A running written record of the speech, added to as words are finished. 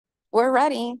We're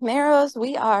ready. Marrows,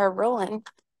 we are rolling.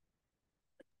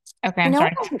 Okay, You I'm know,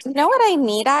 sorry. you know what I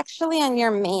need actually on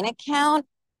your main account?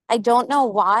 I don't know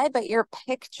why, but your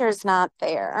picture's not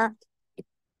there.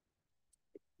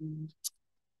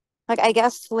 Like, I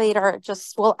guess later,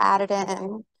 just we'll add it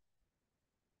in.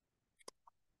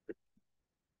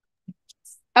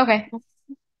 Okay.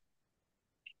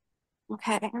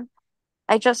 Okay.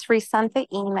 I just resent the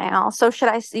email. So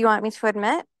you want me to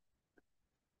admit?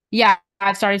 Yeah,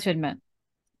 I've started to admit.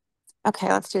 Okay,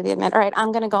 let's do the admit. All right,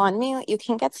 I'm gonna go on mute. You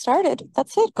can get started.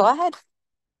 That's it. Go ahead.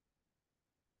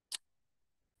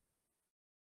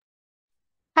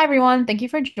 Hi, everyone. Thank you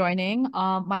for joining.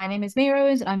 My name is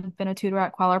Mayrose, and I've been a tutor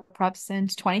at Kweller Prep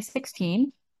since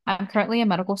 2016. I'm currently a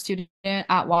medical student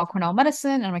at Weill Cornell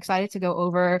Medicine, and I'm excited to go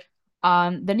over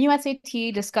the new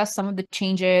SAT, discuss some of the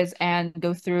changes, and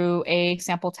go through a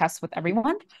sample test with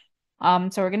everyone.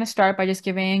 So we're going to start by just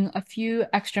giving a few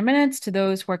extra minutes to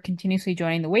those who are continuously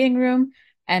joining the waiting room,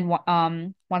 and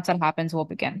once that happens, we'll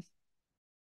begin.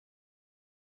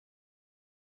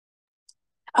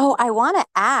 Oh, I want to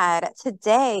add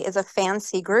today is a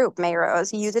fancy group,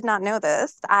 Mayrose. You did not know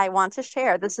this. I want to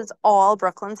share. This is all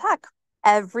Brooklyn Tech.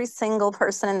 Every single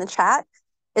person in the chat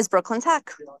is Brooklyn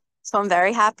Tech. So I'm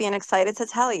very happy and excited to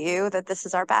tell you that this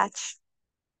is our batch.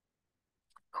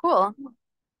 Cool.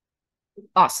 This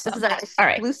is Awesome. our All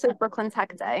right. exclusive Brooklyn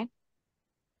Tech day.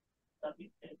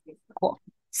 Cool.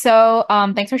 So,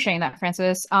 thanks for sharing that,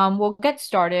 Francis. We'll get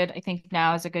started. I think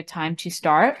now is a good time to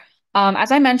start.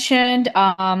 As I mentioned,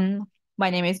 my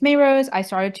name is Mayrose. I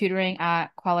started tutoring at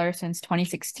Queller since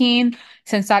 2016.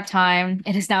 Since that time,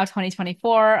 it is now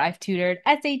 2024. I've tutored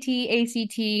SAT,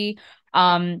 ACT,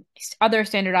 other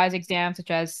standardized exams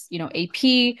such as, AP.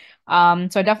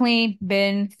 So I've definitely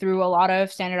been through a lot of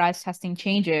standardized testing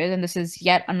changes, and this is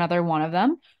yet another one of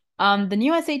them. The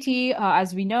new SAT,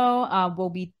 as we know, will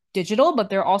be digital, but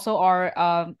there also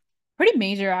are pretty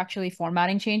major actually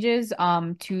formatting changes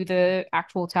to the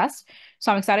actual test.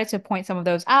 So I'm excited to point some of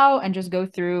those out and just go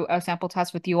through a sample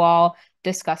test with you all,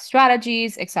 discuss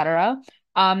strategies, etc.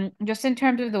 Just in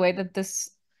terms of the way that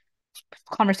this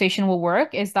conversation will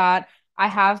work is that I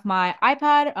have my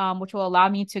iPad, which will allow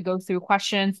me to go through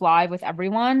questions live with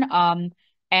everyone.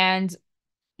 And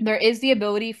there is the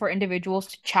ability for individuals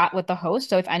to chat with the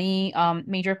host. So if any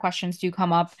major questions do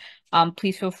come up,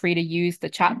 please feel free to use the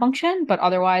chat function. But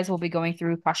otherwise, we'll be going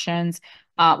through questions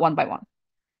one by one.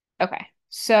 Okay.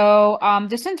 So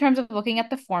just in terms of looking at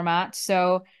the format,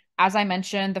 so as I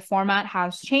mentioned, the format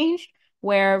has changed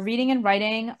where reading and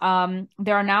writing,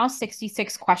 there are now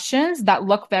 66 questions that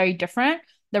look very different.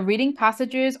 The reading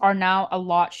passages are now a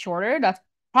lot shorter. That's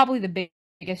probably the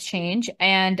biggest change.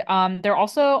 And there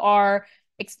also are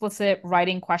explicit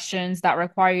writing questions that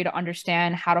require you to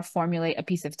understand how to formulate a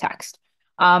piece of text.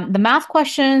 The math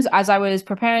questions, as I was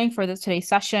preparing for today's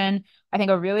session, I think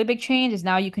a really big change is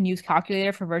now you can use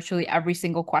calculator for virtually every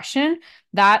single question.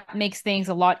 That makes things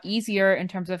a lot easier in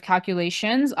terms of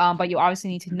calculations, but you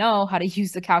obviously need to know how to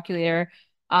use the calculator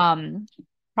um,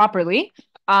 properly.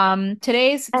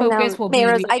 Today's And focus will be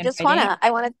Mayrose, reading and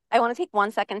writing. I wanna take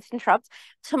 1 second to interrupt.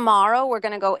 Tomorrow we're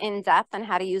gonna go in depth on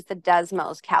how to use the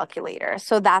Desmos calculator.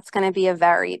 So that's gonna be a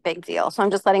very big deal. So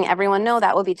I'm just letting everyone know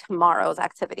that will be tomorrow's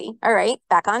activity. All right,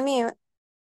 back on mute.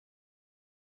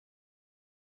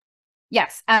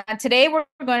 Yes, and today we're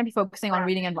going to be focusing on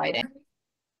reading and writing.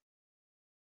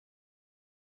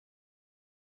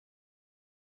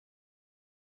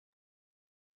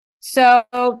 So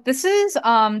this is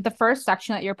the first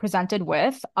section that you're presented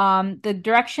with. The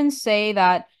directions say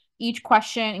that each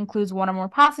question includes one or more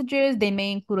passages. They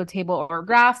may include a table or a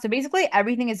graph. So basically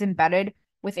everything is embedded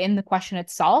within the question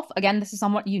itself. Again, this is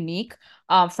somewhat unique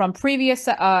from previous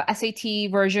SAT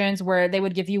versions where they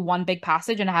would give you one big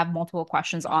passage and have multiple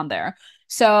questions on there.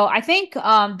 So I think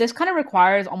this kind of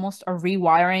requires almost a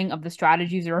rewiring of the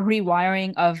strategies or a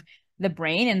rewiring of the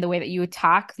brain and the way that you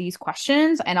attack these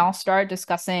questions. And I'll start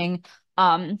discussing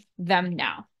them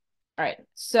now. All right.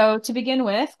 So to begin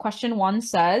with, question one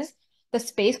says the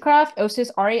spacecraft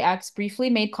OSIS RAX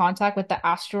briefly made contact with the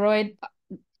asteroid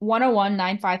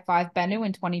 101955 Bennu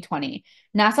in 2020.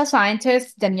 NASA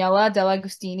scientist Daniela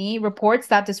Dell'Agostini reports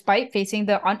that despite facing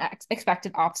the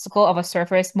unexpected obstacle of a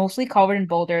surface mostly covered in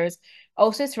boulders,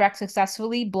 OSIS REx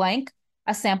successfully blank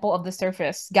a sample of the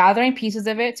surface, gathering pieces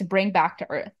of it to bring back to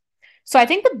Earth. So I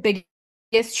think the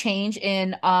biggest change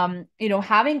in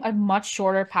having a much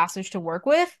shorter passage to work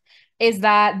with is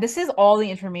that this is all the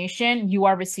information you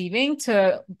are receiving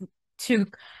to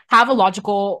have a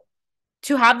logical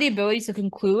to have the ability to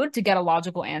conclude to get a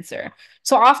logical answer.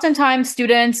 So oftentimes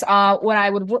students, when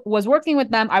I was working with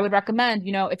them, I would recommend,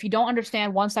 if you don't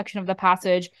understand one section of the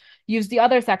passage, use the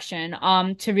other section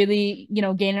to really,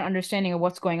 gain an understanding of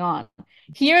what's going on.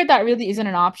 Here, that really isn't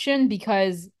an option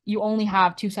because you only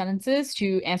have 2 sentences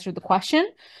to answer the question.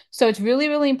 So it's really,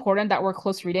 really important that we're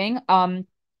close reading and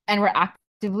we're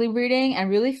actively reading and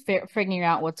really figuring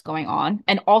out what's going on.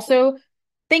 And also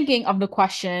thinking of the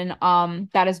question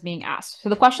that is being asked. So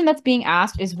the question that's being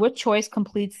asked is which choice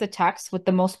completes the text with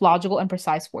the most logical and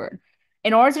precise word.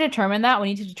 In order to determine that, we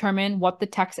need to determine what the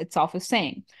text itself is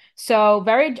saying. So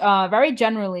very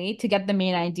generally, to get the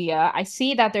main idea, I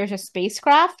see that there's a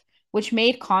spacecraft which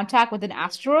made contact with an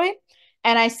asteroid,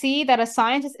 and I see that a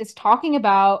scientist is talking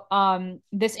about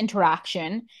this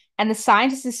interaction, and the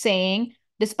scientist is saying,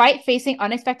 despite facing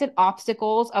unexpected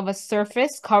obstacles of a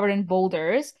surface covered in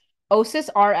boulders,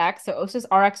 OSIS-RX, so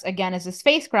OSIS-RX again is a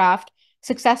spacecraft,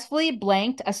 successfully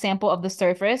blanked a sample of the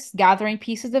surface, gathering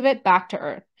pieces of it back to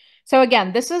Earth. So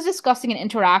again, this is discussing an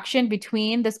interaction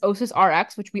between this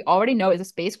OSIS-RX, which we already know is a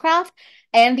spacecraft,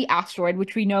 and the asteroid,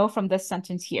 which we know from this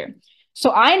sentence here.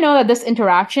 So I know that this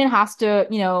interaction has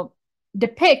to,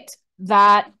 depict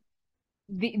that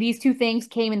these two things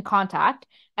came in contact.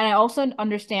 And I also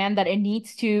understand that it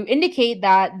needs to indicate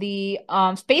that the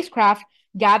spacecraft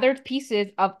gathered pieces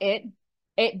of it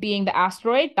being the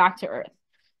asteroid, back to Earth.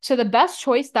 So the best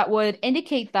choice that would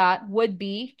indicate that would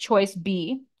be choice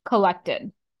B,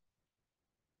 collected.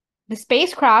 The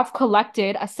spacecraft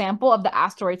collected a sample of the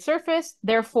asteroid surface,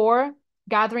 therefore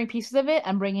gathering pieces of it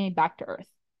and bringing it back to Earth.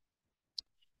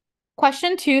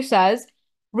 Question 2 says,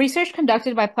 research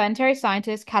conducted by planetary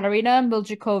scientist Katarina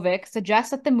Miljkovic suggests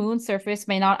that the moon's surface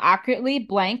may not accurately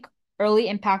blank early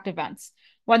impact events.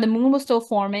 When the moon was still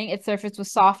forming, its surface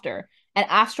was softer, and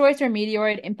asteroids or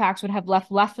meteoroid impacts would have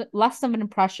left less of an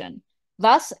impression.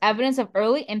 Thus, evidence of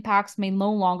early impacts may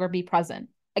no longer be present.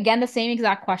 Again, the same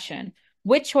exact question.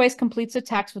 Which choice completes the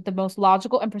text with the most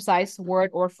logical and precise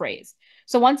word or phrase?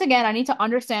 So once again, I need to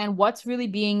understand what's really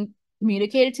being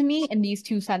communicated to me in these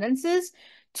 2 sentences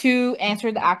to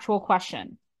answer the actual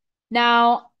question.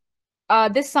 Now,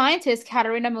 this scientist,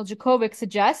 Katarina Miljkovic,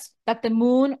 suggests that the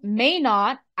moon may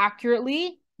not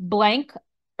accurately blank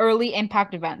early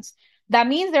impact events. That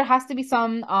means there has to be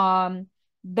some,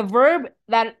 the verb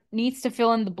that needs to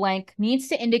fill in the blank needs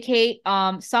to indicate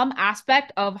some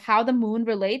aspect of how the moon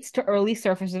relates to early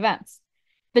surface events.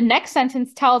 The next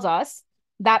sentence tells us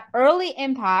that early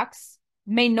impacts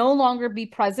may no longer be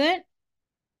present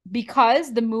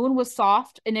because the moon was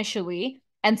soft initially,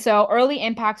 and so early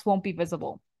impacts won't be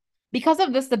visible. Because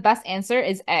of this, the best answer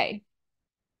is A.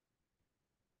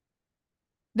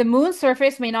 The moon's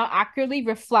surface may not accurately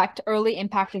reflect early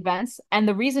impact events, and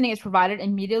the reasoning is provided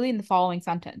immediately in the following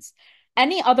sentence.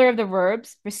 Any other of the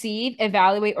verbs, receive,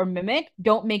 evaluate, or mimic,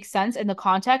 don't make sense in the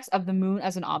context of the moon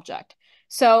as an object.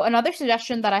 So another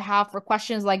suggestion that I have for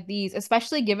questions like these,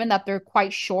 especially given that they're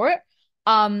quite short,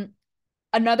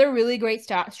 another really great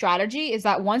strategy is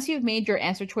that once you've made your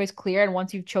answer choice clear and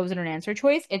once you've chosen an answer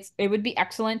choice, it would be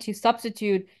excellent to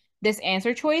substitute this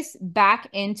answer choice back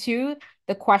into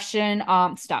the question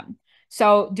stem.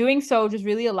 So doing so just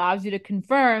really allows you to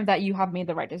confirm that you have made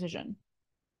the right decision.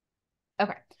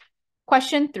 Okay.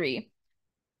 Question 3.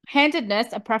 Handedness,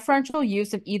 a preferential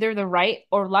use of either the right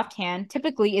or left hand,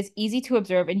 typically is easy to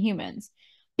observe in humans.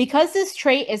 Because this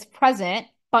trait is present,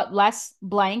 but less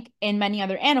blank in many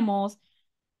other animals,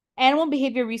 animal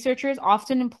behavior researchers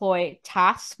often employ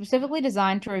tasks specifically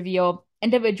designed to reveal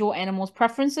individual animals'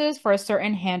 preferences for a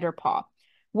certain hand or paw.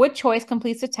 Which choice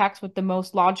completes the text with the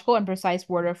most logical and precise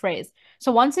word or phrase?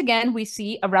 So once again, we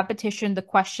see a repetition, the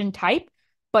question type,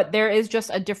 but there is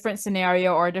just a different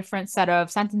scenario or a different set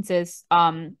of sentences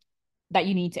that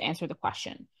you need to answer the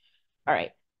question. All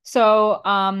right. So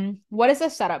what is the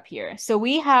setup here? So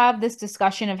we have this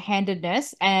discussion of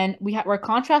handedness, and we're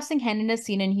contrasting handedness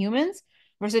seen in humans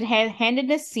versus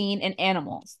handedness seen in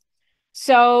animals.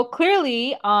 So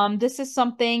clearly, this is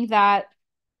something that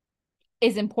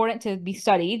is important to be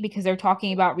studied because they're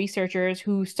talking about researchers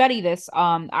who study this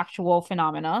actual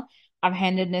phenomena of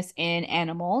handedness in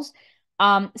animals.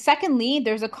 Secondly,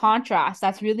 there's a contrast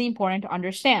that's really important to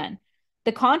understand.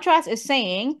 The contrast is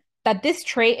saying that this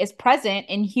trait is present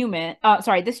in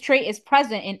this trait is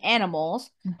present in animals,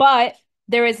 but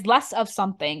there is less of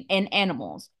something in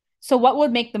animals. So what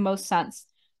would make the most sense?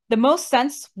 The most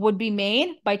sense would be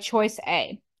made by choice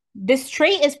A. This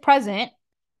trait is present,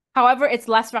 however, it's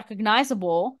less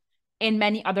recognizable in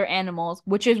many other animals,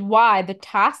 which is why the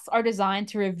tasks are designed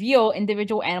to reveal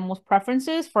individual animals'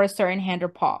 preferences for a certain hand or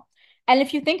paw. And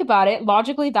if you think about it,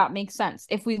 logically, that makes sense.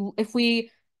 If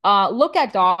we look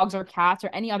at dogs or cats or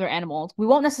any other animals, we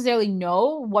won't necessarily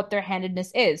know what their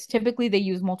handedness is. Typically, they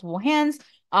use multiple hands.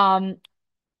 Um,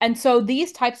 and so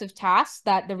these types of tasks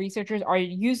that the researchers are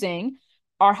using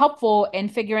are helpful in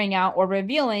figuring out or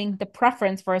revealing the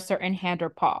preference for a certain hand or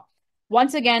paw.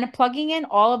 Once again, plugging in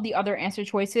all of the other answer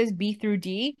choices, B through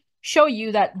D, show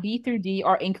you that B through D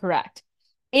are incorrect.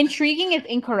 Intriguing is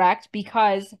incorrect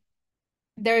because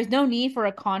there is no need for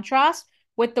a contrast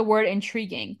with the word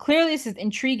intriguing. Clearly, this is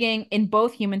intriguing in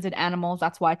both humans and animals.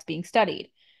 That's why it's being studied.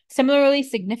 Similarly,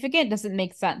 significant doesn't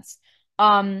make sense.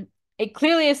 It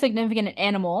clearly is significant in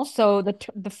animals, so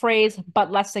the phrase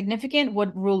 "but less significant"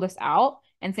 would rule this out,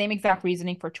 and same exact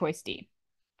reasoning for choice D.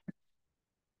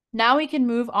 Now we can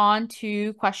move on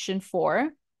to question 4.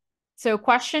 So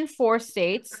question 4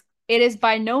 states, it is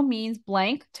by no means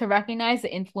blank to recognize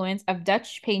the influence of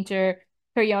Dutch painter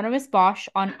Hieronymus Bosch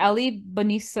on Elie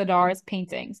Bonisadar's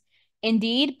paintings.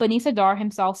 Indeed, Bonisadar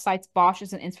himself cites Bosch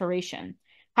as an inspiration.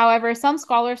 However, some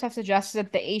scholars have suggested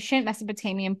that the ancient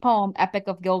Mesopotamian poem Epic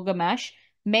of Gilgamesh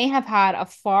may have had a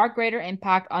far greater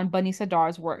impact on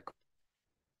Bonisadar's work.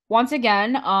 Once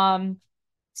again,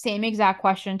 same exact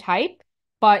question type,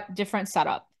 but different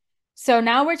setup. So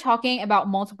now we're talking about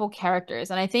multiple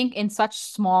characters. And I think in such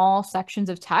small sections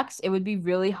of text, it would be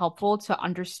really helpful to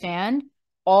understand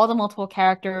all the multiple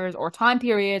characters or time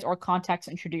periods or context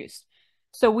introduced.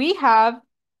 So we have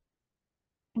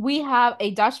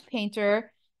a Dutch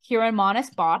painter,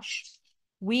 Hieronymus Bosch.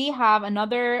 We have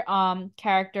another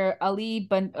character, Ali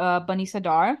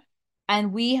Banisadar.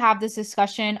 And we have this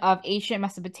discussion of ancient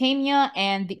Mesopotamia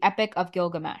and the Epic of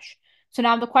Gilgamesh. So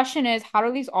now the question is, how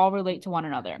do these all relate to one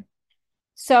another?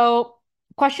 So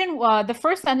the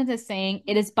first sentence is saying,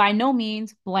 it is by no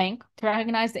means blank to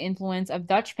recognize the influence of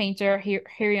Dutch painter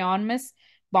Hieronymus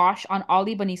Bosch on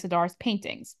Ali Banisadar's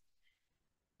paintings.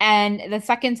 And the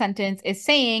second sentence is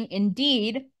saying,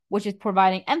 indeed, which is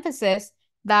providing emphasis,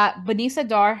 that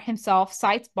Banisadar himself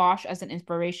cites Bosch as an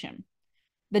inspiration.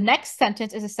 The next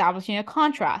sentence is establishing a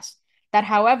contrast that,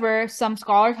 however, some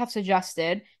scholars have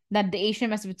suggested that the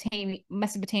ancient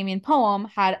Mesopotamian poem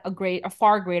had a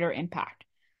far greater impact.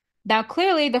 Now,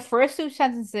 clearly, the first two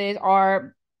sentences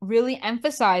are really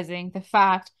emphasizing the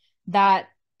fact that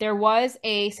there was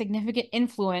a significant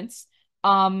influence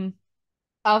of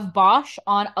Bosch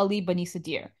on Ali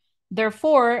Banisadr.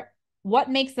 Therefore, what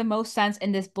makes the most sense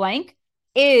in this blank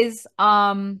is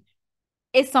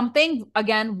something,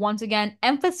 again, once again,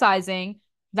 emphasizing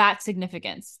that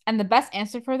significance. And the best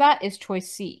answer for that is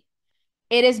choice C.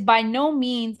 It is by no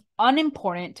means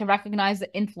unimportant to recognize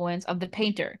the influence of the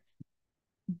painter.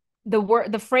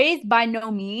 The phrase by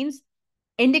no means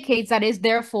indicates that is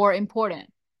therefore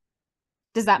important.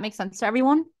 Does that make sense to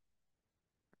everyone?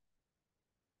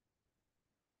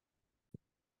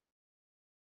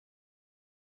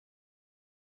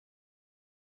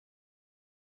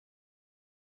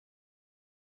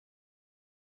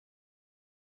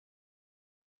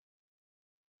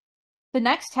 The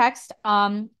next text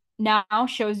now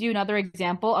shows you another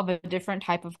example of a different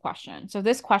type of question. So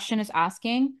this question is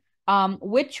asking,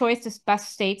 which choice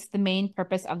best states the main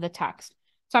purpose of the text?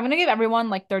 So I'm going to give everyone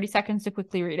like 30 seconds to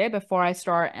quickly read it before I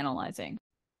start analyzing.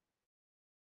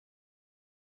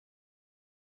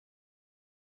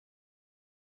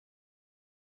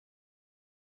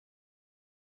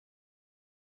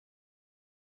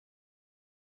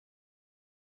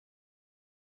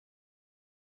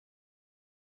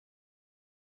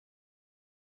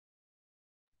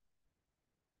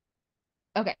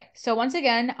 Okay, so once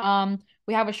again,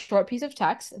 we have a short piece of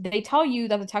text. They tell you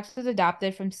that the text is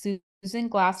adapted from Susan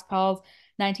Glaspell's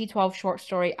 1912 short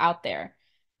story Out There.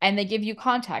 And they give you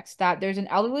context that there's an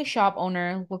elderly shop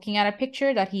owner looking at a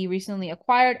picture that he recently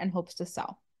acquired and hopes to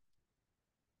sell.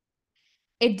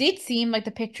 It did seem like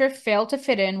the picture failed to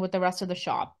fit in with the rest of the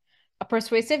shop. A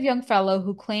persuasive young fellow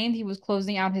who claimed he was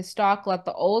closing out his stock let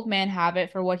the old man have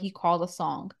it for what he called a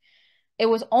song. It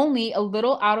was only a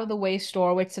little out-of-the-way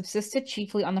store which subsisted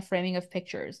chiefly on the framing of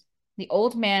pictures. The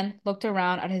old man looked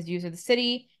around at his views of the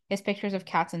city, his pictures of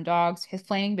cats and dogs, his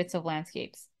flaming bits of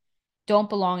landscapes. Don't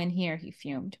belong in here, he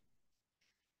fumed.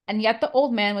 And yet the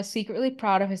old man was secretly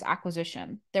proud of his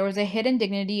acquisition. There was a hidden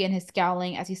dignity in his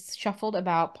scowling as he shuffled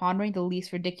about, pondering the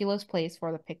least ridiculous place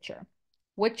for the picture.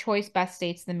 Which choice best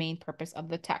states the main purpose of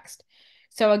the text?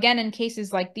 So again, in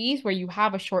cases like these where you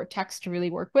have a short text to really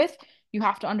work with, you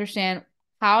have to understand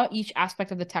how each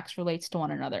aspect of the text relates to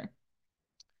one another.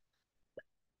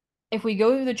 If we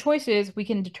go through the choices, we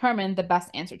can determine the best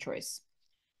answer choice.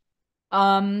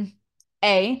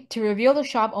 A, to reveal the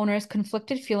shop owner's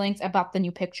conflicted feelings about the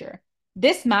new picture.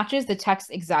 This matches the text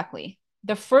exactly.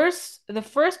 The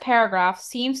first paragraph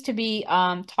seems to be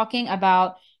talking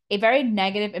about a very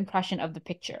negative impression of the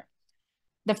picture.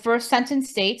 The first sentence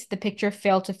states the picture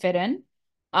failed to fit in.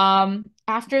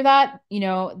 After that,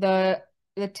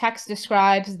 the text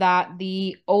describes that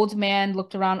the old man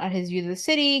looked around at his view of the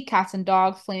city, cats and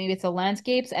dogs, flaming bits of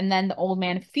landscapes, and then the old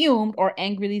man fumed or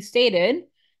angrily stated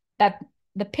that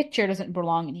the picture doesn't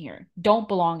belong in here, don't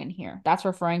belong in here. That's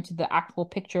referring to the actual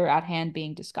picture at hand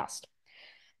being discussed.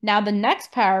 Now, the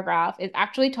next paragraph is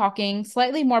actually talking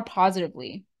slightly more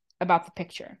positively about the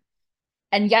picture.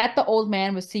 And yet the old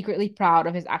man was secretly proud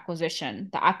of his acquisition,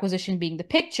 the acquisition being the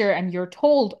picture, and you're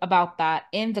told about that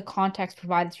in the context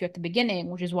provided to you at the beginning,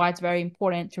 which is why it's very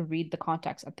important to read the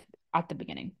context at the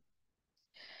beginning.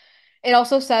 It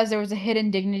also says there was a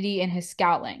hidden dignity in his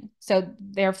scowling. So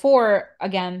therefore,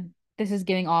 again, this is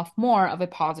giving off more of a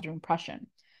positive impression.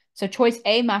 So choice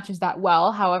A matches that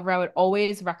well. However, I would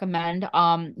always recommend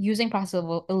using process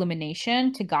of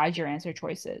elimination to guide your answer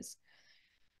choices.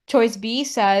 Choice B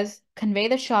says, convey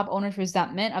the shop owner's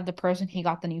resentment of the person he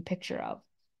got the new picture of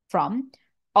from.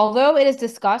 Although it is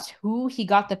discussed who he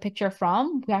got the picture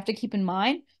from, we have to keep in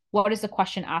mind what is the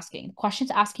question asking. The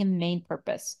question's asking the main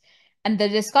purpose. And the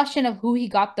discussion of who he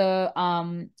got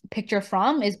the picture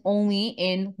from is only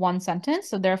in one sentence.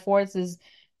 So therefore, this is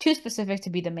too specific to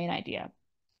be the main idea.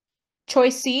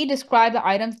 Choice C, describe the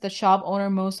items the shop owner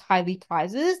most highly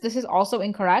prizes. This is also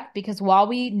incorrect because while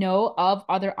we know of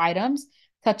other items,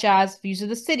 such as views of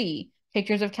the city,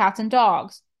 pictures of cats and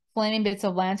dogs, flaming bits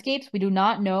of landscapes, we do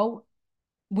not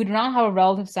have a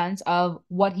relative sense of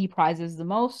what he prizes the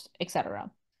most,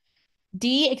 etc.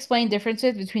 D, explain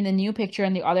differences between the new picture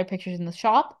and the other pictures in the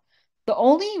shop. The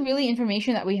only really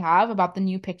information that we have about the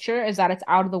new picture is that it's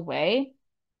out of the way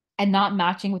and not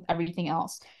matching with everything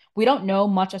else. We don't know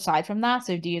much aside from that,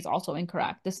 so D is also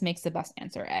incorrect. This makes the best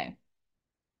answer A.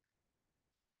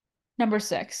 Number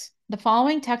 6. The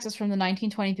following text is from the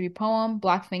 1923 poem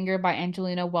Black Finger by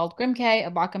Angelina Weld Grimke,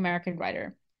 a Black American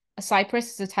writer. A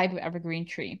cypress is a type of evergreen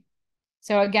tree.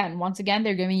 So again, once again,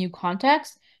 they're giving you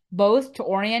context, both to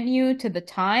orient you to the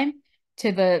time,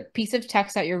 to the piece of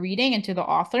text that you're reading, and to the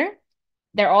author.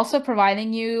 They're also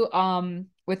providing you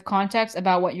with context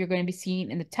about what you're going to be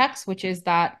seeing in the text, which is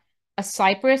that a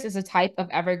cypress is a type of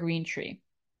evergreen tree.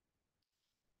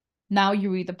 Now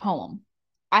you read the poem.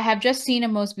 I have just seen a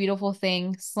most beautiful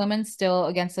thing, slim and still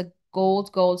against a gold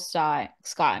sky.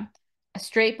 A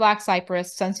straight black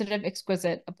cypress, sensitive,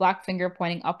 exquisite, a black finger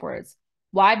pointing upwards.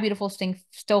 Why, beautiful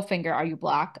still finger, are you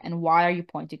black, and why are you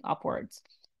pointing upwards?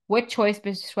 Which choice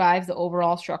describes the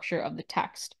overall structure of the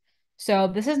text? So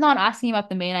this is not asking about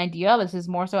the main idea. This is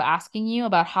more so asking you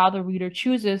about how the reader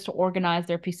chooses to organize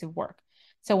their piece of work.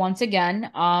 So once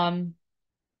again,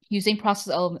 using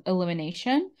process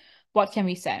elimination, what can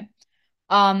we say?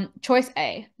 Choice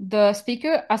A, the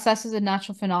speaker assesses a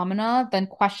natural phenomena, then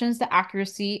questions the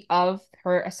accuracy of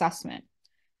her assessment.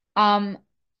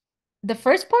 The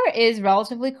first part is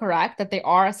relatively correct that they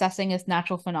are assessing as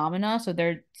natural phenomena. So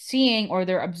they're seeing or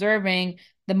they're observing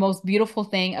the most beautiful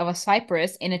thing of a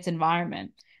cypress in its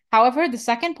environment. However, the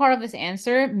second part of this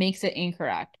answer makes it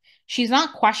incorrect. She's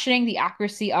not questioning the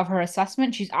accuracy of her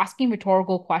assessment. She's asking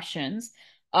rhetorical questions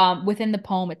within the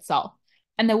poem itself.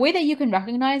 And the way that you can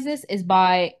recognize this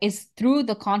is through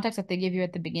the context that they give you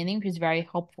at the beginning, which is very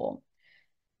helpful.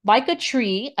 Like a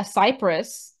tree, a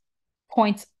cypress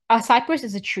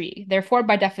is a tree. Therefore,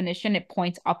 by definition, it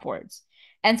points upwards.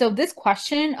 And so this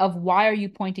question of why are you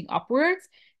pointing upwards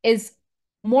is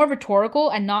more rhetorical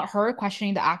and not her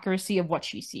questioning the accuracy of what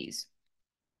she sees.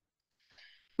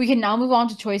 We can now move on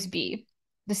to choice B.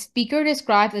 The speaker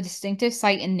describes a distinctive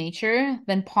sight in nature,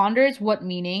 then ponders what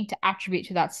meaning to attribute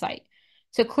to that sight.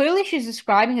 So clearly she's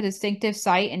describing a distinctive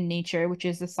sight in nature, which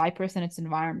is the cypress and its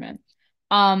environment.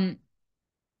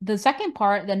 The second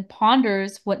part then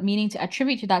ponders what meaning to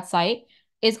attribute to that sight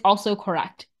is also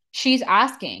correct. She's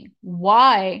asking,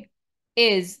 why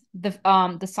is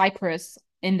the cypress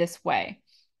in this way?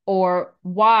 Or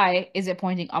why is it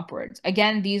pointing upwards?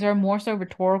 Again, these are more so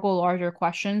rhetorical, larger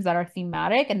questions that are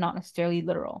thematic and not necessarily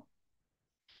literal.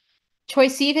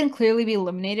 Choice C can clearly be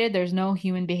eliminated. There's no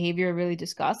human behavior really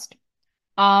discussed.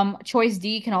 Choice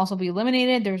D can also be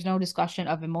eliminated. There's no discussion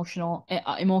of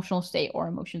emotional state or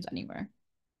emotions anywhere.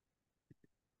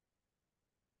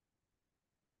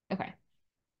 Okay.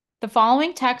 The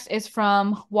following text is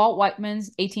from Walt Whitman's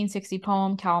 1860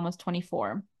 poem, Calamus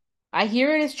 24. I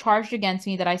hear it is charged against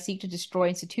me that I seek to destroy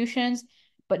institutions,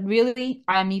 but really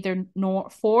I am neither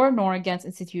for nor against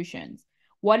institutions.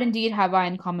 What indeed have I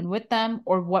in common with them,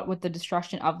 or what with the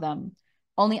destruction of them?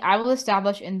 Only I will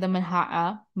establish in the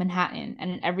Manhattan,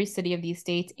 and in every city of these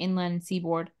states, inland and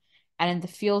seaboard, and in the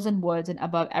fields and woods, and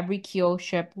above every keel,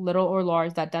 ship, little or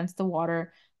large, that dents the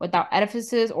water, without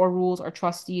edifices or rules or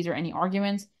trustees or any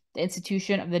arguments, the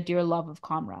institution of the dear love of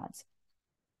comrades.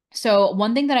 So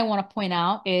one thing that I want to point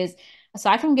out is,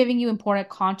 aside from giving you important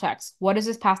context, what does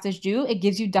this passage do? It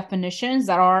gives you definitions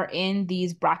that are in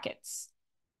these brackets.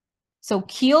 So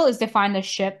keel is defined as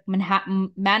ship,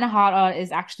 Manhattan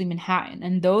is actually Manhattan,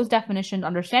 and those definitions,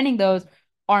 understanding those,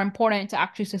 are important to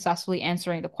actually successfully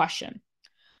answering the question.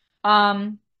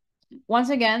 Once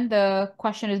again, the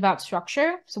question is about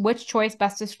structure. So which choice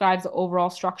best describes the overall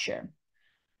structure?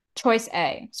 Choice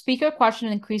A, speaker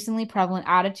questioned an increasingly prevalent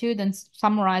attitude, then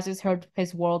summarizes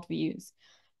his worldviews.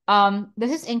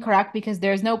 This is incorrect because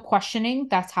there's no questioning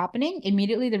that's happening.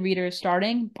 Immediately, the reader is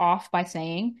starting off by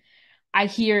saying, I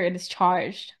hear it is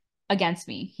charged against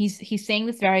me. He's saying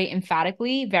this very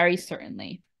emphatically, very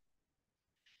certainly.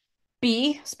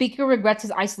 B, speaker regrets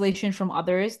his isolation from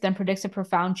others, then predicts a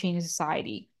profound change in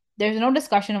society. There's no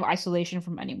discussion of isolation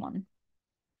from anyone.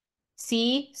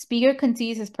 C, speaker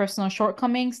concedes his personal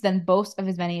shortcomings, then boasts of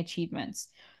his many achievements.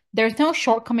 There's no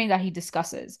shortcoming that he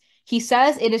discusses. He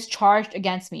says it is charged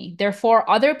against me. Therefore,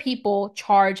 other people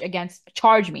charge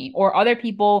me, or other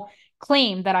people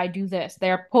claim that I do this.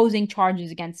 They're posing charges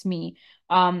against me.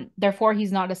 Therefore,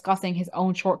 he's not discussing his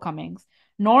own shortcomings.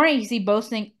 Nor is he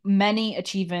boasting many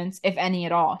achievements, if any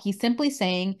at all. He's simply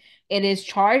saying it is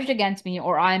charged against me,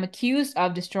 or I am accused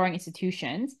of destroying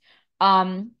institutions.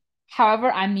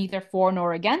 However, I'm neither for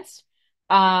nor against.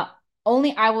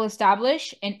 Only I will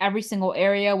establish in every single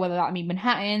area, whether that be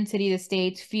Manhattan, city, the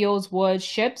states, fields, woods,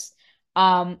 ships,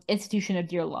 institution of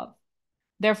dear love.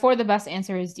 Therefore, the best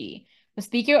answer is D. The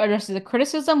speaker addresses the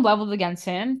criticism leveled against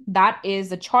him, that is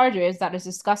the charges that is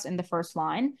discussed in the first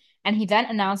line, and he then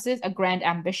announces a grand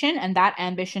ambition, and that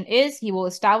ambition is he will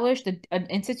establish an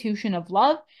institution of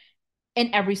love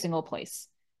in every single place.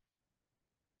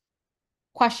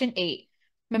 Question 8.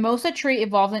 Mimosa tree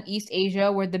evolved in East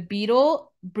Asia where the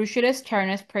beetle Bruchidus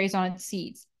ternus preys on its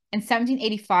seeds. In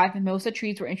 1785, mimosa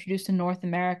trees were introduced to North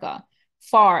America,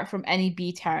 far from any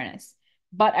B. ternus.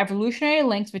 But evolutionary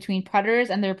links between predators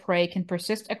and their prey can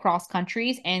persist across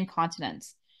countries and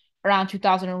continents. Around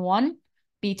 2001,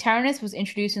 B. ternus was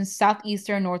introduced in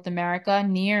southeastern North America,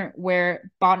 near where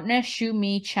botanist Shu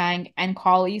Mi Chang and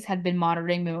colleagues had been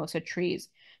monitoring mimosa trees.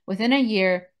 Within a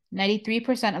year,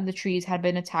 93% of the trees had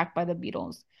been attacked by the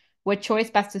beetles. What choice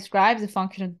best describes the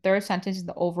function of the third sentence in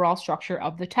the overall structure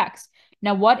of the text?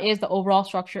 Now, what is the overall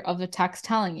structure of the text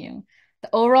telling you? The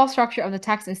overall structure of the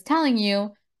text is telling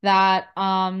you that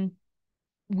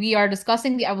we are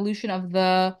discussing the evolution of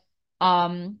the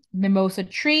mimosa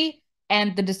tree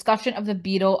and the discussion of the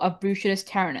beetle of Bruchidus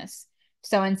ternus.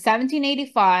 So in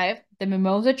 1785, the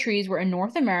mimosa trees were in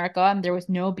North America and there was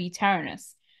no B.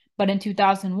 ternus. But in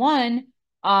 2001,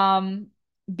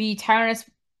 B. ternus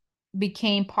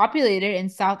became populated in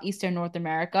southeastern North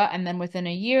America, and then within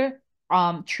a year,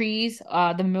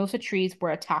 the mimosa trees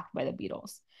were attacked by the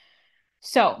beetles.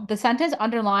 So the sentence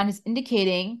underlined is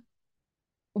indicating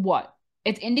what?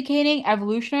 It's indicating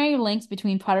evolutionary links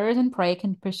between predators and prey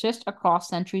can persist across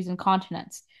centuries and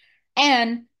continents.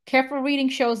 And careful reading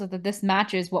shows that this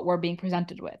matches what we're being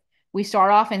presented with. We start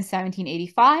off in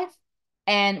 1785,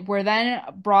 and we're then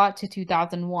brought to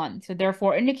 2001. So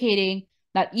therefore indicating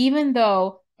that even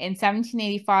though in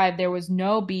 1785 there was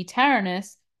no B.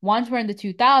 ternus, once we're in the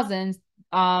 2000s,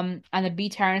 and the B.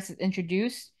 ternus is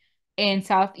introduced in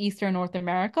southeastern North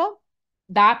America,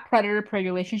 that predator-prey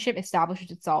relationship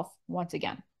establishes itself once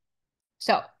again.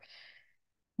 So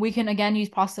we can again use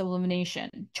process of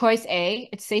elimination. Choice A,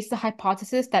 it states the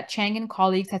hypothesis that Chang and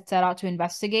colleagues had set out to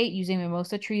investigate using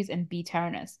mimosa trees and B.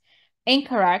 ternus.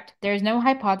 Incorrect. There is no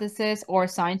hypothesis or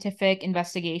scientific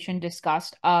investigation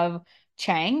discussed of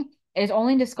Chang. It is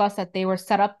only discussed that they were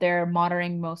set up there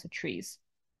monitoring mimosa trees.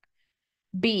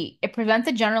 B, it prevents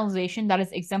a generalization that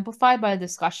is exemplified by the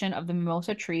discussion of the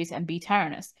mimosa trees and B.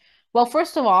 ternus. Well,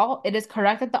 first of all, it is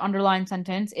correct that the underlying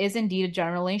sentence is indeed a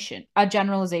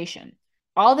generalization.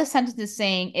 All this sentence is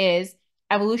saying is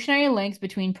evolutionary links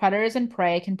between predators and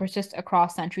prey can persist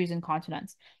across centuries and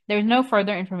continents. There is no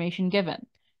further information given.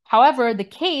 However, the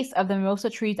case of the mimosa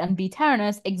trees and B.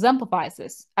 ternus exemplifies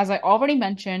this. As I already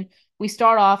mentioned, we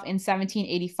start off in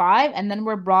 1785 and then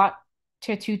we're brought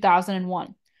to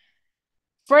 2001.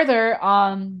 Further,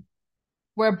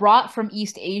 we're brought from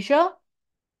East Asia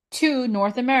to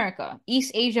North America.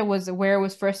 East Asia was where it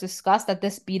was first discussed that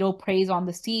this beetle preys on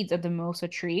the seeds of the mimosa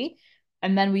tree.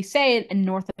 And then we say in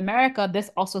North America, this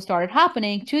also started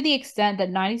happening to the extent that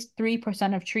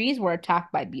 93% of trees were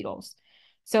attacked by beetles.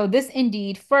 So this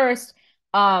indeed first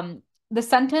The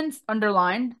sentence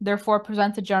underlined therefore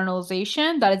presents a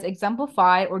generalization that is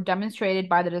exemplified or demonstrated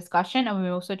by the discussion of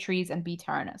mimosa trees and bee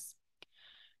tyrannus.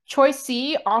 Choice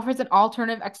C offers an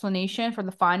alternative explanation for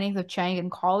the findings of Chang and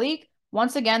colleague.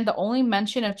 Once again, the only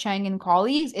mention of Chang and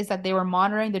colleagues is that they were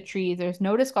monitoring the trees. There's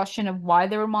no discussion of why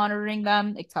they were monitoring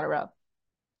them, etc.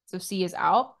 So C is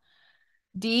out.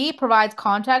 D provides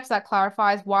context that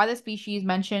clarifies why the species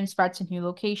mentioned spread to new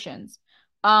locations.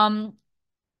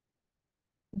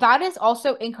 That is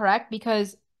also incorrect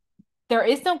because there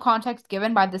is no context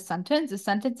given by the sentence. The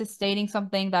sentence is stating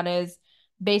something that is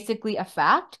basically a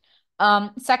fact.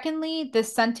 Secondly, the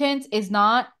sentence is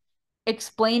not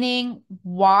explaining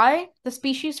why the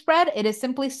species spread. It is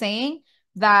simply saying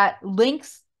that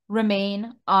links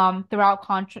remain throughout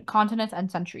continents and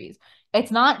centuries.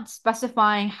 It's not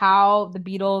specifying how the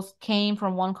beetles came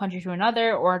from one country to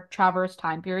another or traversed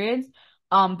time periods.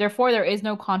 Therefore, there is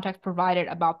no context provided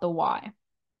about the why.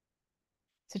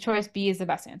 So choice B is the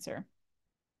best answer.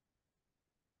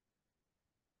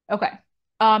 Okay.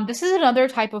 This is another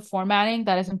type of formatting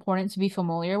that is important to be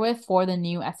familiar with for the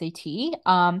new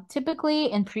SAT.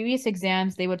 Typically in previous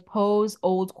exams, they would pose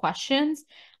old questions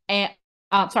and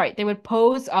they would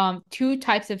pose two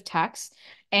types of text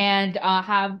and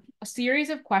have a series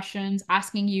of questions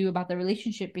asking you about the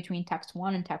relationship between text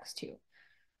one and text two.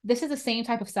 This is the same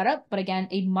type of setup, but again,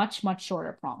 a much, much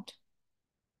shorter prompt.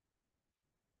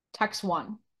 Text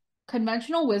one.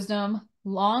 Conventional wisdom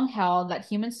long held that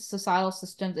human societal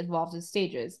systems evolved in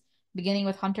stages, beginning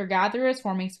with hunter-gatherers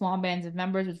forming small bands of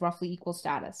members with roughly equal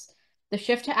status. The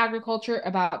shift to agriculture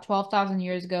about 12,000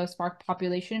 years ago sparked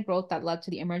population growth that led to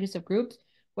the emergence of groups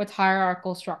with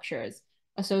hierarchical structures,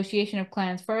 association of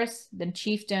clans first, then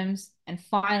chiefdoms, and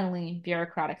finally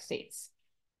bureaucratic states.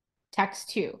 Text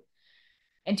two.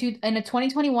 In a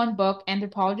 2021 book,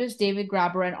 anthropologist David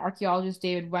Graeber and archaeologist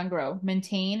David Wengrow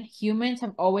maintain humans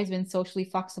have always been socially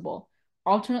flexible,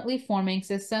 alternately forming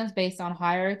systems based on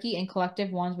hierarchy and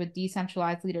collective ones with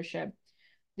decentralized leadership.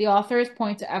 The authors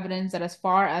point to evidence that as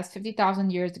far as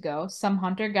 50,000 years ago, some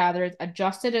hunter-gatherers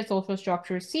adjusted their social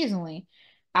structures seasonally,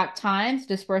 at times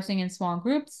dispersing in small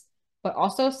groups, but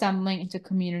also assembling into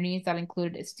communities that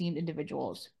included esteemed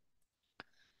individuals.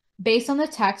 Based on the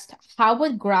text, how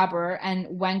would Graeber and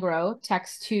Wengrow,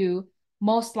 text 2,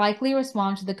 most likely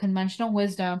respond to the conventional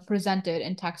wisdom presented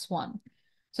in text 1?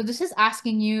 So this is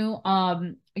asking you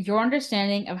your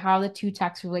understanding of how the two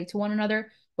texts relate to one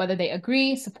another, whether they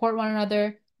agree, support one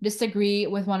another, disagree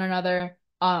with one another,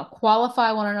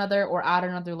 qualify one another, or add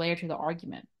another layer to the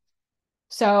argument.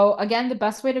 So again, the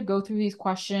best way to go through these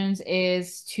questions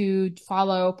is to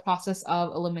follow process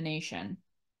of elimination.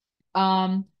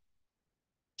 Um,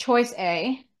 choice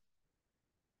A.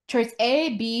 Choice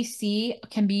A, B, C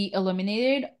can be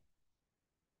eliminated,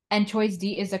 and choice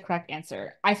D is the correct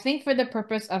answer. I think for the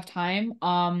purpose of time,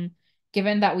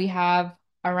 given that we have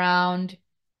around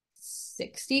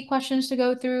 60 questions to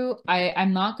go through,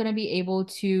 I'm not going to be able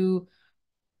to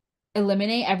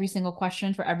eliminate every single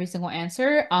question for every single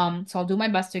answer. So I'll do my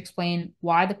best to explain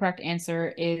why the correct answer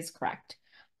is correct.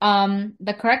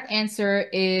 The correct answer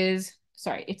is,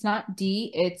 sorry, it's not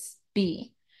D, it's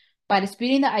B. By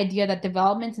disputing the idea that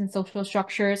developments in social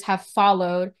structures have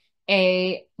followed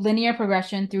a linear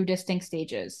progression through distinct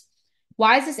stages.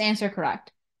 Why is this answer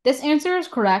correct? This answer is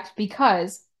correct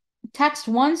because text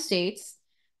one states,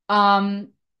 the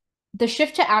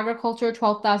shift to agriculture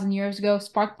 12,000 years ago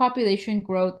sparked population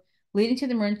growth, leading to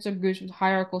the emergence of groups with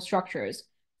hierarchical structures.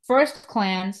 First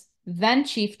clans, then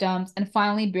chiefdoms, and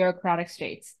finally bureaucratic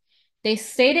states. They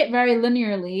state it very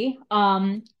linearly,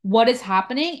 what is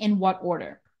happening in what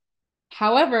order.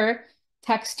 However,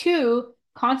 text 2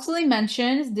 constantly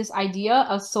mentions this idea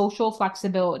of social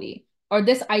flexibility or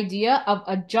this idea of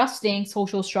adjusting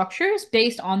social structures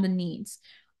based on the needs.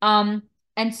 And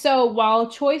so while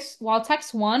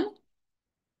text 1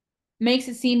 makes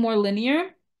it seem more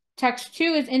linear, text 2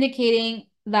 is indicating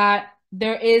that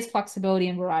there is flexibility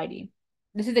and variety.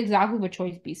 This is exactly what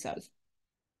choice B says.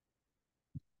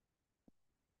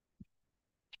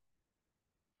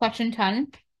 Question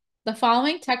 10. The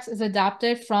following text is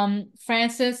adapted from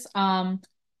Francis Hodgson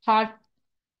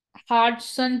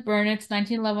Burnett's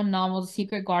 1911 novel, The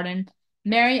Secret Garden.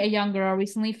 Mary, a young girl,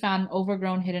 recently found an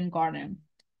overgrown hidden garden.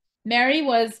 Mary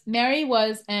was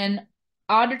an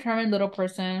odd, determined little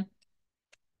person,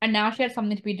 and now she had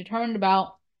something to be determined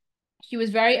about. She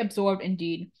was very absorbed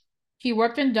indeed. She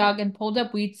worked and dug and pulled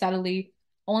up weeds steadily,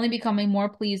 only becoming more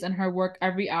pleased in her work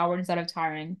every hour instead of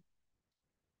tiring.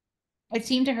 It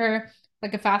seemed to her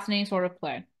like a fascinating sort of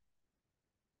play.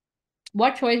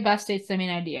 What choice best states the main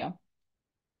idea?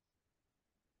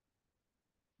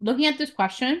 Looking at this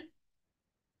question,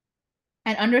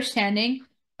 And understanding,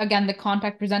 again, the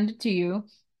context presented to you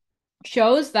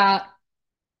shows that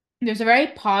there's a very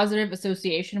positive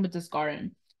association with this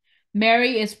garden.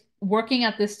 Mary is working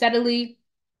at this steadily.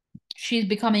 She's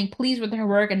becoming pleased with her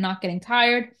work and not getting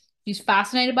tired. She's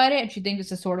fascinated by it and she thinks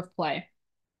it's a sort of play.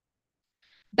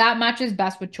 That matches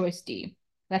best with choice D,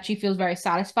 that she feels very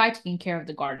satisfied taking care of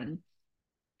the garden.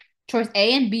 Choice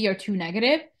A and B are too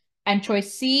negative, and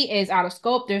choice C is out of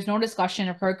scope. There's no discussion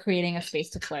of her creating a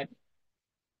space to play.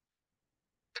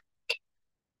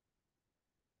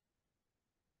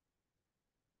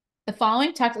 The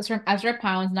following text is from Ezra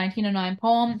Pound's 1909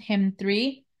 poem, Hymn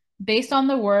 3, based on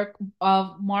the work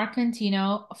of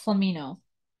Marcantino Flamino.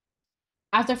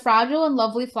 As the fragile and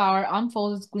lovely flower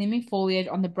unfolds its gleaming foliage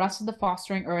on the breast of the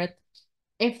fostering earth,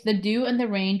 if the dew and the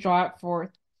rain draw it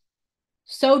forth,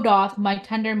 so doth my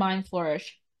tender mind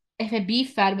flourish, if it be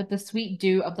fed with the sweet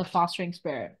dew of the fostering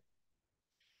spirit.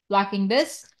 Lacking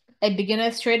this, it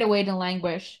beginneth straightway to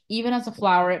languish, even as a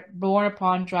flower born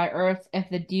upon dry earth, if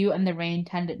the dew and the rain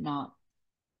tend it not.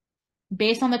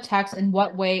 Based on the text, in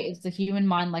what way is the human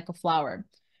mind like a flower?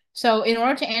 So, in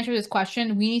order to answer this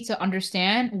question, we need to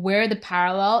understand where the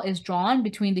parallel is drawn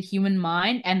between the human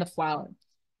mind and the flower.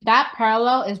 That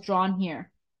parallel is drawn here.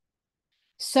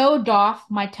 So doth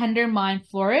my tender mind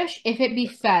flourish if it be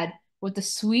fed with the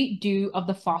sweet dew of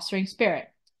the fostering spirit.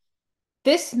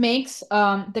 This makes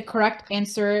the correct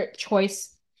answer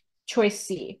choice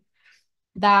C,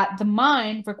 that the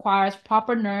mind requires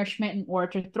proper nourishment in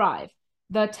order to thrive.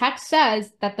 The text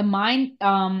says that the mind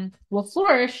will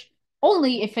flourish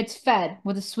only if it's fed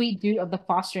with the sweet dew of the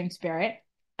fostering spirit.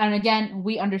 And again,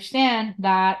 we understand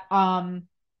that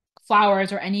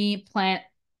flowers or any plant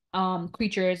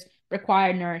creatures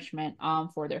require nourishment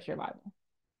for their survival.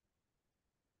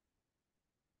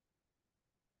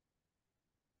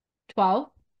 12.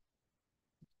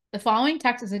 The following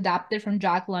text is adapted from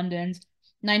Jack London's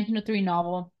 1903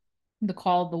 novel, The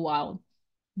Call of the Wild.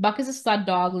 Buck is a sled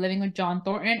dog living with John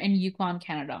Thornton in Yukon,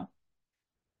 Canada.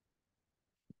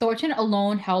 Thornton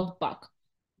alone held Buck.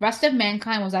 Rest of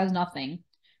mankind was as nothing.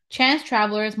 Chance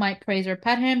travelers might praise or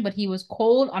pet him, but he was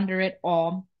cold under it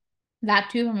all.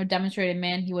 That too from a demonstrated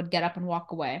man, he would get up and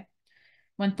walk away.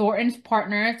 When Thornton's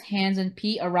partners, Hans and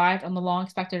Pete, arrived on the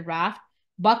long-expected raft,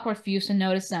 Buck refused to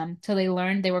notice them till they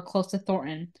learned they were close to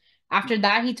Thornton. After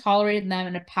that, he tolerated them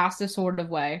in a passive sort of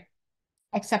way,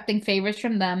 accepting favors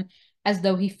from them as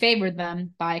though he favored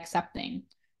them by accepting.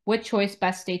 Which choice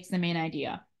best states the main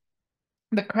idea?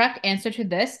 The correct answer to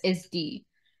this is D.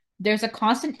 There's a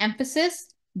constant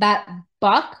emphasis that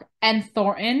Buck and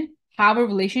Thornton have a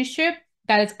relationship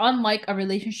that is unlike a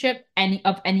relationship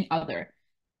of any other.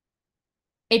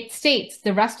 It states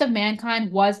the rest of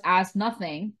mankind was as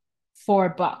nothing for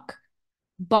Buck.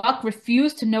 Buck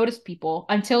refused to notice people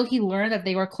until he learned that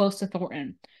they were close to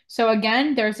Thornton. So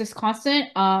again, there's this constant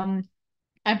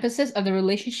emphasis of the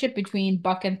relationship between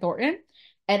Buck and Thornton,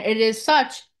 and it is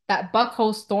such that Buck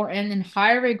holds Thornton in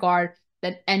higher regard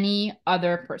than any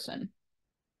other person.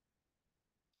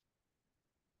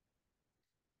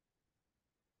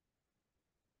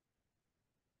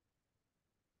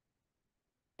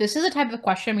 This is a type of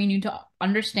question we need to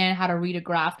understand how to read a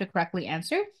graph to correctly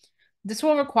answer. This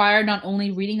will require not only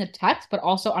reading the text, but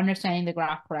also understanding the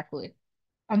graph correctly.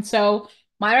 And so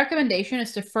my recommendation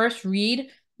is to first read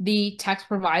the text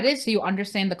provided so you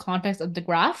understand the context of the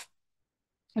graph,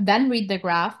 then read the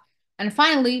graph, and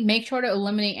finally, make sure to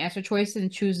eliminate answer choices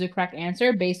and choose the correct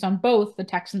answer based on both the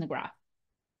text and the graph.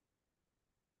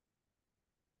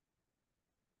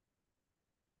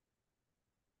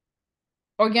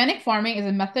 Organic farming is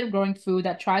a method of growing food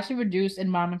that tries to reduce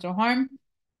environmental harm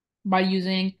by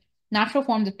using natural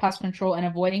forms of pest control and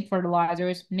avoiding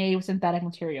fertilizers made with synthetic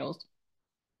materials.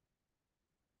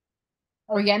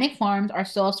 Organic farms are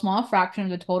still a small fraction of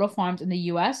the total farms in the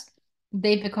US.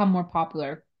 They've become more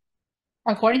popular.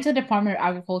 According to the Department of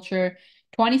Agriculture,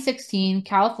 2016,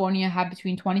 California had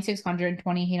between 2,600 and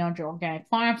 2,800 organic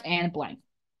farms and blank.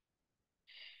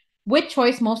 Which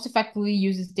choice most effectively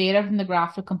uses data from the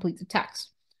graph to complete the text?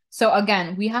 So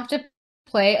again, we have to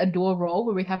play a dual role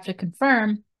where we have to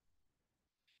confirm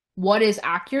what is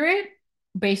accurate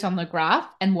based on the graph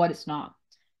and what is not.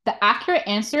 The accurate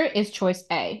answer is choice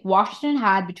A. Washington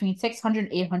had between 600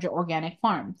 and 800 organic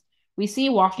farms. We see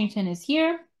Washington is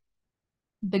here.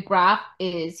 The graph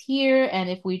is here. And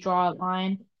if we draw a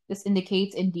line, this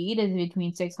indicates indeed is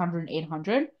between 600 and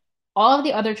 800. All of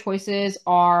the other choices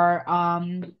are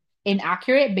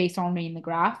inaccurate based on reading the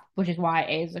graph, which is why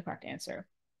A is the correct answer.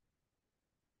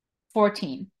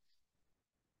 14.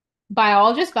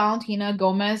 Biologist Valentina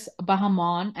Gomez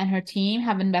Bahamon and her team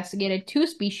have investigated two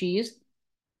species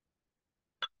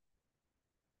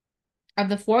of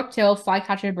the fork-tailed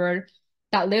flycatcher bird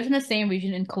that lives in the same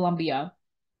region in Colombia.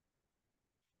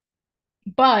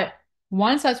 But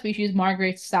one such species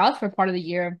migrates south for part of the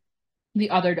year, the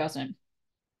other doesn't.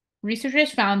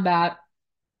 Researchers found that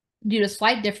due to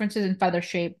slight differences in feather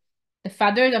shape, the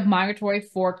feathers of migratory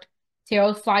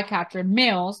forked-tailed flycatcher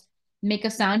males make a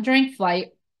sound during flight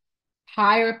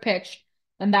higher pitched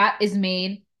than that is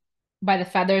made by the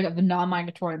feathers of the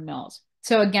non-migratory males.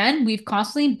 So again, we've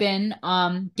constantly been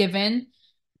given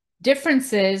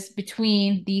differences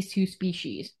between these two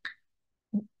species.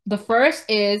 The first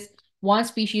is one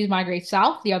species migrates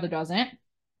south, the other doesn't.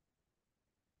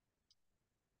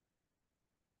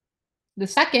 The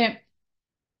second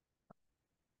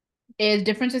is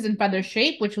differences in feather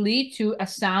shape, which lead to a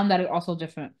sound that is also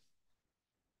different.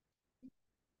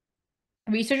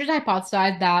 Researchers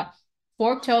hypothesized that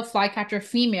fork-tailed flycatcher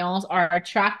females are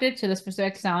attracted to the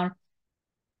specific sound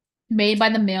made by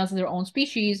the males of their own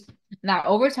species, and that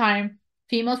over time,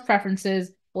 females'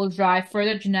 preferences will drive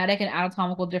further genetic and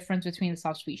anatomical difference between the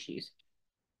subspecies.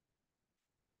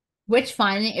 Which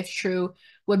finding, if true,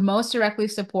 would most directly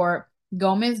support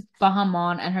Gomez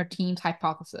Bahamon and her team's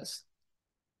hypothesis?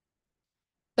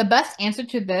 The best answer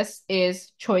to this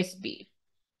is choice B.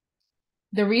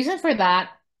 The reason for that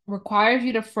requires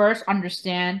you to first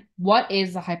understand what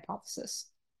is the hypothesis.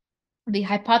 The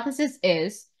hypothesis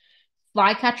is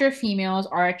flycatcher females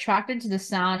are attracted to the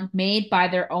sound made by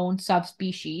their own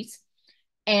subspecies,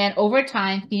 and over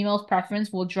time, females'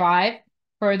 preference will drive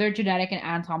further genetic and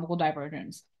anatomical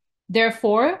divergence.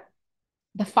 Therefore,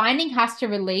 the finding has to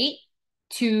relate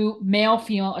to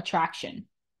male-female attraction.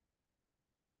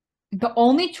 The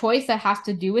only choice that has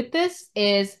to do with this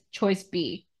is choice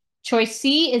B. Choice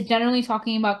C is generally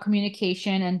talking about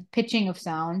communication and pitching of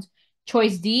sounds.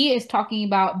 Choice D is talking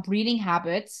about breeding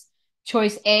habits.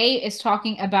 Choice A is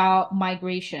talking about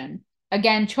migration.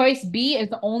 Again, choice B is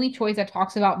the only choice that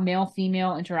talks about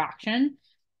male-female interaction.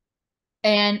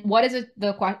 And what is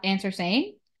the answer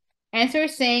saying? Answer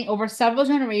is saying over several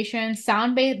generations,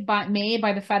 sound made by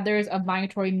the feathers of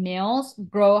migratory males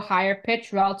grow higher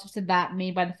pitch relative to that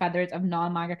made by the feathers of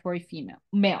non-migratory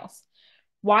males.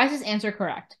 Why is this answer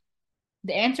correct?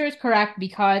 The answer is correct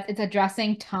because it's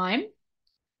addressing time,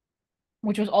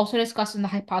 which was also discussed in the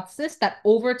hypothesis that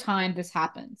over time this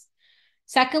happens.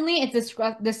 Secondly, it's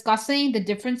discussing the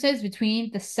differences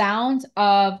between the sounds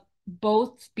of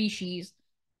both species,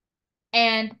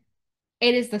 and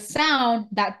it is the sound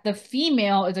that the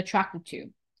female is attracted to.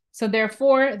 So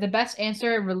therefore, the best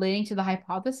answer relating to the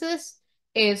hypothesis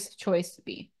is choice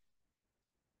B.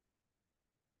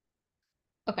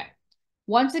 Okay.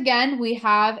 Once again, we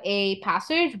have a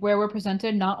passage where we're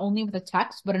presented not only with a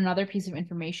text, but another piece of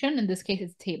information. In this case,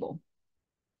 it's a table.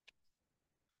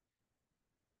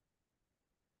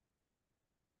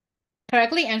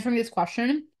 Correctly answering this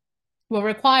question will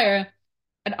require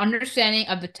an understanding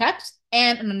of the text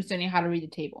and an understanding of how to read the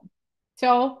table.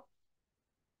 So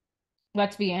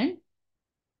let's begin.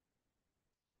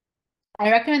 I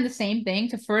recommend the same thing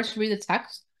to first read the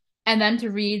text and then to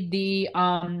read the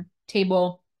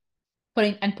table,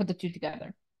 put the two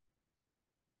together.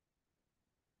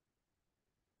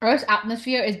 Earth's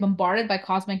atmosphere is bombarded by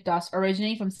cosmic dust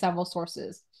originating from several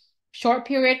sources. Short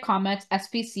period comets,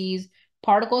 SPCs,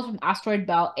 particles from asteroid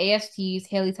belt, ASTs,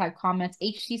 Halley-type comets,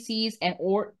 HCCs, and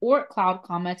Oort cloud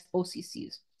comets,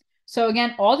 OCCs. So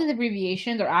again, all these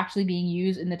abbreviations are actually being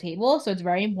used in the table, so it's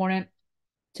very important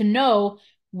to know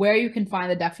where you can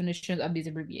find the definitions of these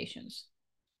abbreviations.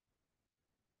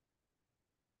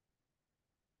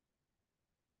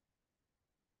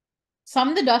 Some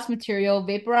of the dust material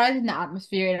vaporizes in the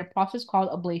atmosphere in a process called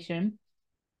ablation,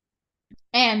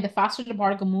 and the faster the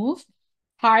particle moves,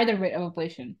 higher the rate of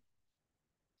ablation.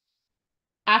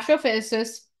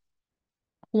 Astrophysicist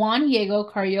Juan Diego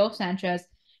Carrillo Sanchez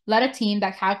led a team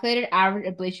that calculated average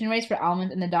ablation rates for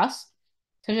elements in the dust,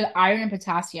 such as iron and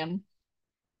potassium,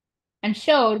 and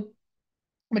showed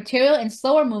material in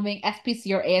slower moving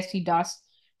SPC or AST dust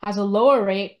has a lower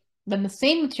rate than the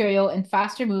same material in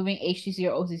faster moving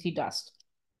HCC or OCC dust.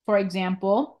 For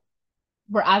example,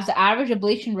 whereas the average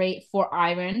ablation rate for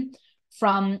iron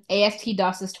from AST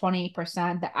dust is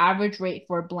 28%, the average rate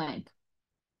for blank.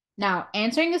 Now,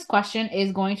 answering this question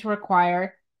is going to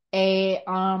require a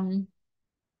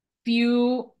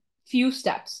few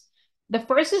steps. The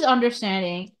first is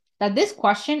understanding that this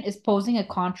question is posing a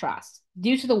contrast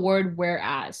due to the word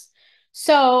whereas.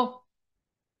 So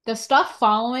the stuff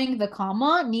following the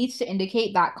comma needs to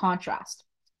indicate that contrast.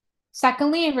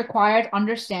 Secondly, it requires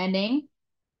understanding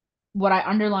what I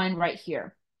underlined right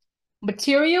here.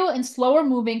 Material in slower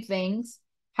moving things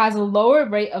has a lower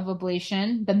rate of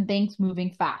ablation than things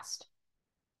moving fast.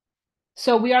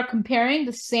 So we are comparing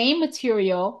the same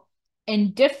material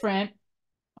in different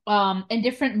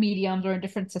mediums or in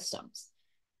different systems.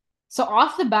 So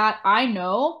off the bat, I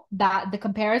know that the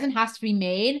comparison has to be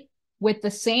made with the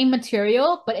same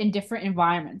material but in different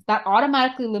environments. That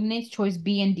automatically eliminates choice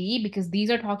B and D because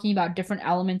these are talking about different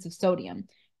elements of sodium.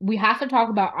 We have to talk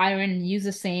about iron and use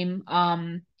the same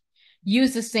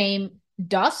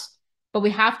dust, but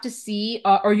we have to see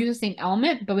or use the same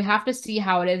element, but we have to see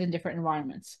how it is in different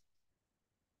environments.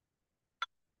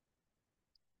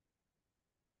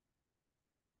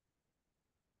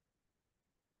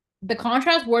 The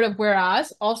contrast word of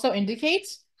whereas also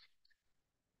indicates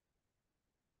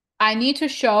I need to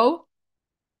show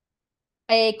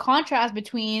a contrast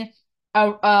between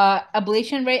a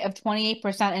ablation rate of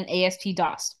 28% and AST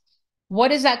dust.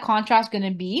 What is that contrast going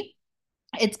to be?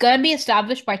 It's going to be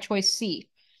established by choice C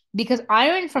because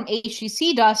iron from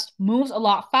HTC dust moves a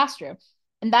lot faster.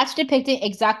 And that's depicting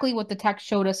exactly what the text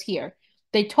showed us here.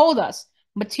 They told us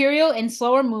material in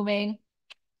slower moving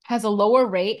has a lower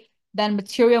rate than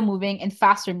material moving and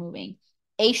faster moving.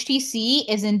 HTC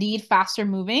is indeed faster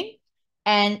moving,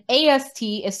 and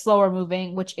AST is slower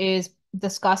moving, which is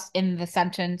discussed in the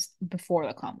sentence before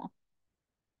the comma.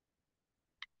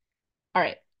 All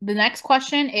right. The next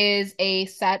question is a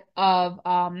set of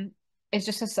it's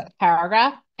just a set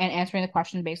paragraph and answering the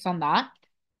question based on that.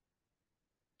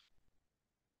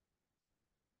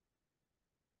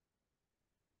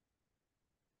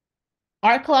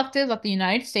 Art collectives of the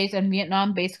United States and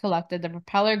Vietnam-based collective, the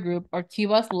Propeller Group, or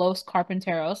Cuba's Los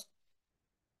Carpinteros,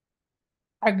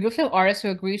 are groups of artists who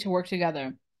agree to work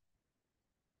together,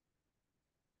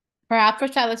 perhaps for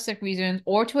stylistic reasons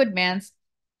or to advance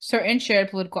certain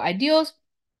shared political ideals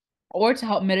or to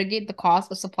help mitigate the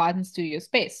cost of supplies and studio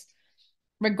space.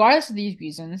 Regardless of these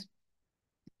reasons,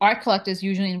 art collectives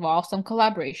usually involve some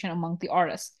collaboration among the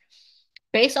artists.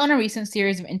 Based on a recent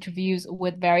series of interviews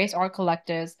with various art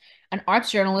collectives, an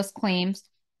arts journalist claims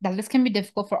that this can be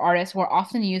difficult for artists who are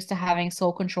often used to having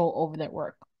sole control over their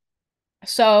work.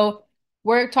 So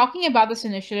we're talking about this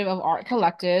initiative of art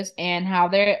collectives and how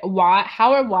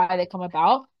or why they come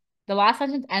about. The last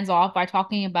sentence ends off by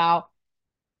talking about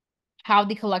how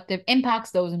the collective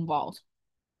impacts those involved.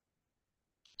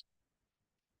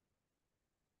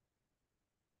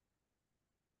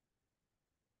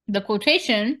 The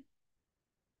quotation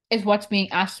is what's being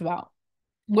asked about.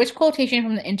 Which quotation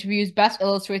from the interviews best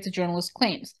illustrates the journalist's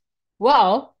claims?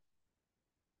 Well,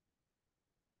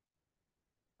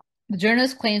 the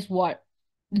journalist claims what?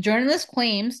 The journalist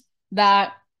claims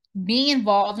that being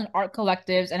involved in art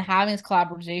collectives and having this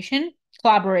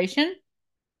collaboration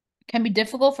can be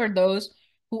difficult for those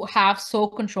who have sole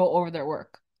control over their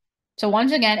work. So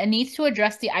once again, it needs to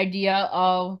address the idea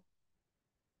of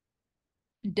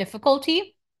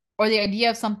difficulty or the idea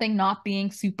of something not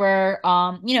being super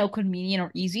convenient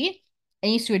or easy. It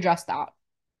needs to address that.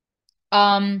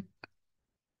 Um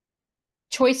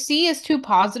choice C is too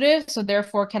positive, so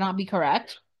therefore cannot be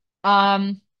correct.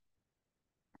 Um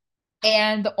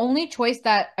and the only choice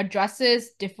that addresses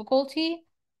difficulty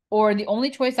or the only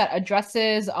choice that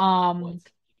addresses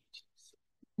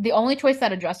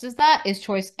that is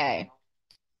choice A.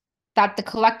 That the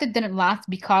collective didn't last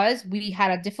because we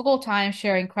had a difficult time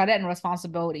sharing credit and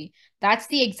responsibility. That's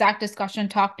the exact discussion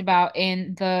talked about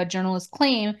in the journalist's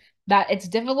claim that it's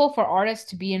difficult for artists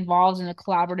to be involved in a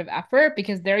collaborative effort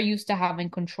because they're used to having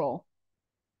control.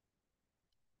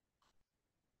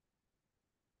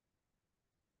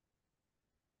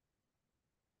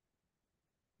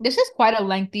 This is quite a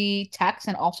lengthy text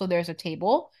and also there's a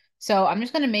table. So I'm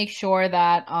just going to make sure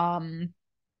that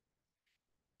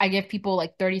I give people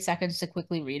like 30 seconds to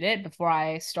quickly read it before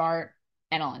I start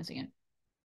analyzing it.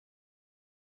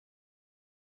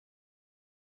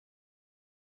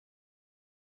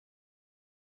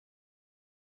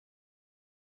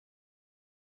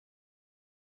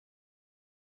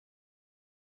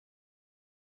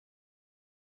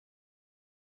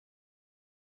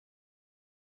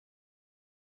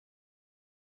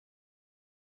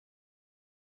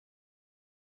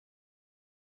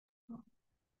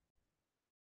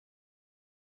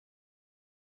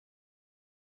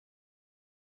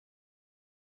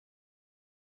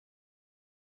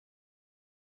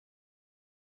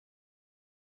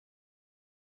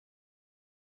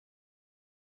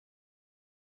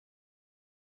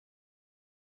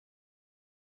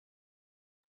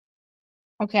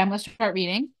 Okay, I'm going to start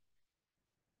reading.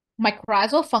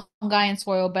 Mycorrhizal fungi in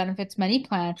soil benefits many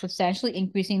plants, substantially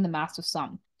increasing the mass of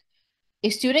some.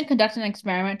 A student conducted an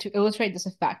experiment to illustrate this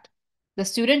effect. The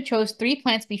student chose three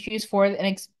plant species for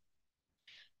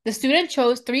the student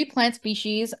chose three plant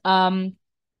species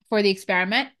for the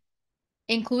experiment.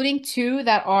 including 2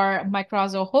 that are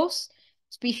mycorrhizal hosts,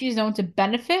 species known to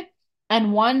benefit,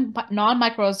 and 1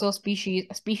 non-mycorrhizal species,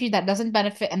 a species that doesn't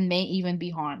benefit and may even be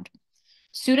harmed.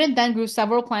 Student then grew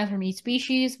several plants from each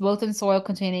species, both in soil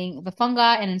containing the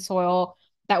fungi and in soil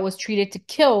that was treated to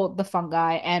kill the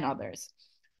fungi and others.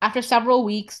 After several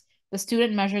weeks, the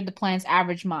student measured the plant's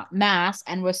average mass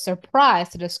and was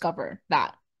surprised to discover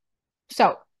that.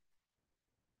 So,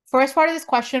 first part of this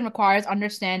question requires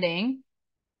understanding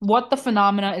what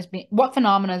phenomena is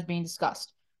being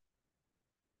discussed.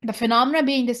 The phenomena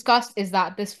being discussed is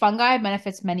that this fungi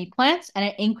benefits many plants and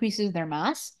it increases their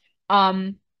mass.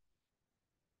 That's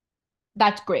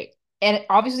great. And it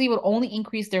obviously would only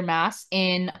increase their mass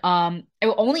in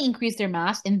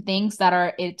things that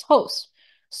are its host.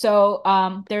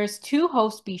 So there's 2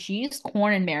 host species,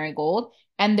 corn and marigold,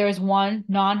 and there's 1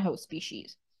 non-host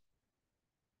species.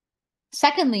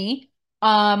 Secondly,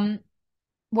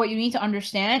 what you need to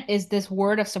understand is this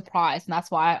word of surprise, and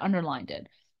that's why I underlined it.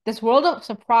 This word of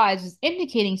surprise is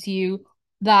indicating to you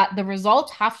that the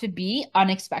results have to be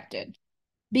unexpected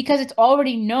because it's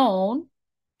already known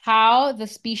how the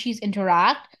species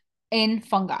interact in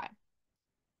fungi.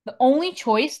 The only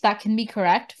choice that can be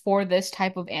correct for this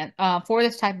type of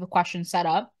question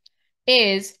setup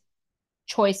is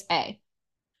choice A.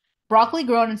 Broccoli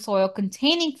grown in soil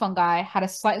containing fungi had a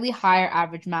slightly higher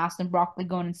average mass than broccoli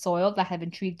grown in soil that had been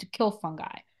treated to kill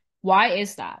fungi. Why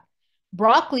is that?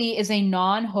 Broccoli is a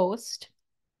non-host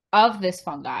of this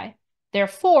fungi.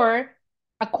 Therefore,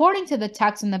 according to the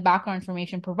text and the background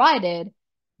information provided,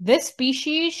 this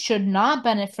species should not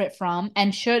benefit from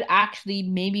and should actually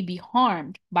maybe be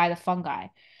harmed by the fungi.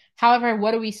 However,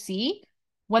 what do we see?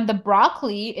 When the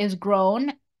broccoli is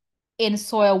grown in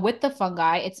soil with the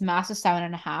fungi, its mass is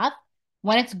 7.5.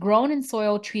 When it's grown in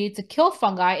soil treated to kill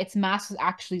fungi, its mass is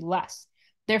actually less.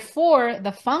 Therefore,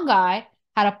 the fungi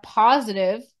had a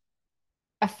positive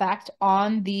effect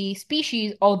on the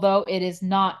species, although it is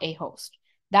not a host.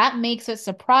 That makes it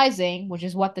surprising, which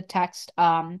is what the text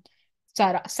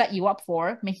set you up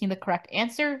for, making the correct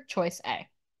answer choice A.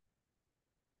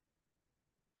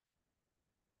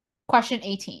 Question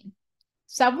 18.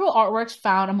 Several artworks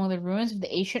found among the ruins of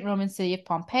the ancient Roman city of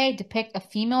Pompeii depict a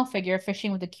female figure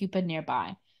fishing with a cupid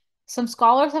nearby. Some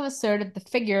scholars have asserted the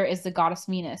figure is the goddess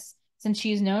Venus, since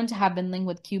she is known to have been linked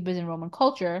with cupids in Roman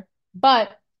culture,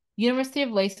 but University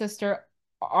of Leicester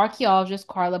archaeologist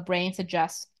Carla Brain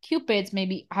suggests cupids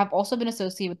have also been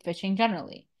associated with fishing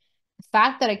generally. The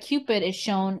fact that a cupid is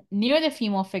shown near the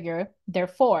female figure,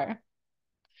 therefore,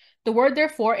 the word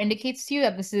therefore indicates to you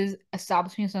that this is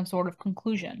establishing some sort of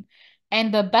conclusion.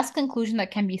 And the best conclusion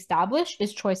that can be established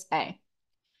is choice A.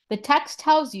 The text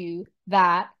tells you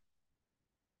that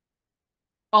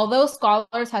although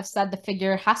scholars have said the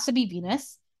figure has to be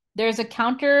Venus, there's a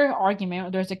counter argument,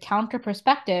 or there's a counter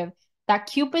perspective that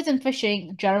cupids and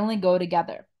fishing generally go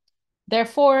together.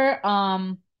 Therefore,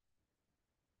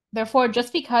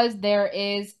 just because there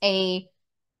is a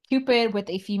cupid with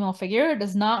a female figure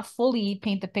does not fully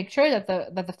paint the picture that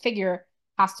the figure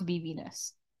has to be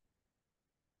Venus.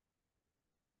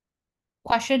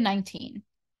 Question 19.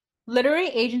 Literary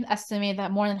agents estimate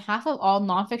that more than half of all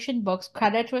nonfiction books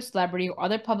credited to a celebrity or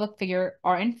other public figure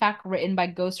are in fact written by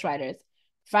ghostwriters,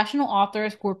 professional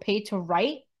authors who are paid to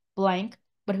write blank,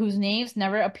 but whose names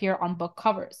never appear on book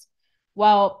covers.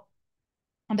 Well,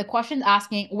 the question is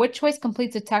asking which choice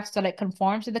completes a text that it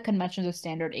conforms to the conventions of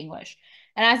standard English.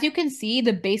 And as you can see,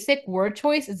 the basic word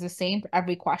choice is the same for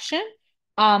every question,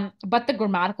 but the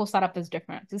grammatical setup is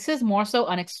different. This is more so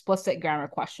an explicit grammar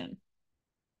question.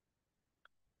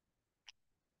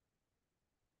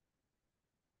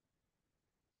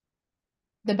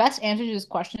 The best answer to this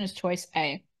question is choice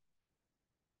A.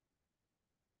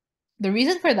 The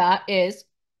reason for that is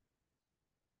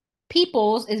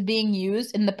peoples is being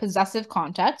used in the possessive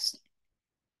context,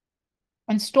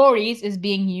 and stories is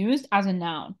being used as a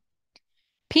noun.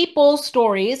 People's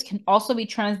stories can also be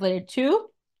translated to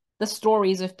the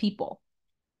stories of people.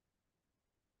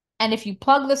 And if you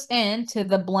plug this into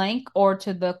the blank or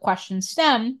to the question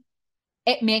stem,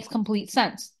 it makes complete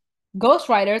sense.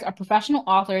 Ghostwriters are professional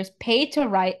authors paid to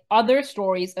write other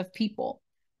stories of people,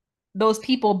 those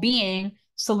people being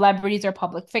celebrities or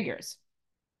public figures.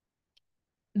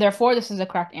 Therefore, this is the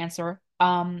correct answer.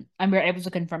 And we're able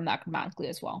to confirm that grammatically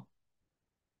as well.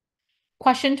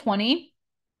 Question 20.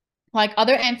 Like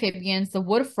other amphibians, the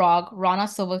wood frog, Rana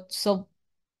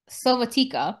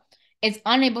sylvatica, is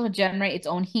unable to generate its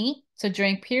own heat. So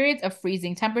during periods of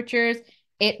freezing temperatures,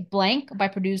 it blank by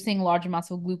producing large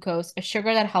amounts of glucose, a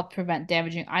sugar that helps prevent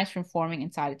damaging ice from forming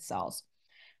inside its cells.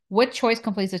 Which choice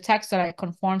completes the text so that it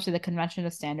conforms to the convention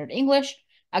of standard English?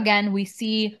 Again, we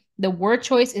see The word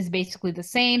choice is basically the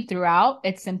same throughout.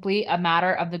 It's simply a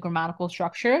matter of the grammatical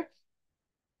structure.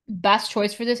 Best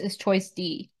choice for this is choice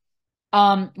D.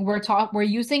 We're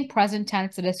using present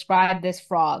tense to describe this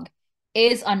frog.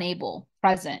 Is unable,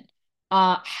 present.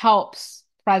 Helps,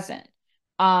 present.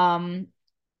 Um,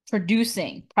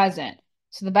 producing, present.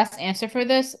 So the best answer for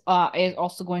this is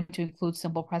also going to include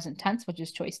simple present tense, which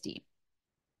is choice D.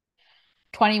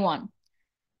 21.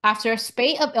 After a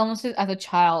spate of illnesses as a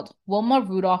child, Wilma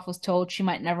Rudolph was told she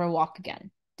might never walk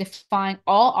again. Defying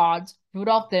all odds,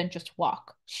 Rudolph didn't just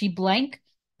walk. She blank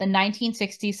the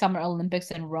 1960 Summer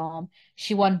Olympics in Rome.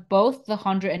 She won both the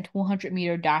 100 and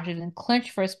 200-meter dashes and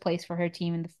clinched first place for her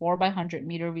team in the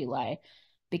 4x100-meter relay,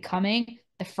 becoming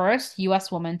the first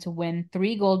U.S. woman to win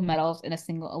 3 gold medals in a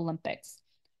single Olympics.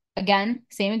 Again,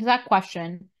 same exact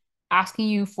question, asking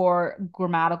you for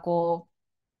grammatical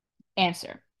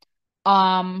answer.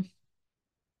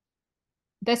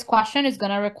 This question is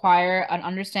going to require an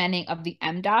understanding of the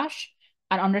em dash,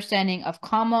 an understanding of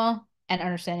comma, and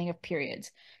understanding of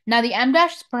periods. Now, the em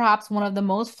dash is perhaps one of the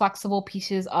most flexible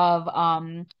pieces of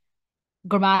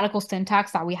grammatical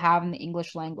syntax that we have in the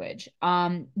English language.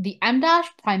 The em dash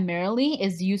primarily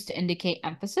is used to indicate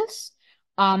emphasis.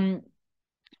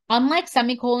 Unlike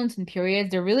semicolons and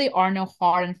periods, there really are no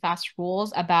hard and fast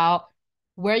rules about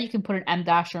where you can put an em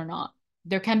dash or not.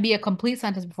 There can be a complete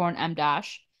sentence before an em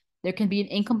dash. There can be an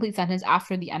incomplete sentence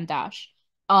after the em dash.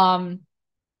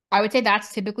 I would say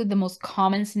that's typically the most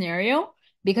common scenario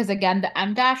because again, the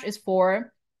em dash is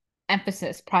for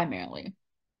emphasis primarily.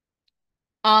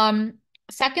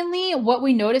 Secondly, what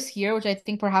we notice here, which I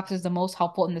think perhaps is the most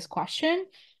helpful in this question,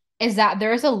 is that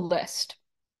there is a list.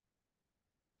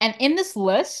 And in this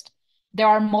list, there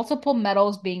are multiple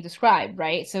medals being described,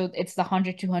 right? So it's the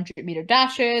 100, 200-meter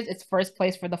dashes, it's first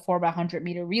place for the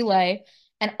 4x100-meter relay.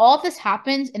 And all this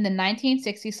happens in the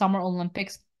 1960 Summer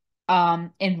Olympics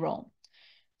in Rome.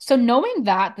 So knowing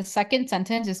that the second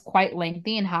sentence is quite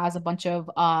lengthy and has a bunch of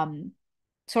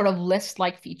sort of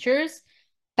list-like features,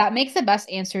 that makes the best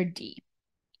answer D.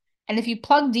 And if you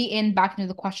plug D in back into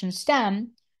the question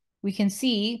stem, we can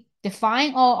see,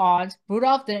 defying all odds,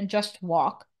 Rudolph didn't just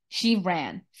walk, she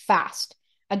ran fast.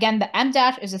 Again, the em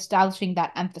dash is establishing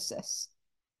that emphasis.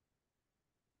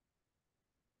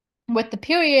 With the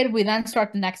period, we then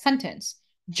start the next sentence.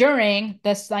 During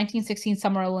this 1916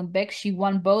 Summer Olympics, she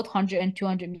won both 100 and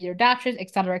 200-meter dashes,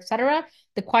 etc., etc.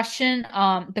 The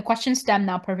question stem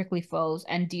now perfectly flows,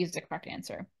 and D is the correct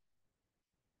answer.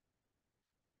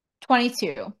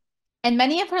 22. In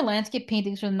many of her landscape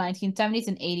paintings from the 1970s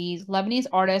and 80s, Lebanese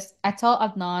artist Etel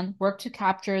Adnan worked to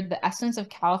capture the essence of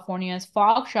California's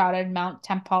fog-shrouded Mount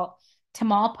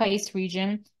Tamalpais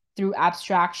region through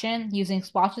abstraction, using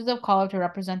splotches of color to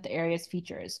represent the area's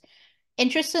features.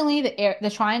 Interestingly,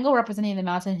 the triangle representing the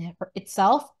mountain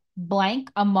itself blank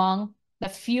among the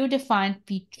few defined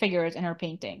figures in her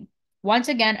painting. Once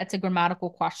again, it's a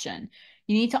grammatical question.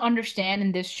 You need to understand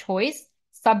in this choice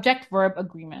subject-verb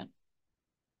agreement.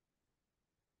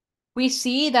 We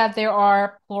see that there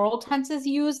are plural tenses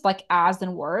used like as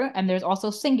and were, and there's also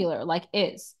singular like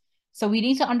is. So we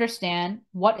need to understand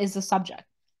what is the subject.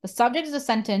 The subject of the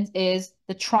sentence is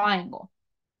the triangle.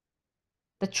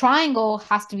 The triangle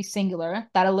has to be singular.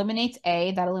 That eliminates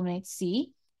A, that eliminates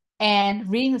C. And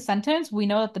reading the sentence, we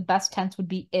know that the best tense would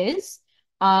be is.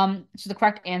 So the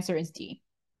correct answer is D.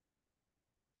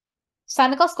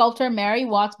 Senegal sculptor Mary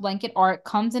Watt's blanket art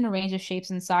comes in a range of shapes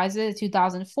and sizes. In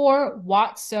 2004,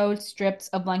 Watt sewed strips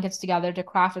of blankets together to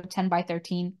craft a 10 by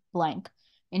 13 blank.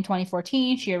 In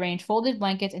 2014, she arranged folded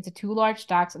blankets into 2 large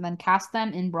stacks and then cast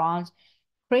them in bronze,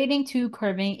 creating 2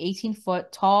 curving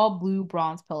 18-foot tall blue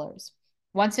bronze pillars.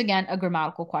 Once again, a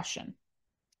grammatical question.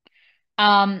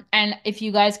 And if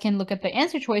you guys can look at the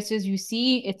answer choices, you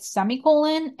see it's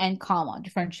semicolon and comma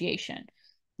differentiation.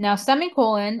 Now,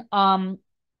 semicolon,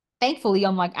 thankfully,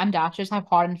 unlike em dashes, have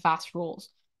hard and fast rules.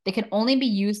 They can only be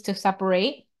used to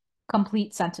separate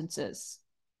complete sentences.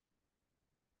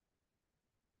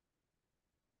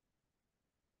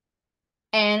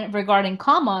 And regarding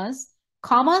commas,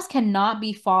 commas cannot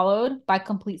be followed by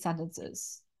complete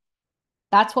sentences.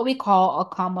 That's what we call a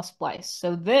comma splice.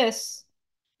 So this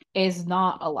is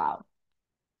not allowed.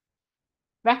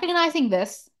 Recognizing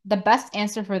this, the best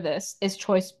answer for this is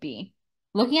choice B.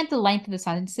 Looking at the length of the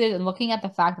sentences and looking at the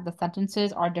fact that the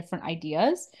sentences are different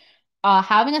ideas,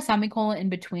 having a semicolon in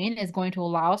between is going to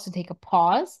allow us to take a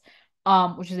pause,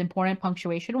 which is important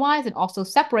punctuation-wise, and also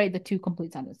separate the 2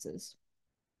 complete sentences.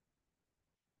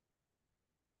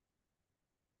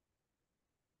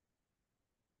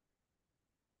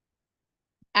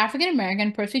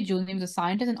 African-American Percy Julian was a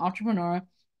scientist and entrepreneur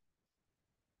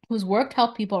whose work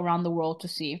helped people around the world to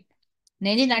see.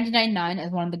 Named in 1999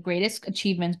 as one of the greatest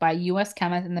achievements by U.S.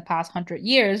 chemists in the past 100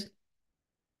 years,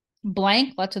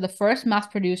 blank led to the first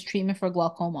mass-produced treatment for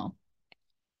glaucoma.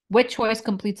 Which choice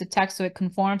completes the text so it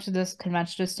conforms to this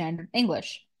conventional standard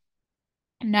English?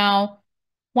 Now,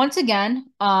 once again,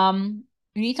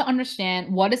 you need to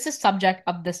understand what is the subject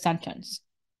of this sentence.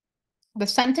 The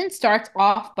sentence starts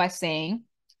off by saying,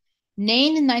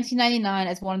 named in 1999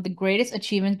 as one of the greatest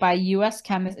achievements by U.S.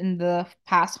 chemists in the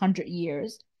past 100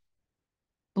 years,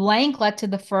 blank led to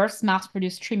the first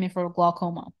mass-produced treatment for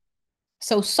glaucoma.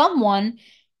 So someone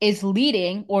is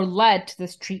leading or led to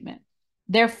this treatment.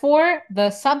 Therefore, the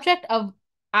subject of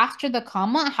after the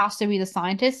comma has to be the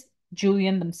scientist,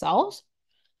 Julian themselves.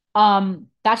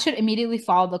 That should immediately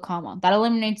follow the comma. That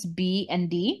eliminates B and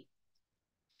D.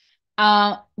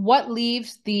 What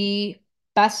leaves the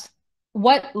best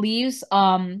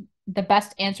the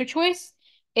best answer choice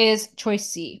is choice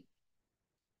C.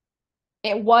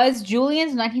 It was Julian's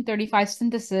 1935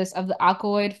 synthesis of the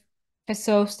alkaloid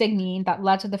physostigmine that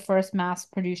led to the first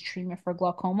mass-produced treatment for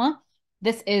glaucoma.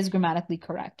 This is grammatically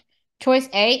correct. Choice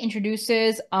A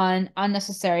introduces an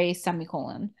unnecessary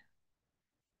semicolon.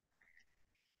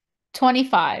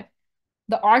 25.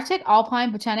 The Arctic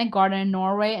Alpine Botanic Garden in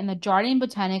Norway and the Jardin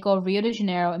Botanical Rio de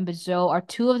Janeiro in Brazil are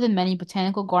two of the many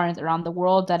botanical gardens around the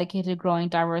world dedicated to growing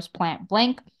diverse plant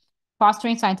blank,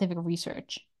 fostering scientific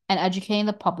research, and educating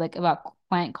the public about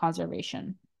plant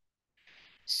conservation.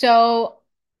 So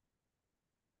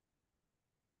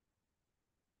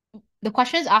the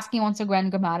question is asking once again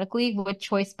grammatically, which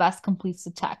choice best completes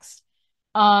the text?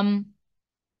 The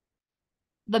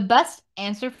best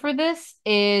answer for this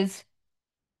is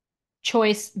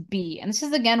choice B. And this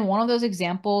is again one of those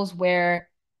examples where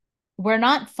we're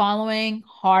not following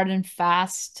hard and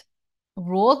fast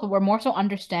rules, but we're more so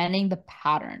understanding the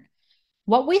pattern.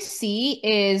 What we see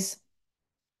is,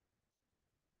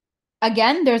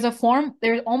 again, there's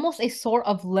almost a sort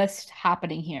of list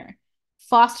happening here.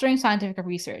 Fostering scientific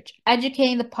research,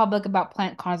 educating the public about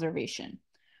plant conservation,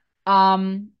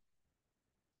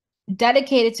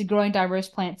 dedicated to growing diverse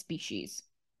plant species.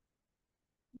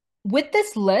 With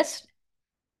this list,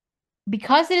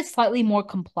 because it is slightly more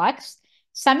complex,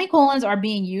 semicolons are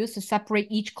being used to separate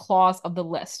each clause of the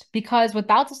list. Because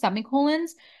without the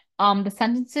semicolons, the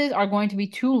sentences are going to be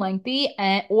too lengthy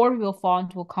or will fall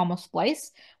into a comma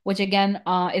splice, which again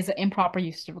is an improper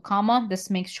use of a comma. This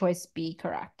makes choice B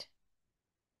correct.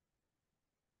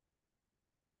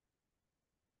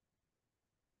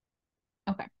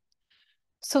 Okay.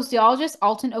 Sociologist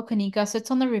Alton Okanika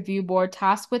sits on the review board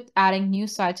tasked with adding new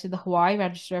sites to the Hawaii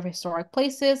Register of Historic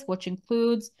Places, which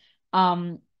includes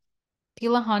Pilahanila,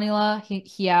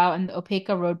 Heiau, and the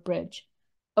Opeka Road Bridge.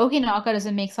 Okinaka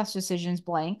doesn't make such decisions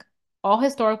blank. All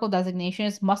historical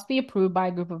designations must be approved by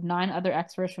a group of 9 other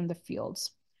experts from the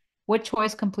fields. Which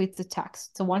choice completes the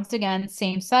text? So once again,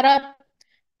 same setup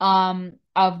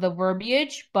of the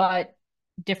verbiage, but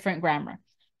different grammar.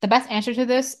 The best answer to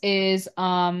this is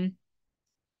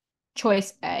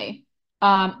choice A.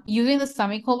 Using the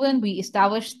semicolon, we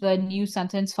establish the new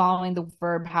sentence following the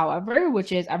verb, however,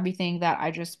 which is everything that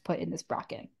I just put in this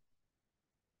bracket.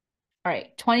 All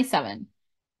right, 27.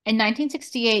 In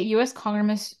 1968, U.S.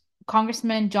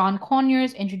 Congressman John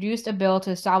Conyers introduced a bill to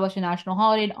establish a national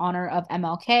holiday in honor of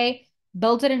MLK.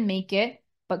 Bill didn't make it,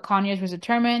 but Conyers was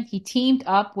determined. He teamed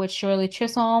up with Shirley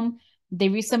Chisholm. They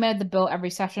resubmitted the bill every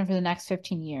session for the next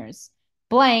 15 years.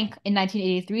 Blank, in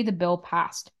 1983, the bill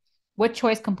passed. Which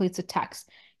choice completes the text?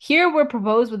 Here we're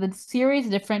proposed with a series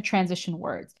of different transition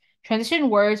words. Transition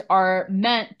words are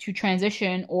meant to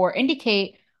transition or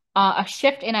indicate a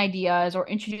shift in ideas or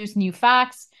introduce new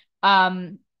facts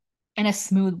in a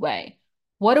smooth way.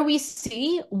 What do we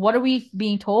see? What are we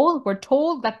being told? We're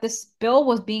told that this bill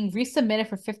was being resubmitted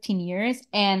for 15 years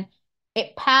and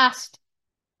it passed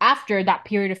after that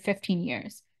period of 15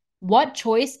 years. What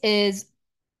choice is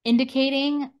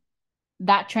indicating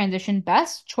that transition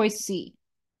best? Choice C.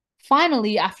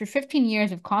 Finally, after 15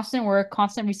 years of constant work,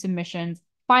 constant resubmissions,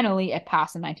 finally it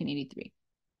passed in 1983.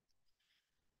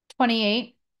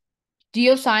 28.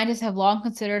 Geoscientists have long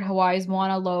considered Hawaii's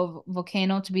Mauna Loa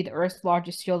volcano to be the Earth's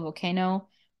largest shield volcano.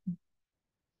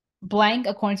 Blank,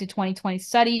 according to 2020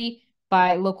 study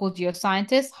by local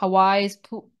geoscientists, Hawaii's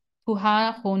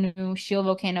Puhahonu shield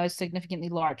volcano is significantly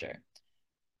larger.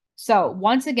 So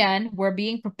once again, we're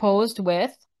being proposed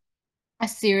with a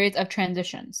series of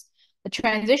transitions. The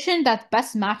transition that's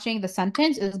best matching the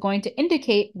sentence is going to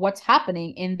indicate what's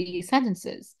happening in these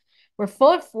sentences. We're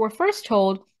first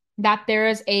told that there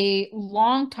is a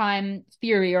long-time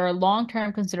theory or a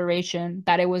long-term consideration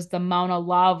that it was the Mauna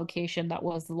Loa volcano that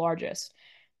was the largest.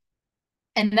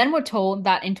 And then we're told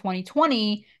that in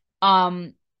 2020,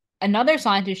 um, another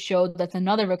scientist showed that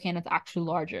another volcano is actually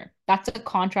larger. That's a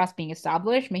contrast being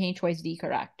established, making choice D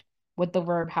correct with the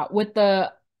verb how with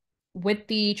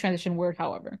the transition word,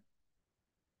 however.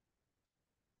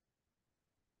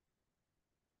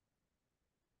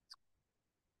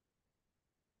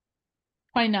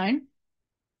 29.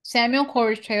 Samuel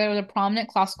Coleridge Taylor was a prominent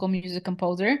classical music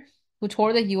composer who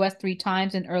toured the US 3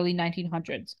 times in early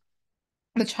 1900s.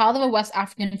 The child of a West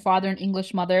African father and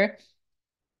English mother,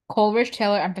 Coleridge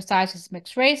Taylor emphasized his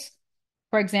mixed race.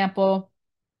 For example,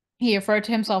 he referred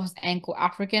to himself as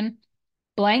Anglo-African.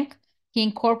 Blank, he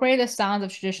incorporated the sounds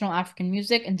of traditional African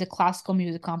music into classical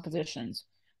music compositions.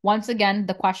 Once again,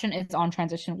 the question is on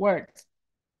transition words.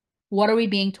 What are we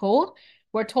being told?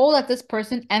 We're told that this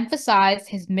person emphasized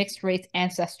his mixed race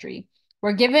ancestry.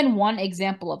 We're given one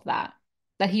example of that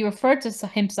he referred to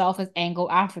himself as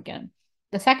Anglo-African.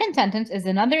 The second sentence is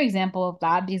another example of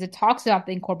that because it talks about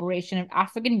the incorporation of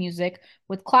African music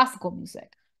with classical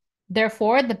music.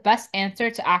 Therefore, the best answer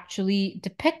to actually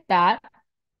depict that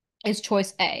is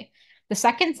choice A. The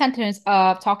second sentence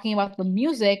of talking about the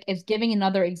music is giving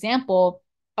another example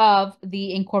of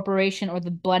the incorporation or the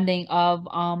blending of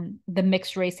the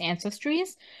mixed race ancestries.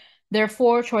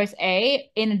 Therefore, choice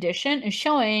A, in addition, is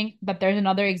showing that there's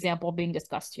another example being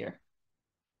discussed here.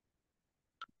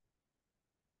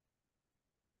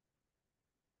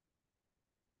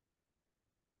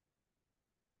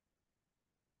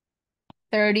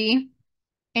 30.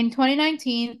 In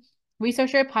 2019,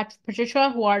 researcher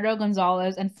Patricia Guardo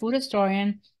Gonzalez and food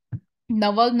historian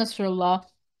Nawal Nasrullah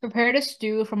prepared a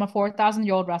stew from a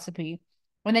 4,000-year-old recipe.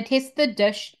 When they tasted the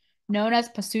dish, known as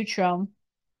pasutro,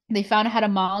 they found it had a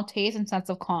mild taste and sense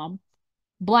of calm.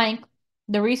 Blank,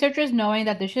 the researchers, knowing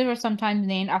that dishes were sometimes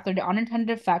named after the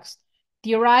unintended effects,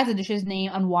 theorized the dish's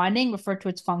name unwinding referred to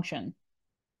its function.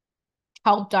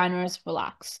 Help diners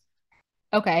relax.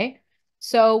 Okay,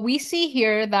 so we see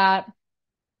here that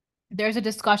there's a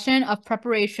discussion of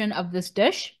preparation of this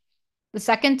dish. The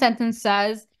second sentence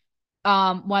says,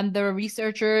 when the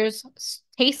researchers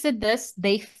tasted this,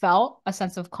 they felt a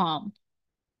sense of calm.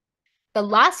 The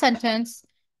last sentence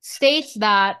states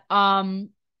that the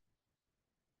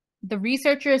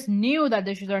researchers knew that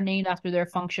dishes are named after their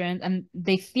functions and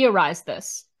they theorized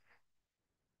this.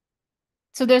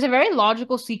 So there's a very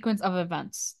logical sequence of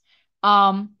events.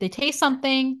 They taste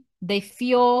something, they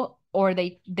feel or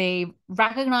they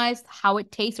recognize how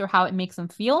it tastes or how it makes them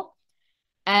feel,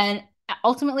 and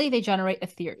ultimately they generate a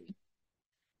theory.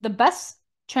 The best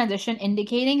transition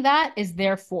indicating that is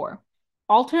therefore.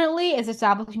 Alternately is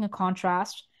establishing a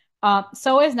contrast.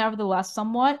 So is nevertheless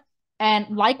somewhat.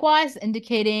 And likewise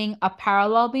indicating a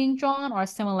parallel being drawn or a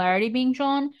similarity being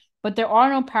drawn, but there are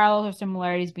no parallels or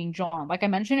similarities being drawn. Like I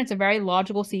mentioned, it's a very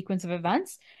logical sequence of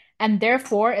events, and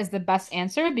therefore is the best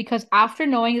answer because after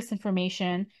knowing this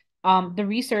information, the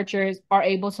researchers are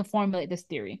able to formulate this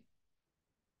theory.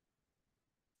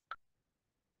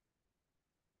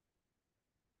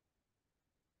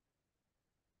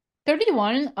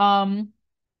 31,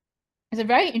 it's a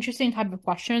very interesting type of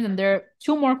question, and there are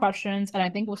two more questions, and I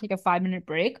think we'll take a 5-minute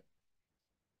break.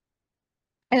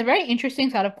 It's a very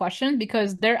interesting set of questions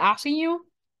because they're asking you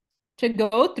to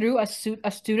go through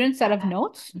a student set of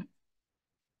notes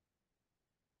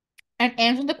and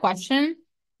answer the question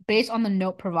based on the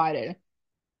note provided.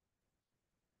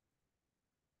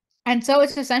 And so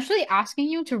it's essentially asking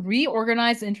you to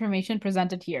reorganize the information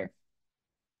presented here.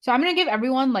 So I'm going to give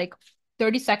everyone like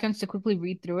 30 seconds to quickly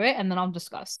read through it, and then I'll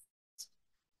discuss.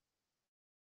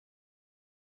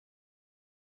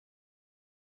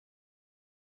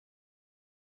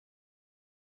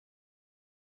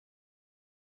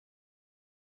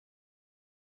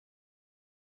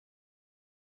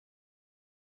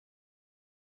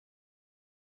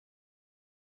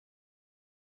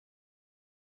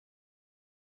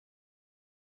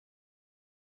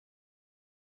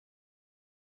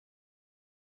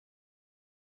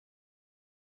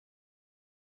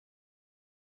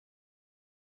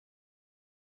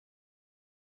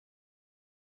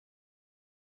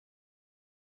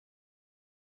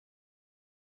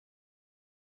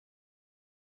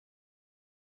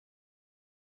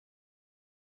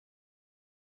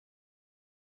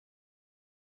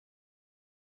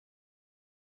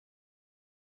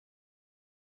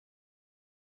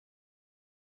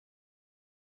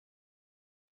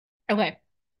 Okay,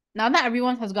 now that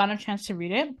everyone has gotten a chance to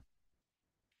read it,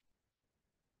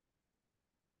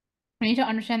 we need to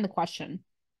understand the question.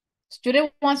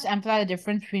 Student wants to emphasize the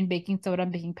difference between baking soda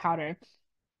and baking powder.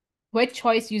 Which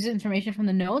choice uses information from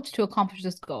the notes to accomplish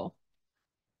this goal?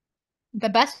 The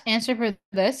best answer for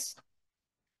this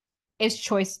is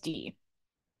choice D.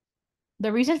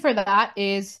 The reason for that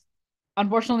is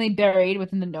unfortunately buried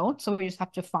within the notes, so we just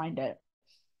have to find it.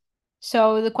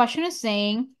 So the question is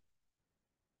saying,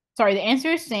 sorry, the answer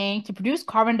is saying to produce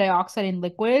carbon dioxide in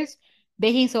liquids,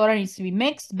 baking soda needs to be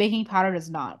mixed, baking powder does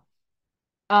not.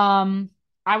 Um,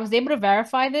 I was able to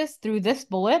verify this through this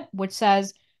bullet, which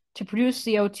says to produce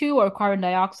CO2 or carbon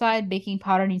dioxide, baking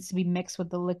powder needs to be mixed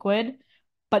with the liquid,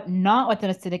 but not with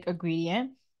an acidic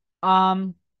ingredient.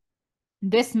 Um,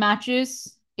 this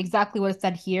matches exactly what it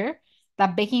said here,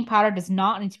 that baking powder does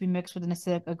not need to be mixed with an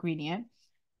acidic ingredient.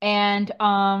 And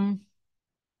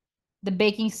the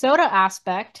baking soda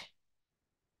aspect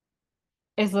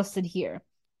is listed here.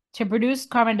 To produce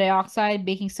carbon dioxide,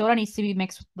 baking soda needs to be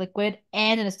mixed with liquid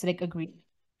and an acidic ingredient.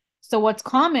 So what's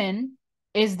common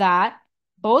is that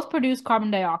both produce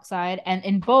carbon dioxide, and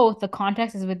in both, the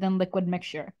context is within liquid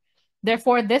mixture.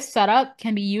 Therefore, this setup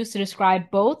can be used to describe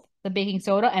both the baking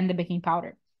soda and the baking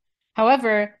powder.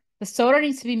 However, the soda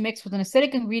needs to be mixed with an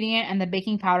acidic ingredient and the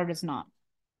baking powder does not.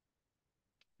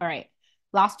 All right,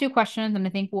 last two questions, and I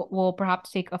think we'll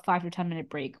perhaps take a 5 to 10 minute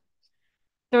break.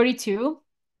 32.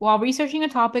 While researching a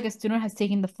topic, a student has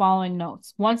taken the following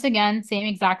notes. Once again, same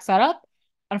exact setup.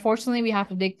 Unfortunately, we have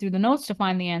to dig through the notes to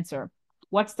find the answer.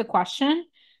 What's the question?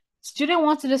 Student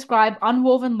wants to describe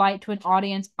unwoven light to an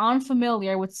audience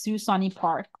unfamiliar with Susani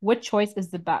Park. Which choice is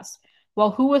the best?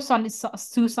 Well, who was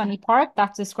Susani Park?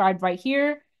 That's described right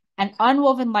here. And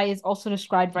unwoven light is also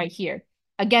described right here.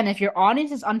 Again, if your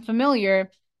audience is unfamiliar,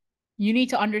 you need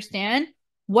to understand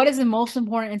what is the most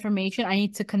important information I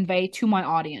need to convey to my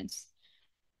audience.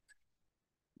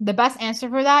 The best answer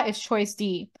for that is choice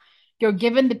D. You're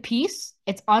given the piece,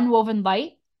 it's unwoven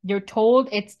light. You're told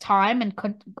its time and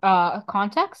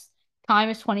context. Time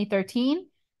is 2013.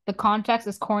 The context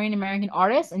is Korean American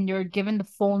artist, and you're given the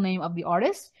full name of the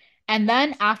artist. And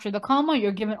then after the comma,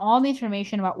 you're given all the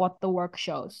information about what the work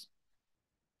shows.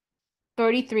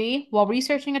 33. While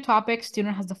researching a topic,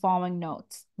 student has the following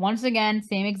notes. Once again,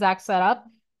 same exact setup,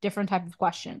 different type of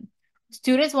question.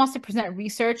 Students wants to present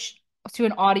research to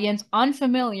an audience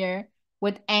unfamiliar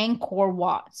with Angkor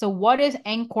Wat. So what is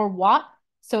Angkor Wat?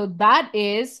 So that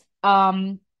is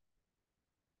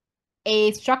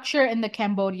a structure in the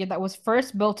Cambodia that was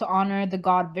first built to honor the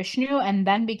god Vishnu and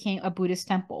then became a Buddhist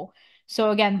temple.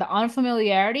 So again, the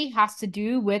unfamiliarity has to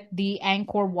do with the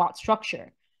Angkor Wat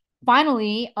structure.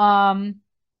 Finally,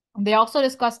 they also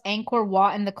discuss Angkor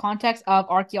Wat in the context of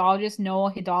archaeologist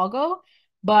Noah Hidalgo.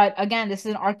 But again, this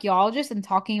is an archaeologist and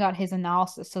talking about his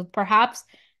analysis. So perhaps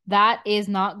that is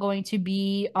not going to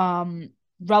be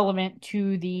relevant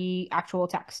to the actual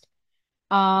text.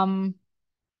 Oh,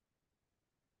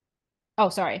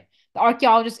 sorry. The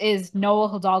archaeologist is Noah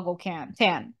Hidalgo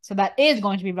Tan. So that is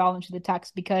going to be relevant to the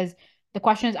text because the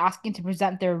question is asking to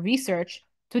present their research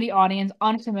to the audience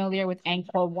unfamiliar with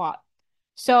Angkor Wat.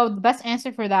 So the best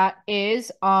answer for that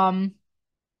is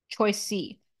choice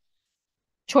C.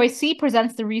 Choice C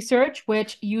presents the research,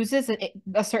 which uses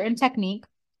a certain technique.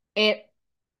 It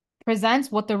presents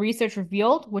what the research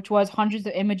revealed, which was hundreds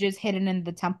of images hidden in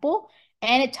the temple,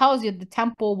 and it tells you the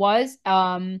temple was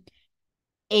a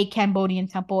Cambodian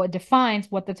temple. It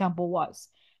defines what the temple was.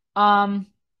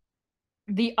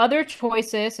 The other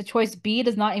choices, so choice B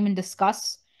does not even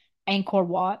discuss Angkor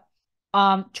Wat.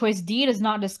 Choice D does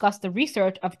not discuss the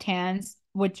research of TANs,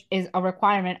 which is a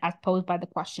requirement as posed by the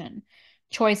question.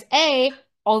 Choice A,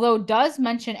 although does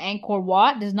mention Angkor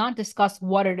Wat, does not discuss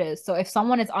what it is. So if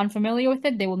someone is unfamiliar with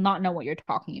it, they will not know what you're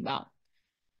talking about.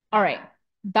 All right.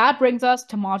 That brings us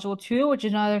to module 2, which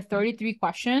is another 33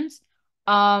 questions.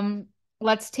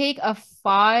 Let's take a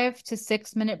 5 to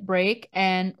 6 minute break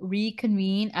and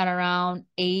reconvene at around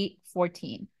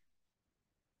 8:14.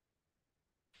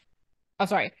 Oh,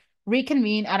 sorry.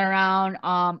 Reconvene at around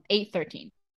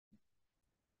 8:13.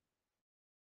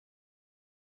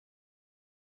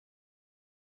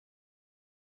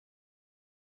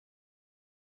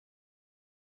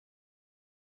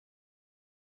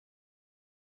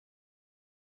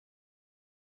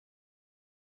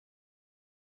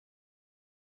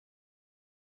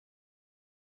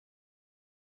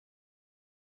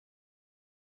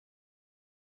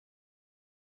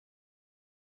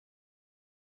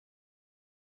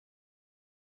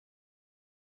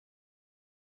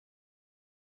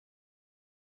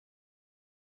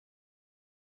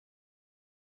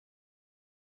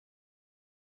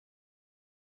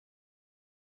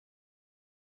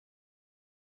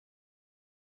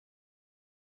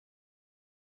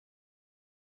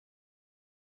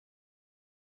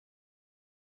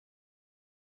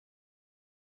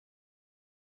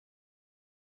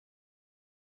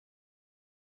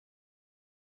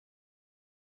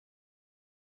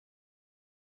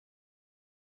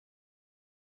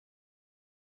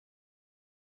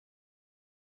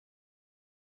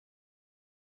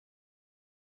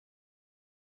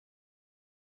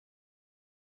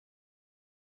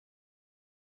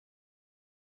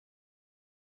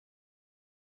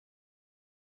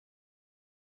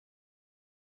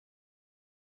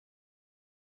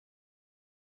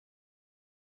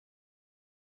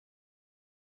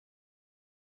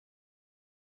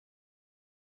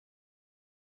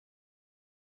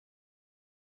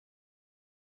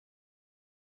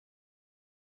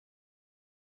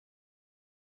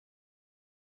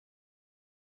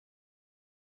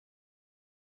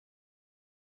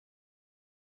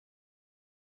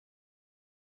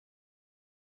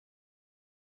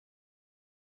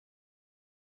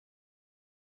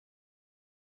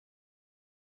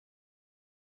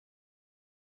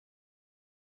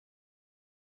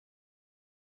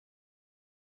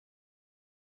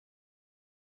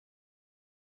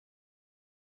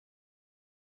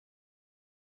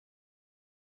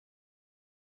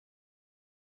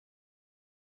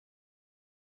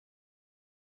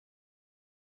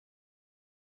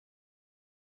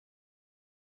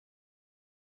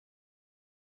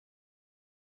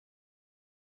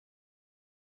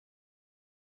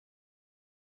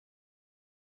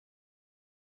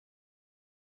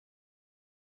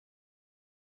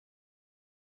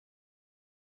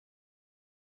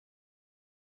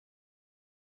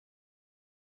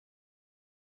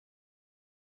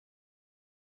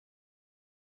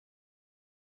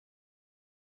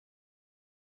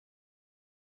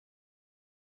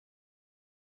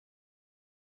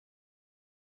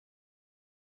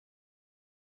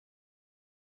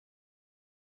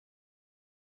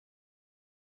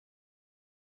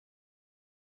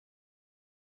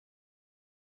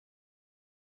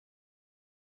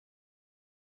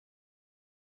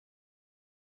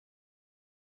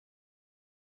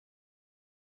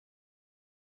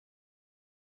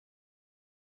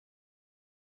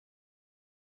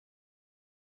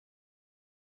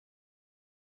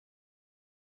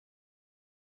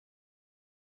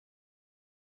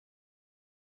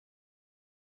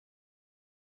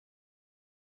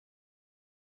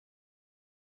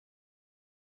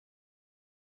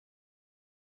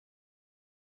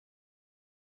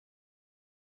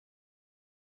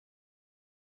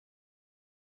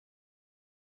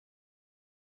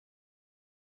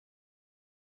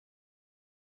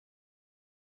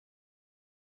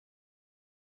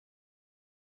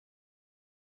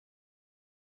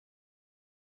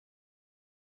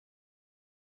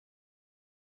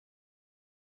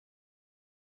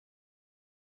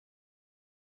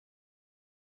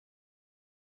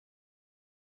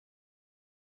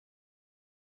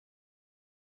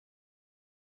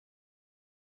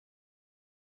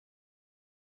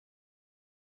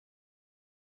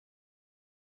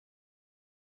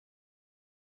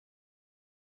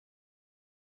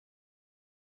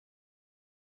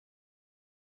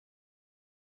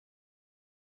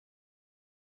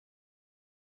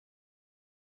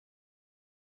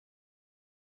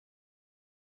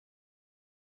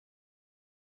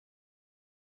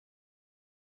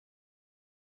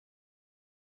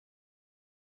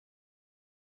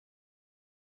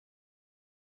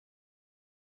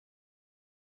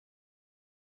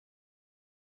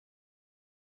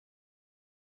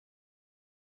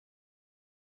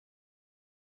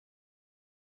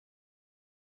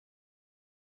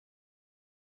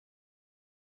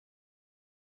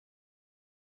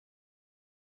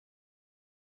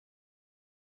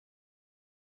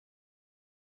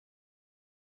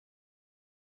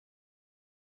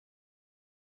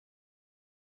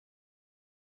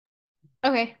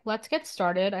 Okay, let's get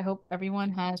started. I hope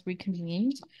everyone has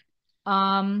reconvened.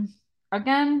 Um,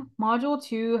 Again, module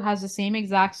two has the same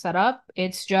exact setup.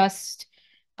 It's just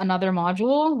another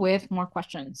module with more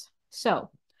questions. So,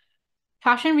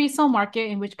 fashion resale market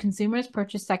in which consumers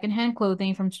purchase secondhand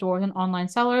clothing from stores and online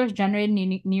sellers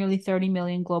generated nearly 30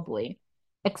 million globally.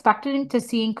 Expected to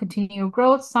see continued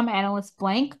growth, some analysts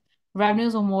blank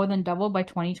revenues will more than double by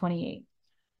 2028.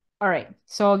 All right.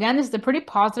 So again, this is a pretty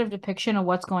positive depiction of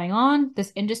what's going on.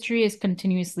 This industry is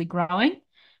continuously growing.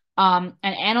 And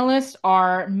analysts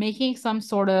are making some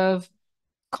sort of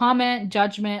comment,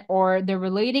 judgment, or they're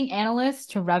relating analysts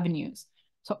to revenues.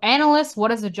 So analysts,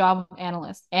 what is the job of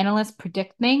analysts? Analysts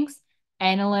predict things.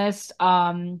 Analysts,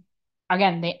 again,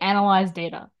 they analyze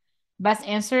data. Best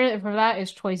answer for that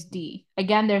is choice D.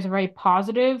 Again, there's a very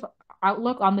positive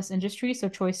outlook on this industry, so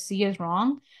choice C is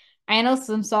wrong. Analysts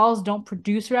themselves don't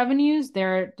produce revenues,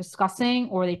 they're discussing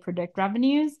or they predict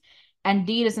revenues. And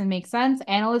D doesn't make sense.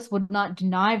 Analysts would not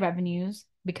deny revenues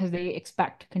because they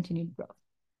expect continued growth.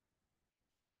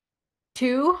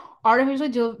 Two,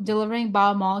 artificially delivering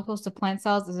biomolecules to plant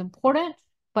cells is important,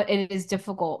 but it is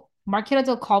difficult. Marketa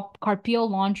del Carpio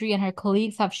Laundry and her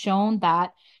colleagues have shown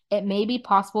that it may be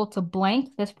possible to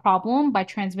blank this problem by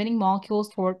transmitting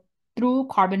molecules through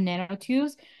carbon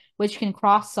nanotubes, which can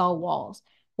cross cell walls.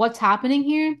 What's happening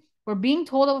here? We're being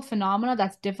told of a phenomena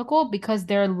that's difficult because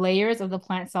there are layers of the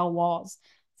plant cell walls.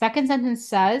 Second sentence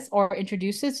says or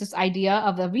introduces this idea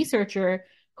of the researcher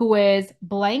who is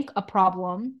blank a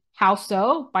problem. How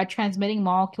so? By transmitting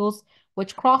molecules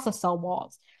which cross the cell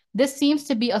walls. This seems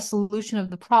to be a solution of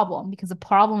the problem because the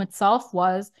problem itself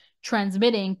was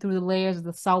transmitting through the layers of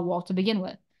the cell wall to begin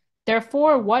with.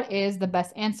 Therefore, what is the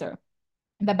best answer?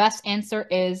 The best answer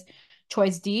is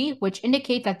choice D, which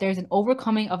indicates that there's an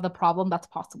overcoming of the problem that's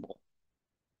possible.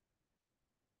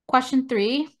 Question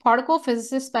three, particle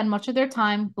physicists spend much of their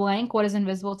time blank what is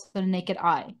invisible to the naked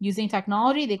eye. Using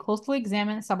technology, they closely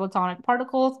examine subatomic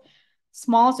particles,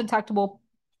 smallest detectable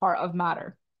part of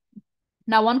matter.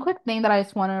 Now, one quick thing that I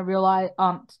just want to realize,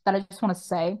 that I just want to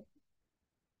say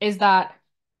is that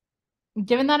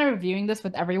given that I'm reviewing this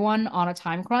with everyone on a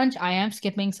time crunch, I am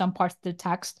skipping some parts of the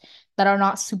text that are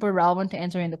not super relevant to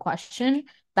answering the question.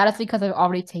 That is because I've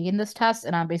already taken this test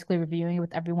and I'm basically reviewing it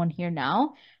with everyone here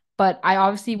now. But I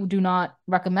obviously do not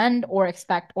recommend or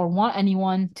expect or want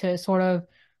anyone to sort of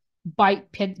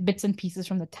bite bits and pieces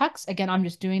from the text. Again, I'm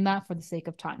just doing that for the sake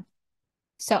of time.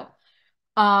 So,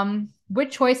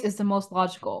 which choice is the most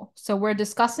logical? So we're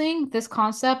discussing this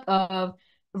concept of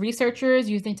researchers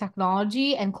using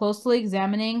technology and closely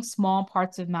examining small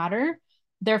parts of matter.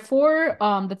 Therefore,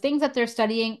 the things that they're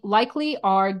studying likely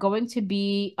are going to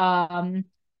be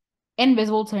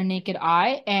invisible to the naked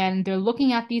eye, and they're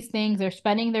looking at these things, they're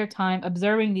spending their time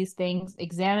observing these things,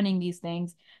 examining these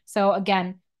things. So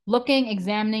again, looking,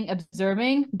 examining,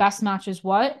 observing, best matches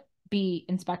what? B,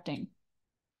 inspecting.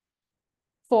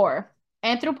 Four,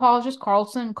 anthropologist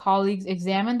Carlson and colleagues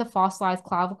examined the fossilized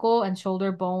clavicle and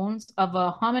shoulder bones of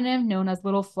a hominin known as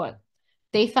Littlefoot.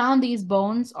 They found these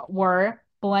bones were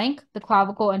blank, the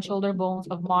clavicle and shoulder bones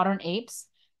of modern apes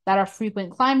that are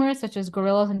frequent climbers, such as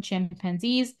gorillas and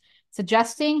chimpanzees,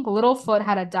 suggesting Littlefoot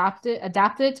had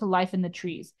adapted to life in the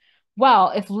trees.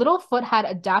 Well, if Littlefoot had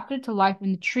adapted to life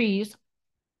in the trees,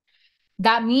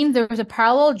 that means there was a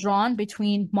parallel drawn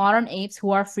between modern apes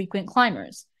who are frequent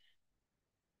climbers.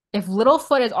 If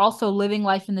Littlefoot is also living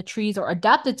life in the trees or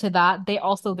adapted to that, they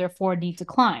also therefore need to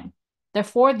climb.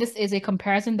 Therefore, this is a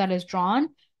comparison that is drawn,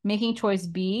 making choice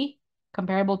B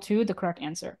comparable to the correct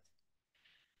answer.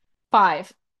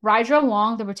 Five, Rydra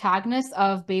Wong, the protagonist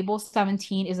of Babel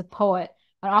 17, is a poet,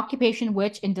 an occupation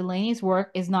which, in Delaney's work,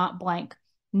 is not blank.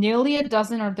 Nearly a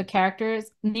dozen of the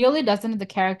characters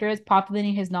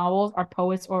populating his novels are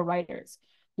poets or writers.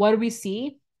 What do we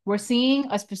see? We're seeing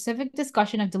a specific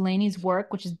discussion of Delaney's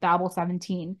work, which is Babel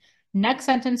 17. Next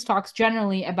sentence talks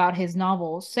generally about his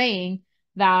novels, saying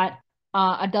that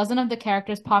a dozen of the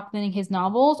characters populating his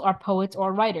novels are poets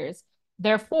or writers.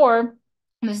 Therefore,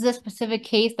 this is a specific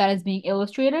case that is being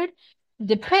illustrated to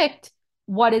depict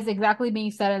what is exactly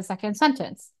being said in the second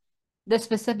sentence. This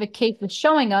specific case is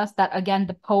showing us that, again,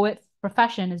 the poet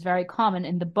profession is very common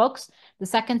in the books. The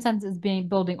second sentence is being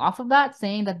building off of that,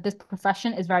 saying that this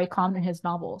profession is very common in his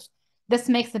novels. This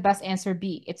makes the best answer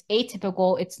B. It's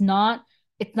atypical. It's not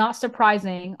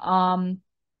surprising.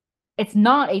 It's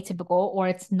not atypical or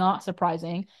it's not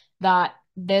surprising that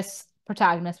this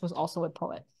protagonist was also a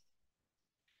poet.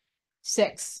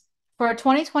 Six, for a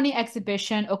 2020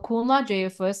 exhibition, Okunla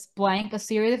Jayafus blank a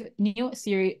series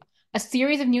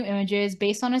of new images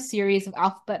based on a series of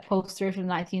alphabet posters from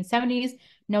the 1970s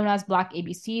known as Black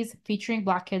ABCs, featuring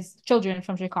Black children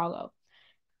from Chicago.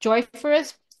 Joy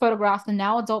first photographed the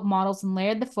now adult models and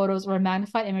layered the photos over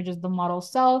magnified images of the model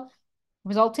cell,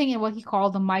 resulting in what he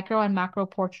called the micro and macro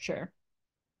portraiture.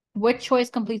 Which choice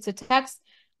completes the text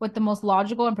with the most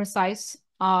logical and precise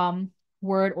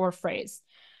word or phrase?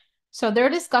 So they're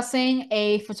discussing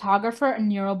a photographer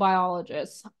and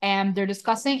neurobiologist, and they're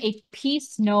discussing a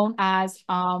piece known as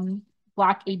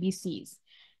Black ABCs.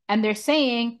 And they're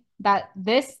saying that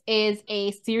this is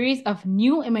a series of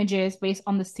new images based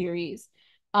on the series.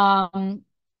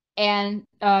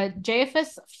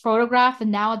 JFS photographed the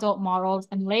now adult models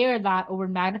and layered that over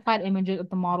magnified images of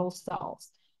the model cells.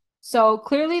 So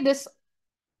clearly this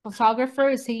photographer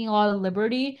is taking a lot of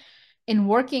liberty in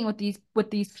working with these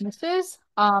pieces.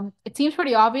 It seems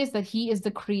pretty obvious that he is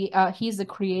the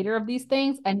creator of these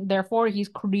things, and therefore he's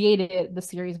created the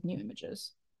series of new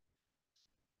images.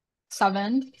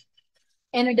 7.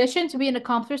 In addition to being an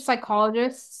accomplished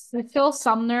psychologist, Phil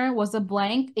Sumner was a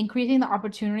blank, increasing the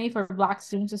opportunity for Black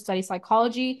students to study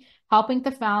psychology, helping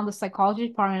to found the psychology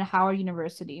department at Howard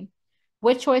University.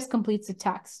 Which choice completes the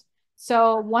text?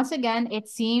 So once again, it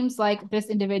seems like this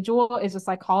individual is a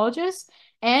psychologist,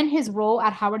 and his role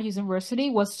at Howard University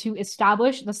was to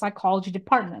establish the psychology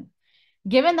department.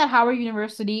 Given that Howard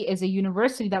University is a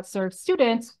university that serves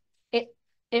students,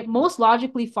 it most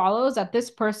logically follows that this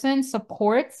person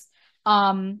supports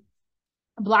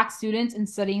Black students in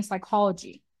studying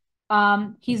psychology.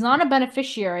 He's not a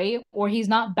beneficiary, or he's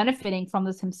not benefiting from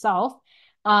this himself.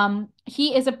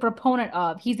 He is a proponent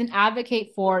of, he's an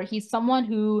advocate for, he's someone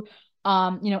who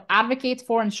advocates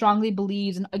for and strongly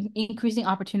believes in increasing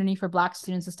opportunity for Black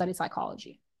students to study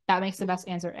psychology. That makes the best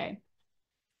answer A.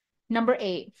 Number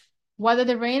 8, whether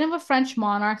the reign of a French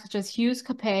monarch such as Hugh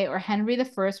Capet or Henry I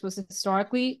was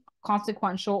historically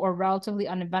consequential or relatively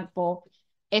uneventful,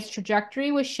 its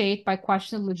trajectory was shaped by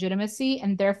questions of legitimacy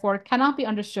and therefore cannot be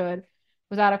understood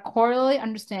without a correlated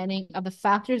understanding of the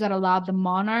factors that allowed the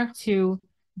monarch to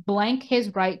blank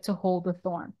his right to hold the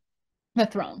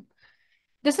throne.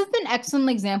 This is an excellent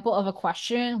example of a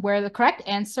question where the correct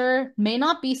answer may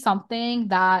not be something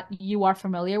that you are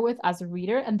familiar with as a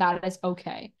reader, and that is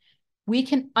okay. We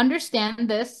can understand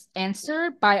this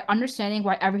answer by understanding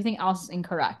why everything else is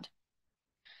incorrect.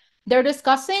 They're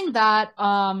discussing that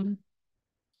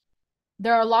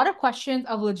there are a lot of questions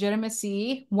of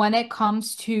legitimacy when it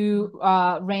comes to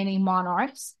reigning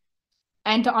monarchs.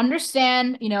 And to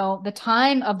understand, the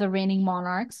time of the reigning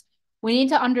monarchs, we need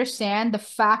to understand the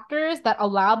factors that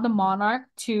allowed the monarch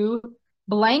to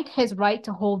blank his right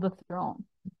to hold the throne.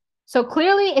 So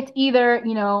clearly it's either,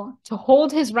 to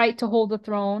hold his right to hold the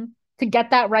throne, to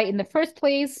get that right in the first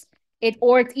place,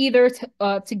 or it's either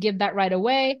to give that right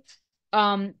away.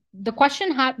 The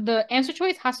answer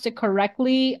choice has to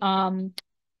correctly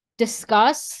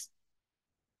discuss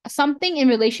something in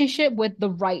relationship with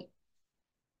the right.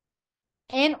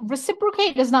 And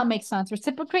reciprocate does not make sense.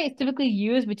 Reciprocate is typically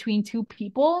used between two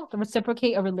people to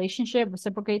reciprocate a relationship,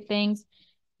 reciprocate things.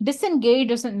 Disengage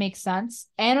doesn't make sense.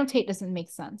 Annotate doesn't make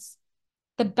sense.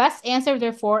 The best answer,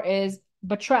 therefore, is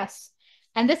buttress.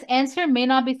 And this answer may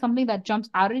not be something that jumps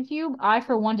out at you. I,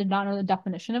 for one, did not know the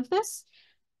definition of this.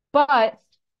 But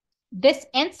this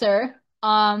answer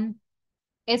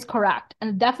is correct. And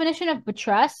the definition of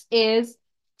buttress is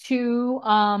to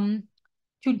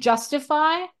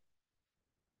justify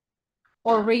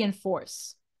or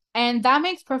reinforce. And that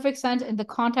makes perfect sense in the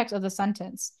context of the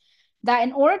sentence. That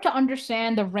in order to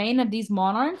understand the reign of these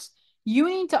monarchs, you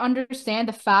need to understand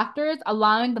the factors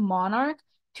allowing the monarch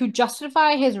to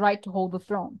justify his right to hold the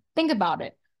throne. Think about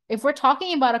it. If we're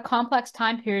talking about a complex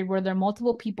time period where there are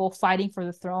multiple people fighting for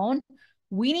the throne,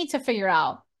 we need to figure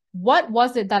out what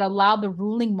was it that allowed the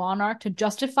ruling monarch to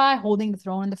justify holding the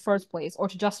throne in the first place, or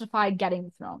to justify getting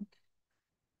the throne.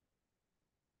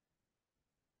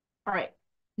 All right.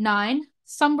 9,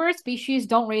 some bird species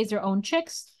don't raise their own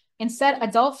chicks. Instead,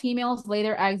 adult females lay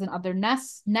their eggs in other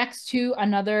nests next to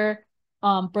another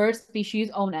bird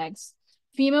species' own eggs.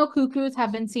 Female cuckoos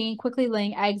have been seen quickly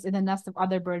laying eggs in the nest of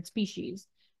other bird species.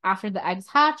 After the eggs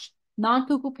hatch,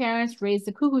 non-cuckoo parents raise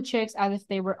the cuckoo chicks as if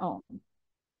they were own.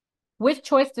 Which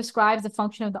choice describes the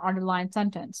function of the underlying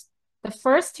sentence? The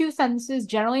first two sentences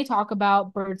generally talk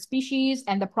about bird species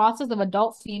and the process of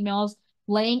adult females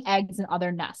laying eggs in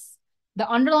other nests. The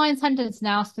underlying sentence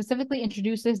now specifically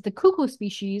introduces the cuckoo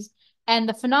species and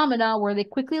the phenomena where they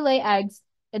quickly lay eggs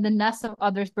in the nests of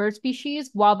other bird species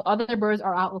while the other birds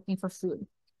are out looking for food.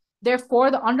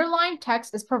 Therefore, the underlying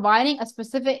text is providing a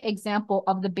specific example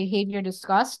of the behavior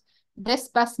discussed. This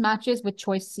best matches with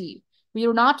choice C. We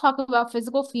do not talk about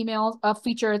physical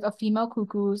features of female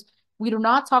cuckoos. We do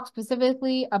not talk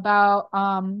specifically about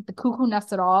the cuckoo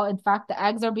nest at all. In fact, the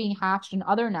eggs are being hatched in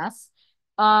other nests.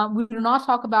 We do not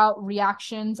talk about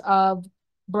reactions of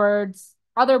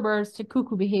other birds to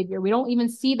cuckoo behavior. We don't even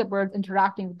see the birds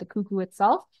interacting with the cuckoo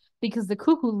itself because the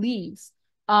cuckoo leaves.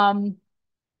 And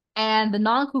the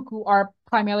non-cuckoo are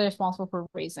primarily responsible for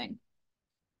raising.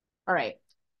 All right.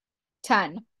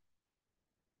 10.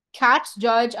 Cats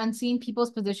judge unseen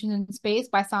people's position in space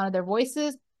by sound of their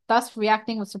voices, thus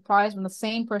reacting with surprise when the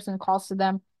same person calls to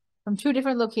them from two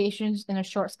different locations in a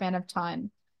short span of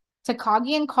time.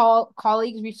 Takagi and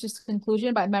colleagues reached this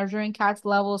conclusion by measuring cats'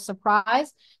 level of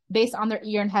surprise based on their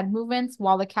ear and head movements,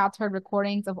 while the cats heard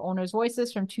recordings of owners'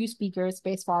 voices from two speakers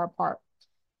spaced far apart.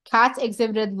 Cats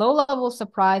exhibited low level of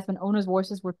surprise when owners'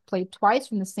 voices were played twice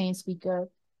from the same speaker,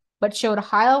 but showed a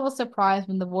high level of surprise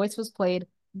when the voice was played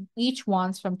each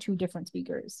once from two different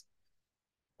speakers.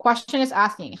 Question is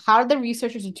asking, how did the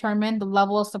researchers determine the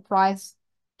level of surprise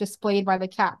displayed by the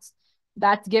cats?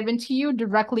 That's given to you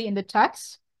directly in the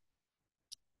text.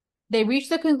 They reached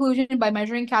the conclusion by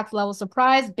measuring cats' level of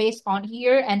surprise based on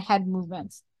ear and head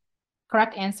movements.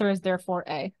 Correct answer is therefore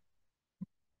A.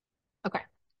 Okay.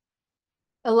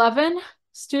 11.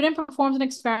 Student performs an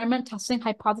experiment testing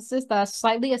hypothesis that a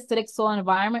slightly acidic soil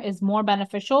environment is more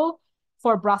beneficial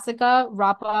for Brassica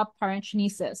rapa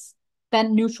paranchinensis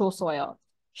than neutral soil.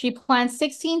 She plants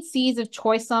 16 seeds of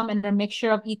choisum in a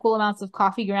mixture of equal amounts of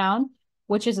coffee ground,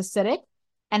 which is acidic,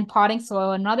 and potting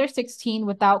soil, another 16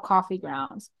 without coffee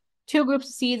grounds. Two groups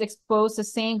of seeds exposed to the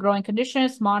same growing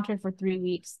conditions, monitored for 3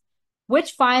 weeks.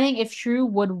 Which finding, if true,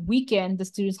 would weaken the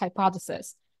student's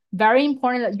hypothesis? Very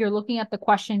important that you're looking at the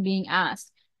question being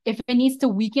asked. If it needs to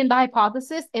weaken the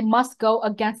hypothesis, it must go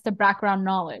against the background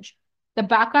knowledge. The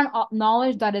background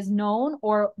knowledge that is known,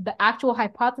 or the actual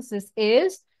hypothesis,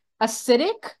 is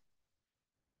acidic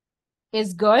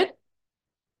is good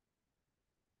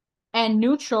and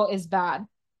neutral is bad.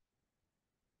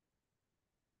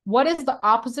 What is the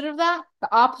opposite of that?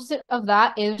 The opposite of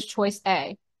that is choice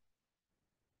A.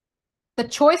 The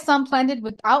choisum planted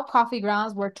without coffee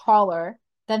grounds were taller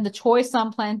than the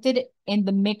choisum planted in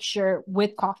the mixture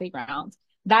with coffee grounds.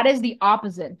 That is the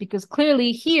opposite, because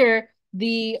clearly here,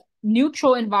 the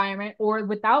neutral environment or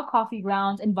without coffee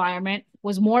grounds environment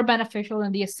was more beneficial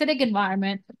than the acidic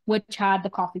environment, which had the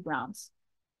coffee grounds.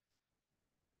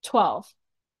 12.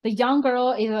 The Young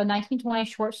Girl is a 1920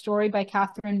 short story by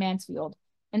Catherine Mansfield.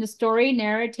 In the story,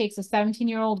 narrator takes a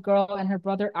 17-year-old girl and her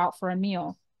brother out for a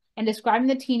meal. In describing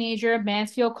the teenager,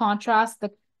 Mansfield contrasts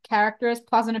the character's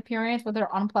pleasant appearance with her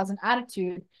unpleasant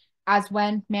attitude, as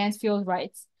when Mansfield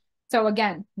writes. So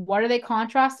again, what are they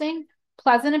contrasting?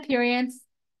 Pleasant appearance,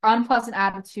 unpleasant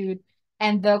attitude.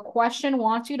 And the question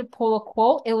wants you to pull a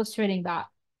quote illustrating that.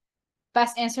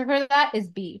 Best answer for that is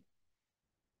B.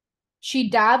 She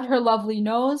dabbed her lovely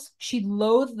nose. She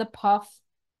loathed the puff.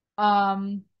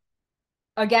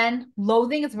 Again,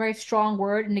 loathing is a very strong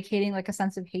word indicating like a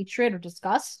sense of hatred or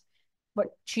disgust. But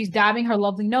she's dabbing her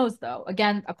lovely nose, though.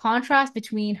 Again, a contrast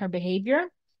between her behavior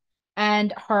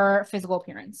and her physical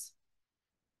appearance.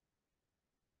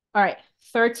 All right,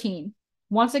 13.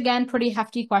 Once again, pretty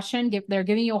hefty question. They're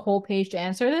giving you a whole page to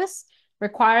answer this.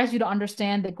 Requires you to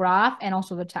understand the graph and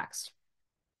also the text.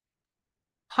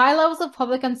 High levels of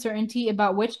public uncertainty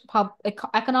about which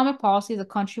economic policies a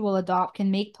country will adopt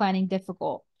can make planning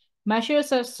difficult.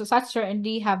 Measures of such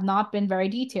certainty have not been very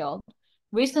detailed.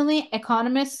 Recently,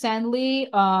 economist Sandley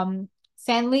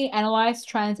analyzed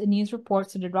trends in news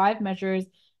reports to derive measures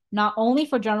not only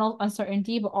for general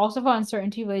uncertainty, but also for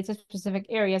uncertainty related to specific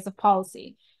areas of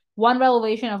policy. One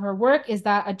revelation of her work is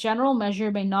that a general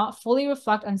measure may not fully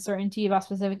reflect uncertainty about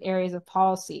specific areas of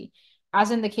policy,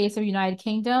 as in the case of United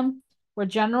Kingdom, where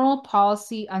general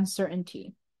policy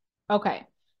uncertainty. Okay,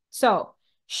 so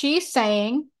she's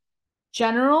saying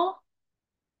general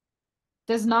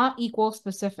does not equal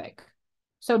specific.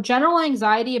 So general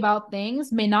anxiety about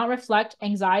things may not reflect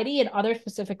anxiety in other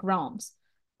specific realms.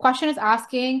 Question is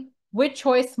asking which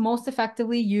choice most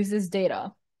effectively uses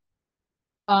data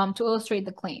to illustrate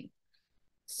the claim.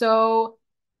 So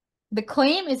the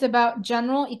claim is about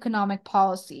general economic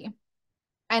policy.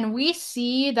 And we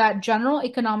see that general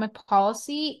economic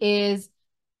policy is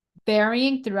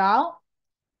varying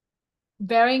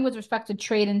with respect to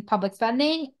trade and public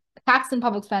spending, tax and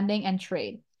public spending, and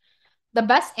trade. The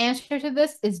best answer to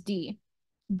this is D.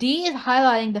 D is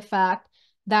highlighting the fact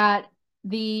that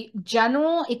the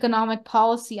general economic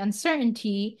policy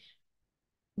uncertainty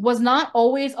was not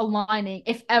always aligning,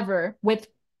 if ever, with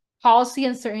policy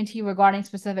uncertainty regarding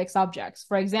specific subjects.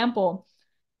 For example,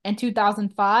 in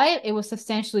 2005, it was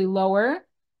substantially lower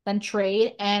than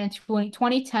trade, and in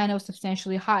 2010, it was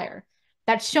substantially higher.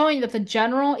 That's showing that the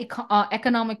general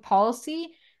economic policy,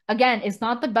 again, is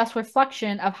not the best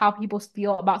reflection of how people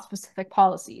feel about specific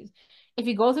policies. If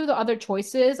you go through the other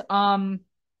choices,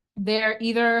 they're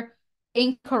either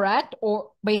incorrect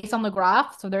or based on the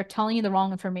graph, so they're telling you the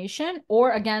wrong information,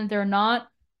 or again, they're not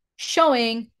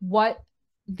showing what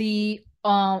the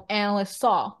analysts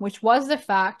saw, which was the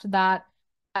fact that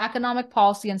economic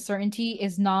policy uncertainty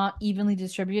is not evenly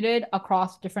distributed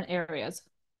across different areas.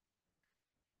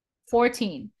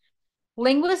 14.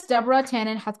 Linguist Deborah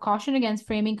Tannen has cautioned against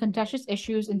framing contentious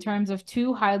issues in terms of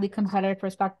two highly competitive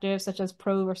perspectives, such as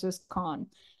pro versus con.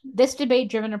 This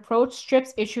debate-driven approach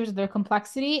strips issues of their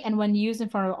complexity and, when used in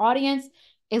front of the audience,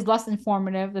 is less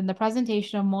informative than the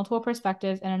presentation of multiple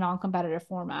perspectives in a non-competitive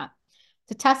format.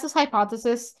 To test this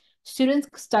hypothesis, students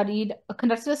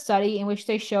conducted a study in which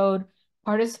they showed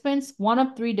participants one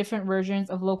of three different versions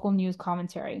of local news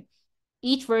commentary.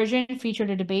 Each version featured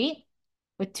a debate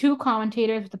with two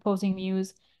commentators with opposing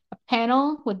views, a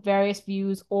panel with various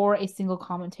views, or a single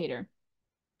commentator.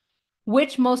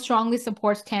 Which most strongly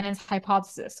supports Tannen's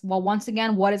hypothesis? Well, once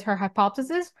again, what is her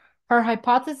hypothesis? Her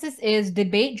hypothesis is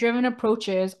debate-driven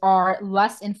approaches are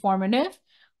less informative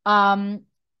than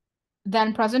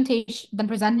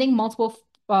presenting multiple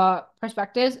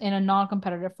perspectives in a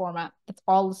non-competitive format. That's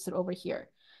all listed over here.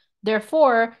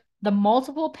 Therefore, the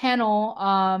multiple panel,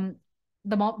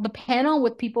 the panel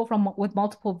with people with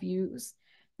multiple views,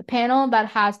 the panel that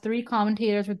has three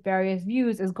commentators with various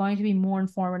views is going to be more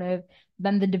informative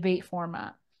than the debate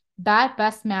format. That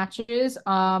best matches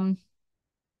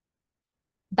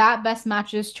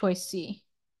choice C.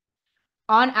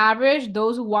 On average,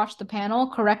 those who watched the panel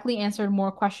correctly answered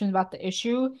more questions about the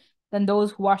issue than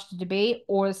those who watched the debate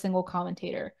or the single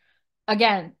commentator.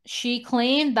 Again, she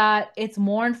claimed that it's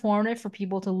more informative for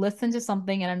people to listen to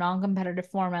something in a non-competitive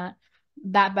format.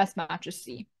 That best matches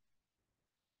C.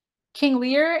 King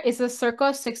Lear is a circa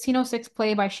 1606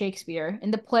 play by Shakespeare. In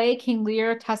the play, King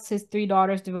Lear tests his three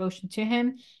daughters' devotion to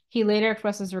him. He later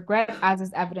expresses regret, as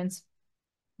is evidence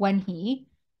when he.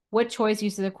 What choice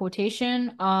uses a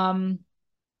quotation to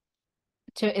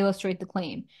illustrate the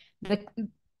claim? It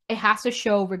has to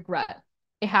show regret.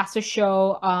 It has to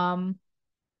show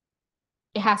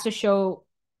it has to show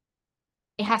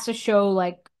it has to show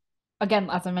like, again,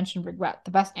 as I mentioned, regret.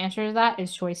 The best answer to that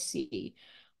is choice C.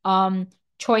 Um,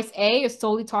 Choice A is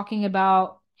solely talking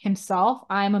about himself.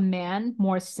 I am a man,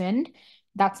 more sinned.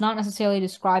 That's not necessarily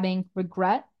describing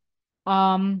regret.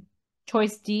 Um,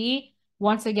 Choice D,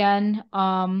 once again,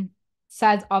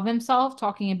 says of himself,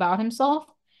 talking about himself.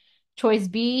 Choice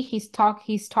B, he's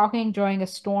talking during a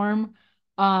storm.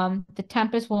 The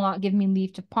tempest will not give me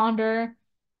leave to ponder.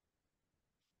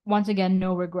 Once again,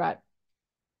 no regret.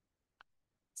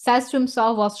 Says to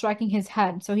himself while striking his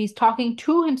head. So he's talking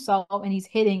to himself and he's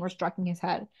hitting or striking his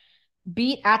head.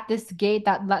 Beat at this gate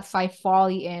that lets thy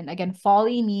folly in. Again,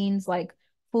 folly means like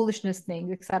foolishness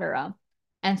things, etc.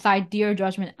 And thy dear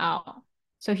judgment out.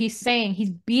 So he's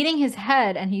beating his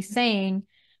head and he's saying,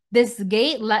 this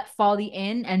gate let folly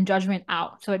in and judgment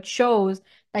out. So it shows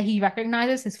that he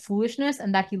recognizes his foolishness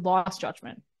and that he lost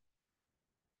judgment.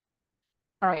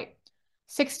 All right.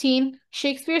 16.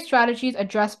 Shakespeare's strategies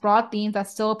address broad themes that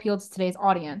still appeal to today's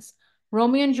audience.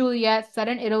 Romeo and Juliet, set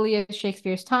in Italy at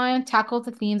Shakespeare's time, tackles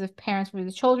the themes of parents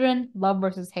versus children, love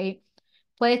versus hate.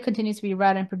 Play continues to be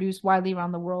read and produced widely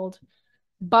around the world.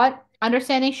 But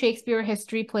understanding Shakespeare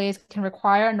history plays can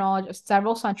require a knowledge of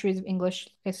several centuries of English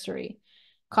history.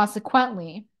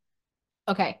 Consequently,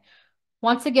 okay,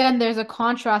 once again, there's a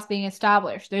contrast being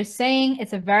established. They're saying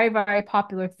it's a very, very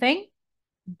popular thing,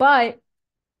 but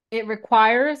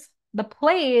the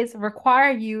plays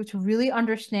require you to really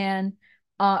understand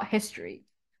history.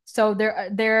 So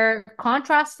they're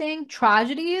contrasting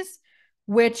tragedies,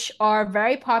 which are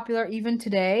very popular even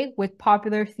today, with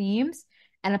popular themes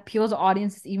and appeal to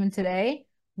audiences even today,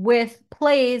 with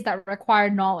plays that require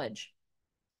knowledge.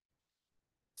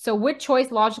 So which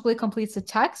choice logically completes the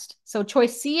text? So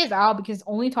choice C is out because it's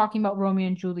only talking about Romeo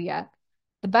and Juliet.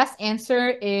 The best answer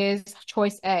is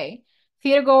choice A.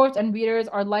 Theatergoers and readers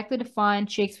are likely to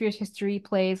find Shakespeare's history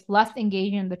plays less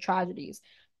engaging than the tragedies.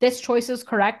 This choice is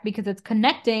correct because it's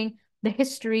connecting the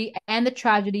history and the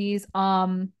tragedies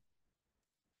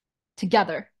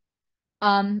together.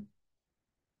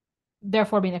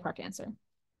 Therefore being the correct answer.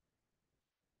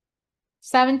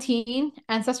 17.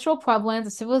 Ancestral prevalence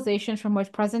of civilizations from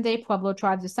which present-day Pueblo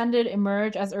tribes descended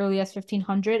emerged as early as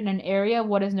 1500 in an area of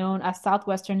what is known as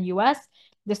southwestern U.S.,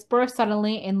 dispersed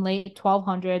suddenly in late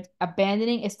 1200s,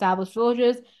 abandoning established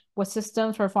villages with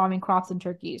systems for farming crops and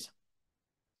turkeys.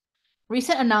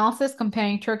 Recent analysis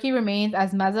comparing turkey remains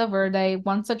as Mesa Verde,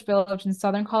 one such village in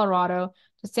southern Colorado,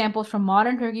 to samples from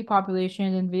modern turkey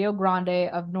populations in Rio Grande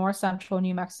of north central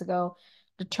New Mexico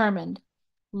determined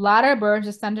latter birds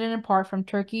descended in part from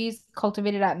turkeys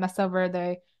cultivated at Mesa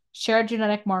Verde shared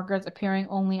genetic markers appearing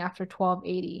only after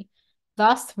 1280.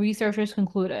 Thus, researchers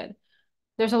concluded.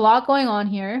 There's a lot going on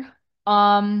here.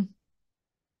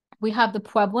 We have the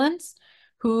Pueblans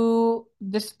who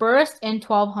dispersed in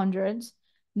 1200s.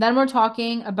 Then we're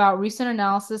talking about recent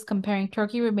analysis comparing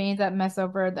turkey remains at Mesa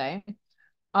Verde.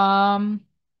 Um,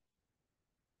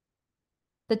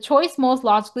 the choice most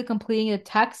logically completing the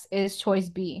text is choice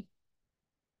B.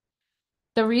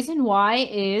 The reason why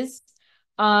is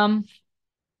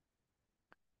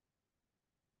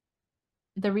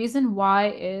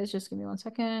just give me 1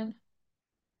 second.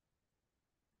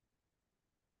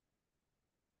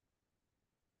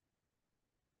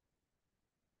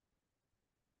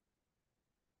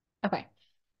 Okay.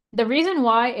 The reason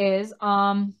why is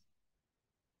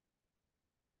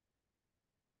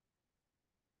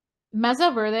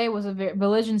Mesa Verde was a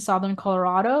village in southern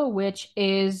Colorado, which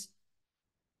is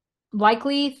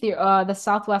likely the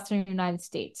southwestern United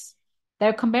States.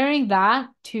 They're comparing that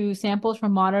to samples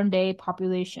from modern day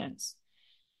populations.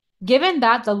 Given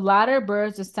that the latter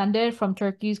birds descended from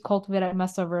turkeys cultivated at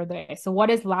Mesa Verde. So what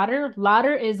is latter?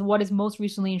 Latter is what is most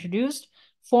recently introduced.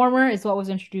 Former is what was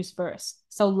introduced first.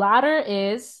 So latter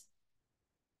is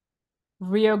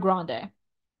Rio Grande.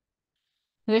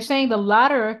 They're saying the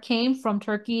latter came from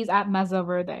turkeys at Mesa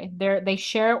Verde. They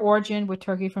share origin with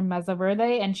turkey from Mesa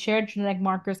Verde and shared genetic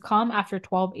markers come after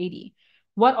 1280.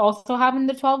 What also happened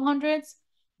in the 1200s?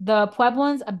 The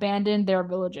Pueblans abandoned their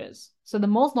villages. So the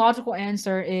most logical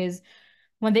answer is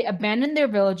when they abandoned their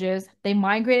villages, they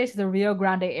migrated to the Rio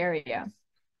Grande area.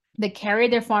 They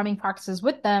carried their farming practices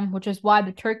with them, which is why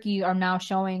the turkeys are now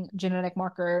showing genetic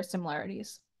marker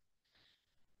similarities.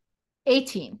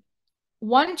 18.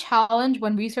 One challenge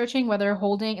when researching whether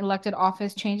holding elected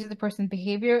office changes a person's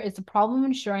behavior is the problem of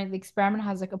ensuring the experiment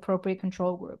has an appropriate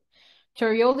control group. To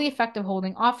reveal the effect of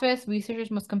holding office, researchers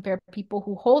must compare people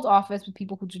who hold office with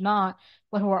people who do not,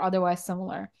 but who are otherwise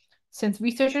similar. Since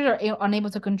researchers are unable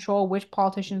to control which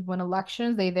politicians win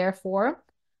elections, they therefore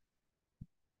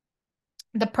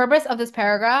the purpose of this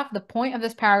paragraph, the point of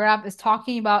this paragraph is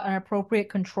talking about an appropriate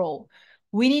control.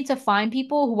 We need to find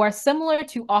people who are similar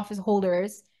to office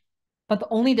holders, but the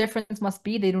only difference must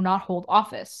be they do not hold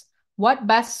office. What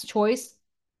best choice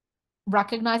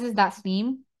recognizes that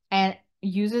theme and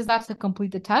uses that to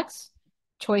complete the text?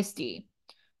 Choice D.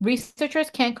 Researchers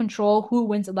can't control who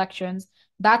wins elections.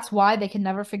 That's why they can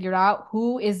never figure out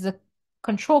who is the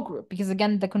control group. Because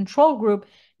again, the control group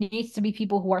needs to be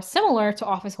people who are similar to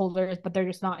office holders, but they're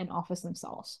just not in office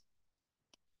themselves.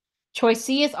 Choice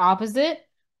C is opposite.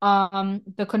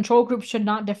 The control group should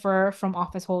not differ from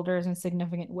office holders in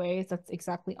significant ways. That's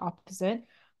exactly opposite.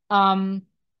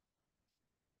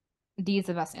 D is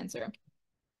the best answer.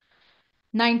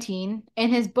 19. In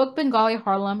his book Bengali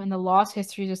Harlem and the Lost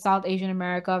Histories of South Asian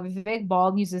America, Vivek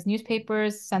Bald uses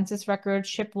newspapers, census records,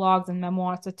 ship logs, and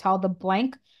memoirs to tell the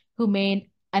blank who made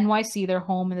NYC their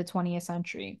home in the 20th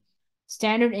century.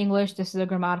 Standard English, this is a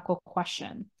grammatical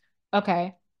question.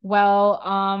 Okay,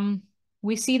 well,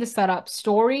 we see the setup,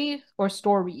 story or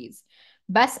stories.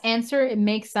 Best answer, it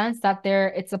makes sense that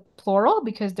it's a plural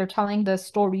because they're telling the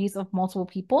stories of multiple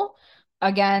people.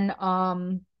 Again,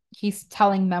 he's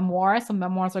telling memoirs, so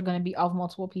memoirs are going to be of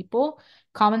multiple people.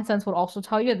 Common sense would also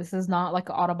tell you this is not like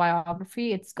an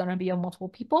autobiography, it's going to be of multiple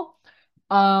people.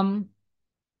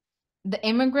 The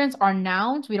immigrants are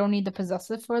nouns. We don't need the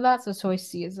possessive for that, so choice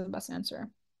C is the best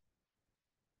answer.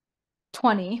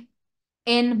 20.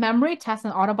 In Memory, Test,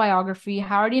 and Autobiography,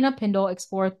 Howardina Pindle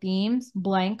explored themes,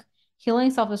 blank,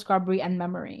 healing, self-discovery, and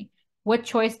memory. What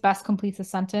choice best completes the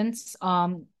sentence?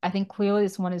 I think clearly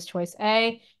this one is choice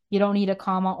A. You don't need a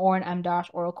comma or an em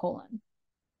dash or a colon.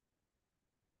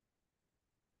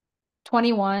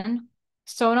 21.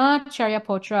 Sona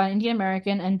Charyapotra, an Indian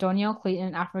American, and Doniel Clayton,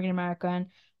 an African American,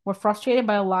 were frustrated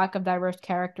by a lack of diverse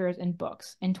characters in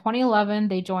books. In 2011,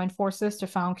 they joined forces to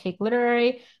found Cake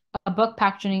Literary, a book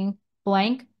packaging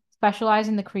blank, specialized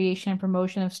in the creation and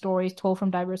promotion of stories told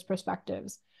from diverse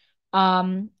perspectives.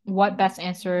 What best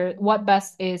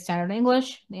is standard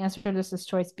English? The answer to this is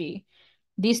choice B.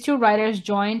 These two writers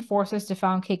joined forces to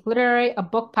found Cake Literary, a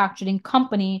book packaging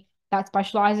company that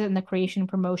specializes in the creation and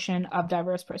promotion of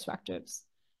diverse perspectives.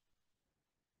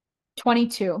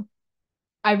 22.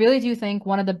 I really do think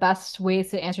one of the best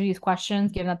ways to answer these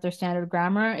questions, given that they're standard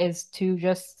grammar, is to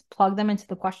just plug them into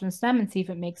the question stem and see if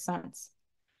it makes sense.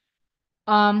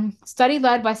 Study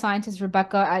led by scientist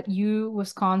Rebecca at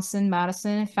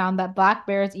Wisconsin-Madison found that black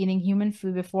bears eating human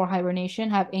food before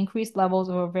hibernation have increased levels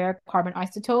of a rare carbon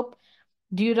isotope,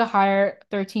 due to higher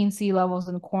 13C levels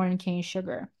in corn and cane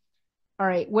sugar. All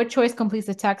right, what choice completes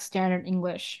the text standard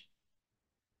English?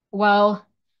 Well,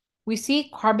 we see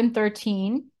carbon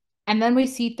 13 and then we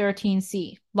see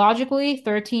 13C. Logically,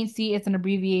 13C is an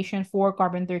abbreviation for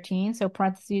carbon 13, so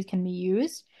parentheses can be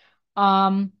used.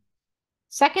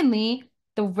 Secondly,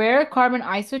 the rare carbon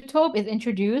isotope is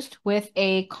introduced with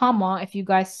a comma, if you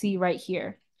guys see right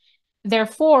here.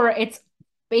 Therefore, it's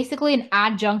basically an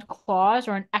adjunct clause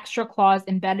or an extra clause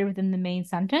embedded within the main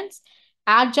sentence.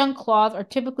 Adjunct clause are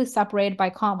typically separated by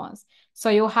commas. So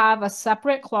you'll have a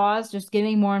separate clause just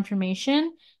giving more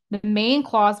information. The main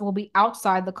clause will be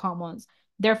outside the commas.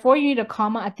 Therefore, you need a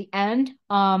comma at the end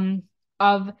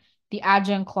of the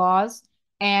adjunct clause.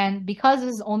 And because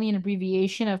this is only an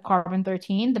abbreviation of carbon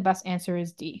 13, the best answer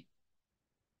is D.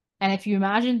 And if you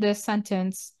imagine this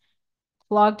sentence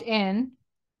plugged in,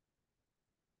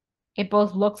 it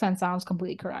both looks and sounds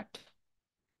completely correct.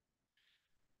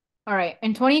 All right.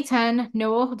 In 2010,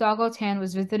 Noah Hidalgo Tan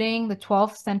was visiting the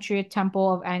 12th century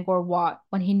temple of Angkor Wat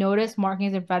when he noticed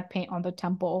markings of red paint on the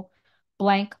temple.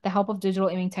 Blank, the help of digital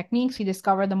imaging techniques, he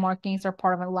discovered the markings are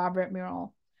part of an elaborate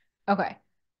mural. Okay.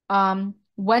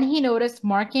 When he noticed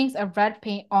markings of red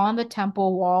paint on the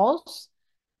temple walls,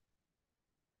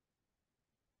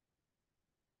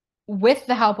 with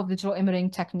the help of digital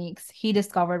imaging techniques, he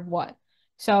discovered what?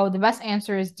 So the best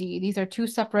answer is D. These are two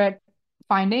separate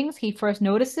findings. He first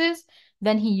notices,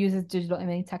 then he uses digital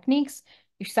imaging techniques.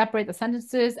 You separate the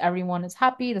sentences, everyone is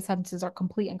happy, the sentences are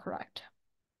complete and correct.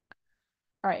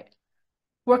 All right.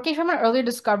 Working from an earlier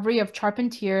discovery of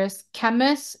Charpentier's,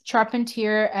 chemists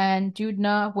Charpentier and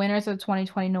Doudna, winners of the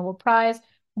 2020 Nobel Prize,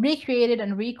 recreated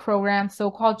and reprogrammed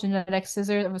so-called genetic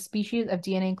scissors of a species of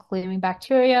DNA-cleaving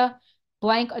bacteria,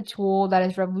 blank a tool that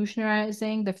is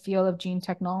revolutionizing the field of gene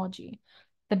technology.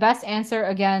 The best answer,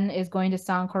 again, is going to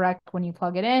sound correct when you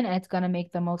plug it in, and it's going to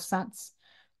make the most sense.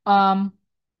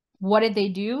 What did they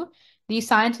do? These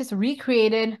scientists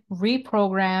recreated,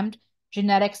 reprogrammed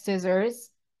genetic scissors.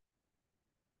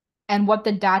 And what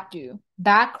did that do?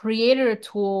 That created a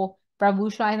tool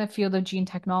revolutionizing the field of gene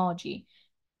technology.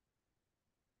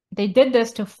 They did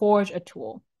this to forge a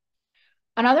tool.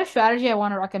 Another strategy I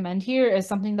want to recommend here is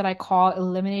something that I call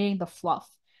eliminating the fluff.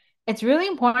 It's really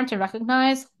important to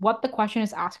recognize what the question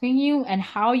is asking you and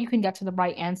how you can get to the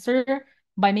right answer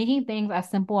by making things as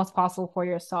simple as possible for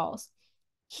yourselves.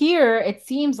 Here, it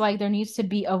seems like there needs to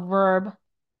be a verb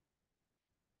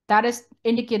that is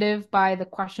indicative by the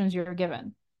questions you're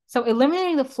given. So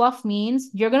eliminating the fluff means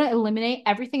you're going to eliminate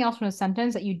everything else from the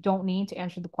sentence that you don't need to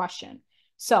answer the question.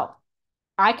 So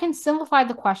I can simplify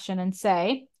the question and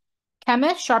say,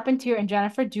 chemist Charpentier and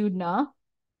Jennifer Doudna,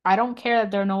 I don't care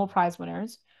that they're Nobel Prize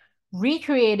winners,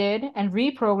 recreated and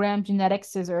reprogrammed genetic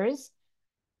scissors.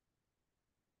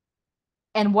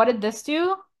 And what did this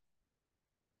do?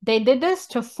 They did this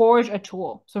to forge a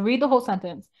tool. So read the whole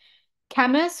sentence.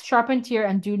 Chemists Charpentier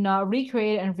and Doudna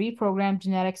recreated and reprogrammed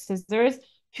genetic scissors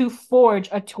to forge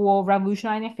a tool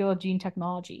revolutionizing the field of gene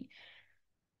technology.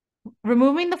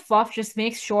 Removing the fluff just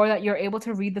makes sure that you're able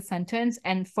to read the sentence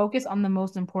and focus on the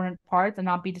most important parts and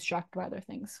not be distracted by other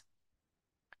things.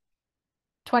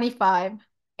 25.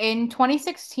 In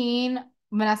 2016,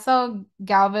 Vanessa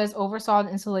Galvez oversaw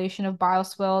the installation of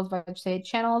bioswales vegetated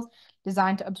channels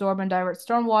designed to absorb and divert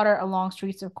stormwater along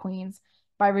streets of Queens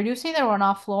by reducing the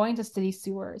runoff flowing to city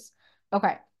sewers.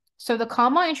 Okay, so the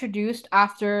comma introduced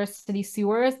after city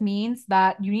sewers means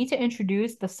that you need to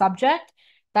introduce the subject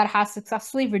that has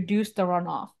successfully reduced the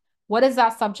runoff. What is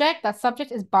that subject? That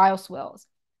subject is bioswales.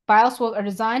 Bioswales are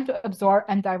designed to absorb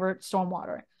and divert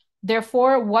stormwater.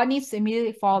 Therefore, what needs to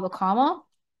immediately follow the comma?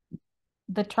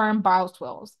 The term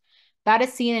bioswales. That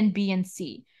is seen in B and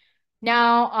C.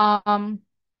 Now,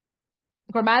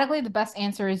 grammatically, the best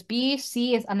answer is B.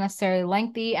 C is unnecessarily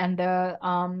lengthy, and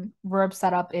the verb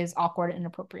setup is awkward and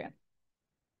inappropriate.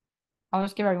 I'll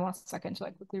just give everyone a second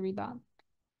to quickly read that.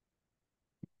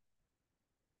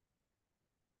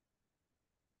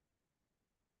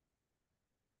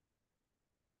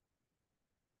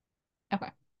 Okay.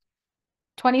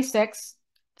 26.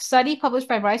 Study published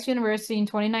by Rice University in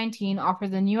 2019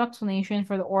 offers a new explanation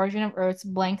for the origin of Earth's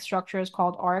blank structures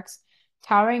called arcs,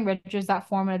 towering ridges that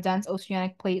form a dense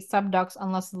oceanic plate subducts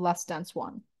unless the less dense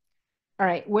one. All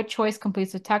right, which choice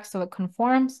completes the text so it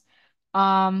conforms?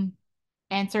 Answer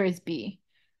is B.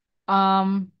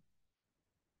 A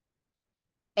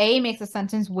makes the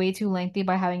sentence way too lengthy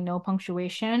by having no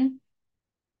punctuation.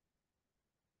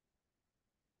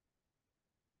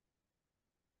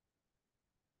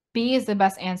 B is the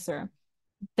best answer.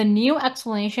 The new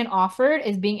explanation offered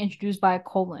is being introduced by a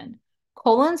colon.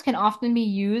 Colons can often be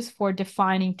used for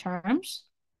defining terms.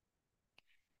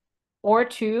 or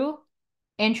two,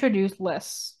 introduce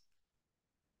lists.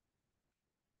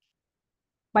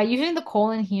 By using the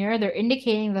colon here, they're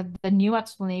indicating that the new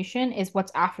explanation is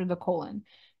what's after the colon.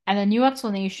 And the new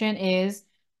explanation is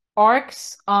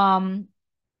arcs form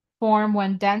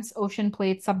when dense ocean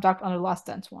plates subduct under less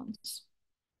dense ones.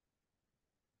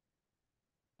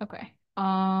 Okay.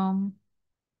 The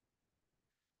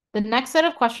next set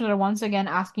of questions are once again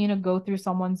asking you to go through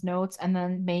someone's notes and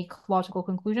then make logical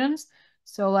conclusions.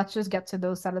 So let's just get to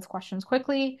those set of questions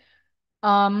quickly.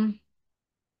 Um,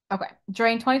 Okay.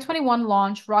 During 2021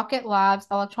 launch, Rocket Lab's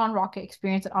Electron rocket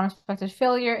experienced an unexpected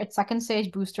failure. Its second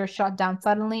stage booster shut down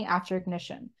suddenly after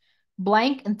ignition.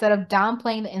 Blank, instead of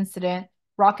downplaying the incident,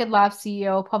 Rocket Lab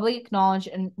CEO publicly acknowledged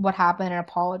what happened and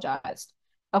apologized.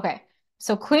 Okay.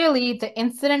 So clearly the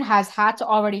incident has had to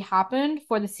already happen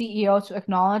for the CEO to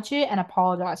acknowledge it and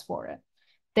apologize for it.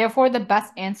 Therefore, the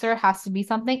best answer has to be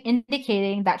something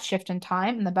indicating that shift in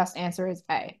time, and the best answer is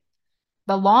A.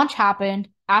 The launch happened.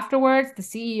 Afterwards, the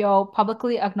CEO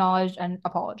publicly acknowledged and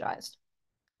apologized.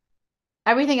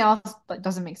 Everything else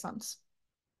doesn't make sense.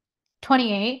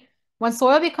 28. When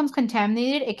soil becomes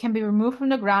contaminated, it can be removed from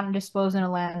the ground and disposed in a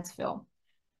landfill.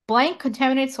 Blank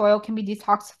contaminated soil can be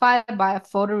detoxified by a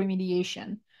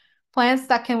photoremediation. Plants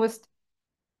that can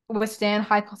withstand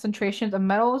high concentrations of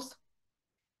metals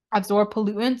absorb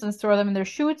pollutants and store them in their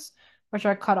shoots, which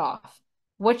are cut off.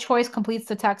 Which choice completes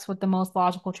the text with the most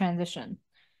logical transition?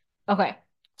 Okay,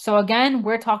 so again,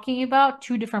 we're talking about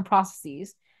two different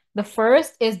processes. The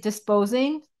first is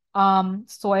disposing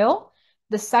soil.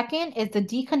 The second is the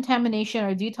decontamination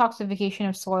or detoxification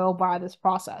of soil by this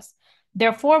process.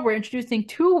 Therefore, we're introducing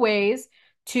two ways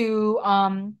to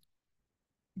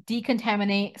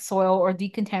decontaminate soil or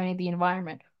decontaminate the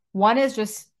environment. One is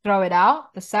just throw it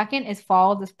out. The second is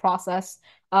follow this process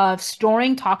of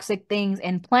storing toxic things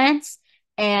in plants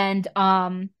and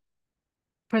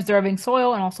preserving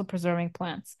soil and also preserving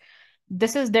plants.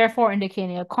 This is therefore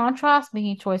indicating a contrast,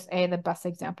 making choice A the best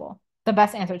example, the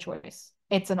best answer choice.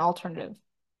 It's an alternative.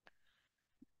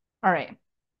 All right.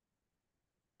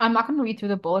 I'm not going to read through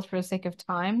the bullets for the sake of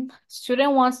time.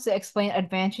 Student wants to explain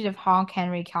advantage of Honk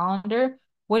Henry calendar.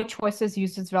 What choices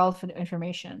uses relevant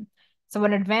information? So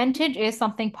an advantage is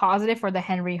something positive for the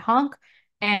Henry Honk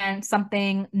and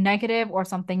something negative or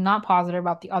something not positive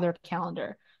about the other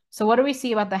calendar. So what do we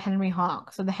see about the Henry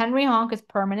Honk? So the Henry Honk is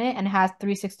permanent and has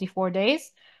 364 days.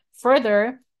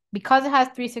 Further, because it has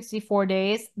 364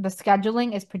 days, the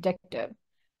scheduling is predictive.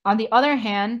 On the other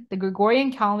hand, the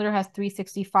Gregorian calendar has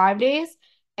 365 days,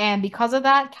 and because of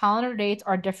that, calendar dates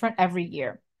are different every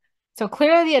year. So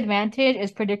clearly the advantage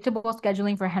is predictable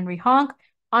scheduling for Henry Honk,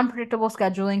 unpredictable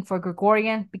scheduling for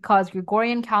Gregorian, because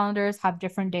Gregorian calendars have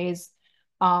different days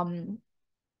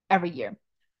every year.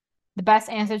 The best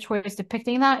answer choice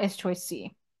depicting that is choice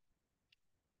C.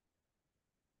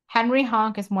 Henry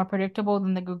Honk is more predictable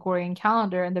than the Gregorian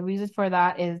calendar, and the reason for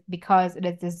that is because it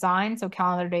is designed so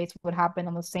calendar dates would happen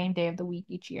on the same day of the week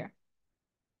each year.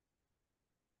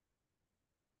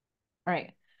 All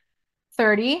right.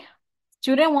 30.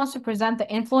 Student wants to present the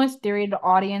influence theory to the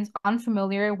audience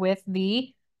unfamiliar with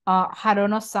the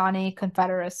Haudenosaunee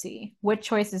Confederacy. Which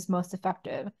choice is most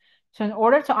effective? So in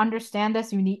order to understand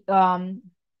this, we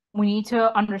need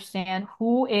to understand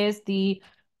who is the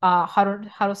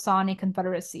Haudenosaunee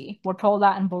Confederacy. We're told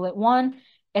that in bullet 1.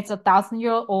 It's a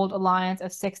 1,000-year-old alliance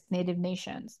of 6 native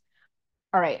nations.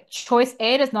 All right. Choice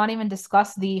A does not even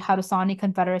discuss the Haudenosaunee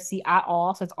Confederacy at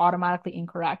all, so it's automatically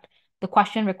incorrect. The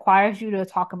question requires you to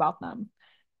talk about them.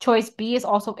 Choice B is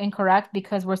also incorrect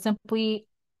because we're simply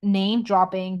name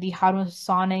dropping the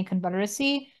Haudenosaunee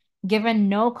Confederacy, given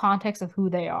no context of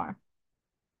who they are.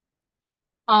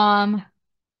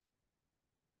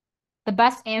 The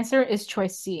best answer is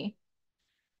choice C.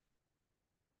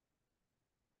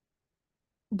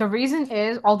 The reason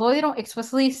is, although they don't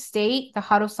explicitly state the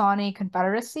Haudenosaunee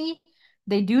Confederacy,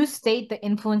 they do state the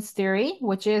influence theory,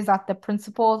 which is that the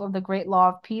principles of the Great Law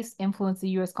of Peace influence the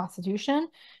U.S. Constitution,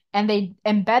 and they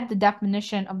embed the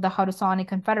definition of the Haudenosaunee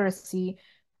Confederacy,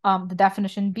 the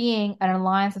definition being an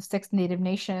alliance of 6 native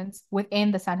nations,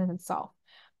 within the sentence itself.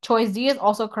 Choice D is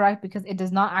also correct because it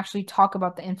does not actually talk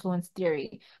about the influence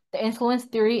theory. The influence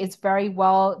theory is very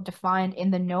well defined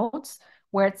in the notes,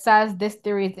 where it says this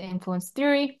theory is the influence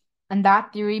theory, and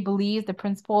that theory believes the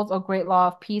principles of Great Law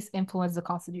of Peace influence the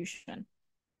Constitution.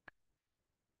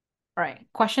 All right,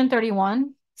 question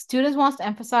 31. Students wants to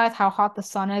emphasize how hot the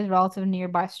sun is relative to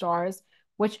nearby stars.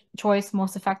 Which choice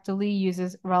most effectively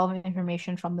uses relevant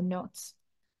information from the notes?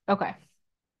 Okay.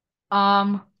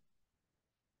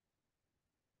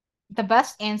 The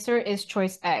best answer is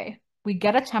choice A. We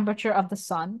get a temperature of the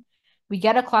sun. We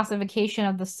get a classification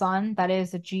of the sun that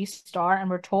is a G star, and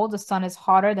we're told the sun is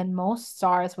hotter than most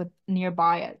stars with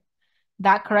nearby it.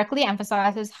 That correctly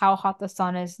emphasizes how hot the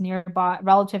sun is nearby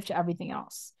relative to everything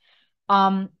else.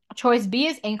 Choice B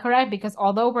is incorrect because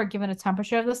although we're given a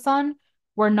temperature of the sun,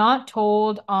 we're not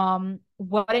told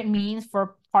what it means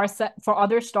for parsec for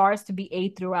other stars to be A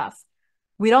through F.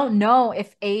 We don't know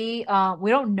if A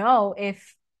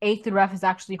through F is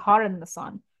actually hotter than the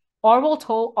sun.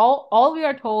 All we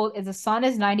are told is the sun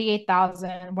is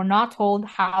 98,000. We're not told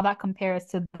how that compares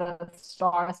to the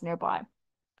stars nearby.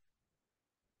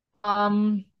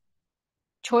 Um,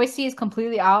 Choice C is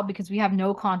completely out because we have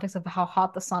no context of how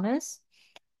hot the sun is.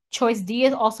 Choice D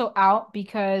is also out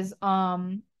because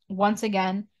once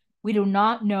again, we do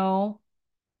not know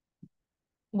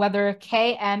whether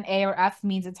K, M, A, or F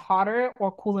means it's hotter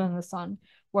or cooler than the sun.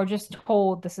 We're just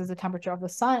told this is the temperature of the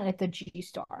sun and it's a G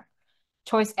star.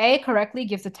 Choice A correctly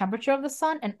gives the temperature of the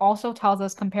sun and also tells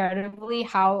us comparatively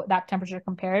how that temperature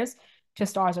compares to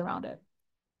stars around it.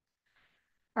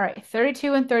 All right,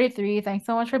 32 and 33. Thanks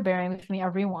so much for bearing with me,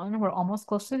 everyone. We're almost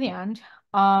close to the end.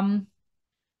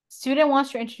 Student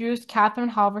wants to introduce Catherine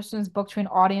Halverson's book to an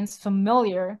audience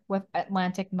familiar with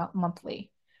Atlantic Monthly.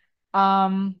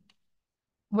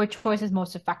 Which choice is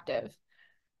most effective?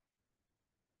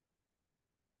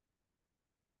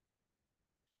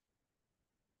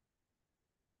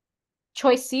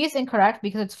 Choice C is incorrect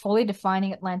because it's fully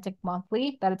defining Atlantic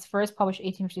Monthly, that it's first published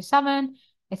 1857.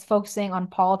 It's focusing on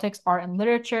politics, art, and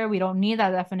literature. We don't need that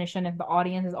definition if the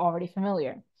audience is already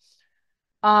familiar.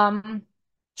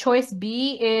 Choice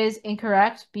B is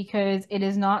incorrect because it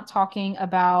is not talking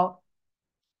about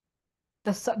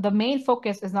the main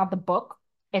focus is not the book.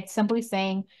 It's simply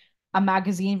saying a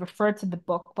magazine referred to the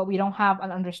book, but we don't have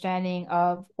an understanding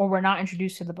of, or we're not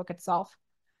introduced to the book itself.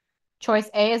 Choice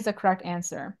A is the correct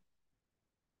answer.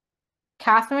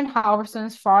 Catherine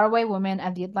Halverson's Faraway Woman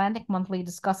at the Atlantic Monthly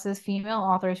discusses female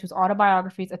authors whose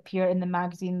autobiographies appeared in the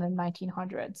magazine in the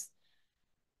 1900s.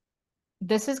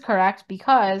 This is correct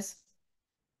because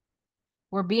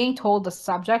we're being told the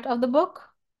subject of the book,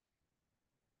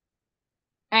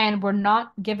 and we're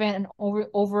not given an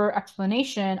over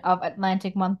explanation of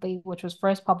Atlantic Monthly, which was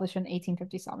first published in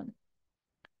 1857.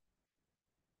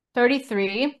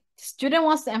 33. Student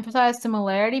wants to emphasize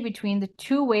similarity between the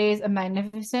two ways a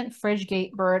magnificent fridge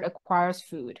gate bird acquires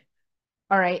food.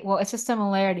 All right, well, it's a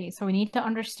similarity, so we need to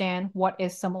understand what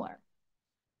is similar.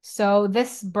 So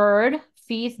this bird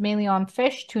feeds mainly on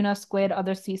fish, tuna, squid,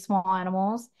 other sea small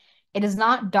animals. It does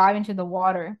not dive into the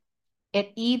water.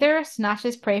 It either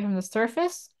snatches prey from the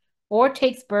surface or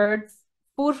takes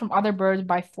food from other birds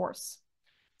by force.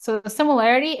 So the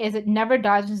similarity is it never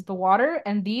dives into the water,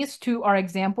 and these two are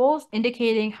examples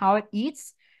indicating how it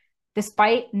eats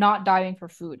despite not diving for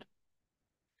food.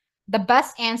 The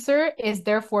best answer is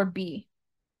therefore B.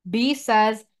 B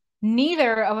says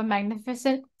neither of a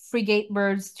magnificent frigate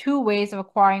bird's two ways of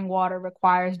acquiring water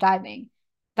requires diving.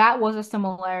 That was a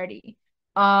similarity.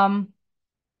 And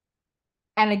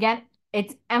again,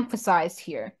 it's emphasized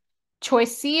here.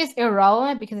 Choice C is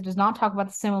irrelevant because it does not talk about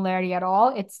the similarity at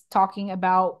all. It's talking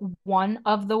about one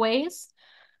of the ways.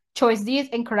 Choice D is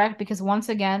incorrect because once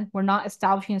again, we're not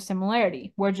establishing a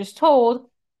similarity. We're just told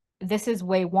this is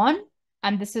way one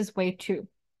and this is way two.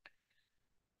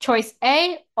 Choice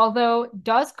A, although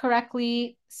does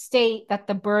correctly state that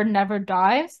the bird never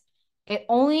dives, it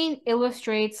only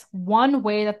illustrates one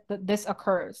way that this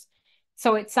occurs.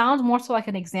 So it sounds more so like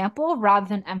an example rather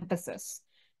than emphasis.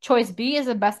 Choice B is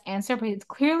the best answer, but it's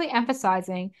clearly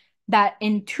emphasizing that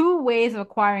in two ways of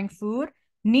acquiring food,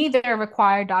 neither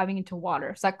require diving into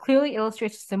water. So that clearly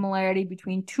illustrates the similarity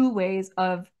between two ways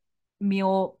of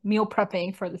meal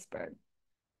prepping for this bird.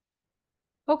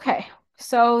 Okay,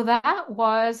 so that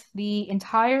was the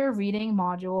entire reading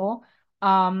module,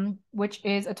 which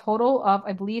is a total of,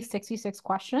 I believe, 66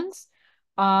 questions.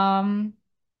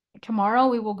 Tomorrow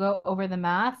we will go over the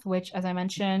math, which, as I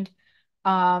mentioned,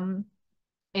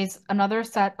 is another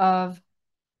set of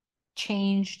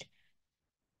changed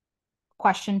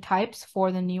question types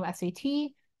for the new SAT.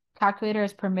 Calculator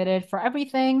is permitted for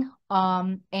everything.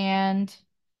 And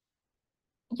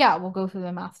yeah, we'll go through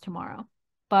the math tomorrow.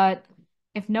 But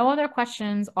if no other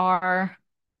questions are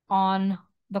on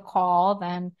the call,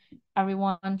 then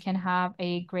everyone can have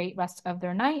a great rest of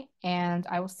their night, and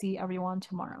I will see everyone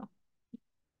tomorrow.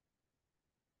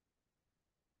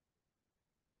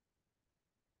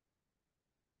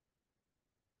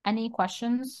 Any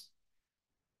questions?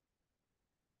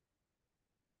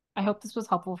 I hope this was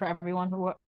helpful for everyone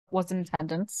who was in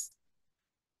attendance.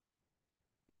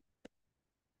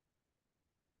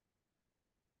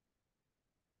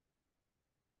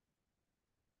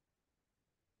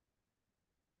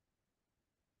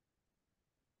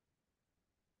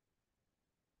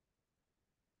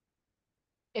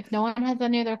 If no one has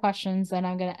any other questions, then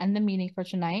I'm going to end the meeting for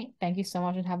tonight. Thank you so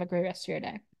much and have a great rest of your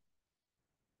day.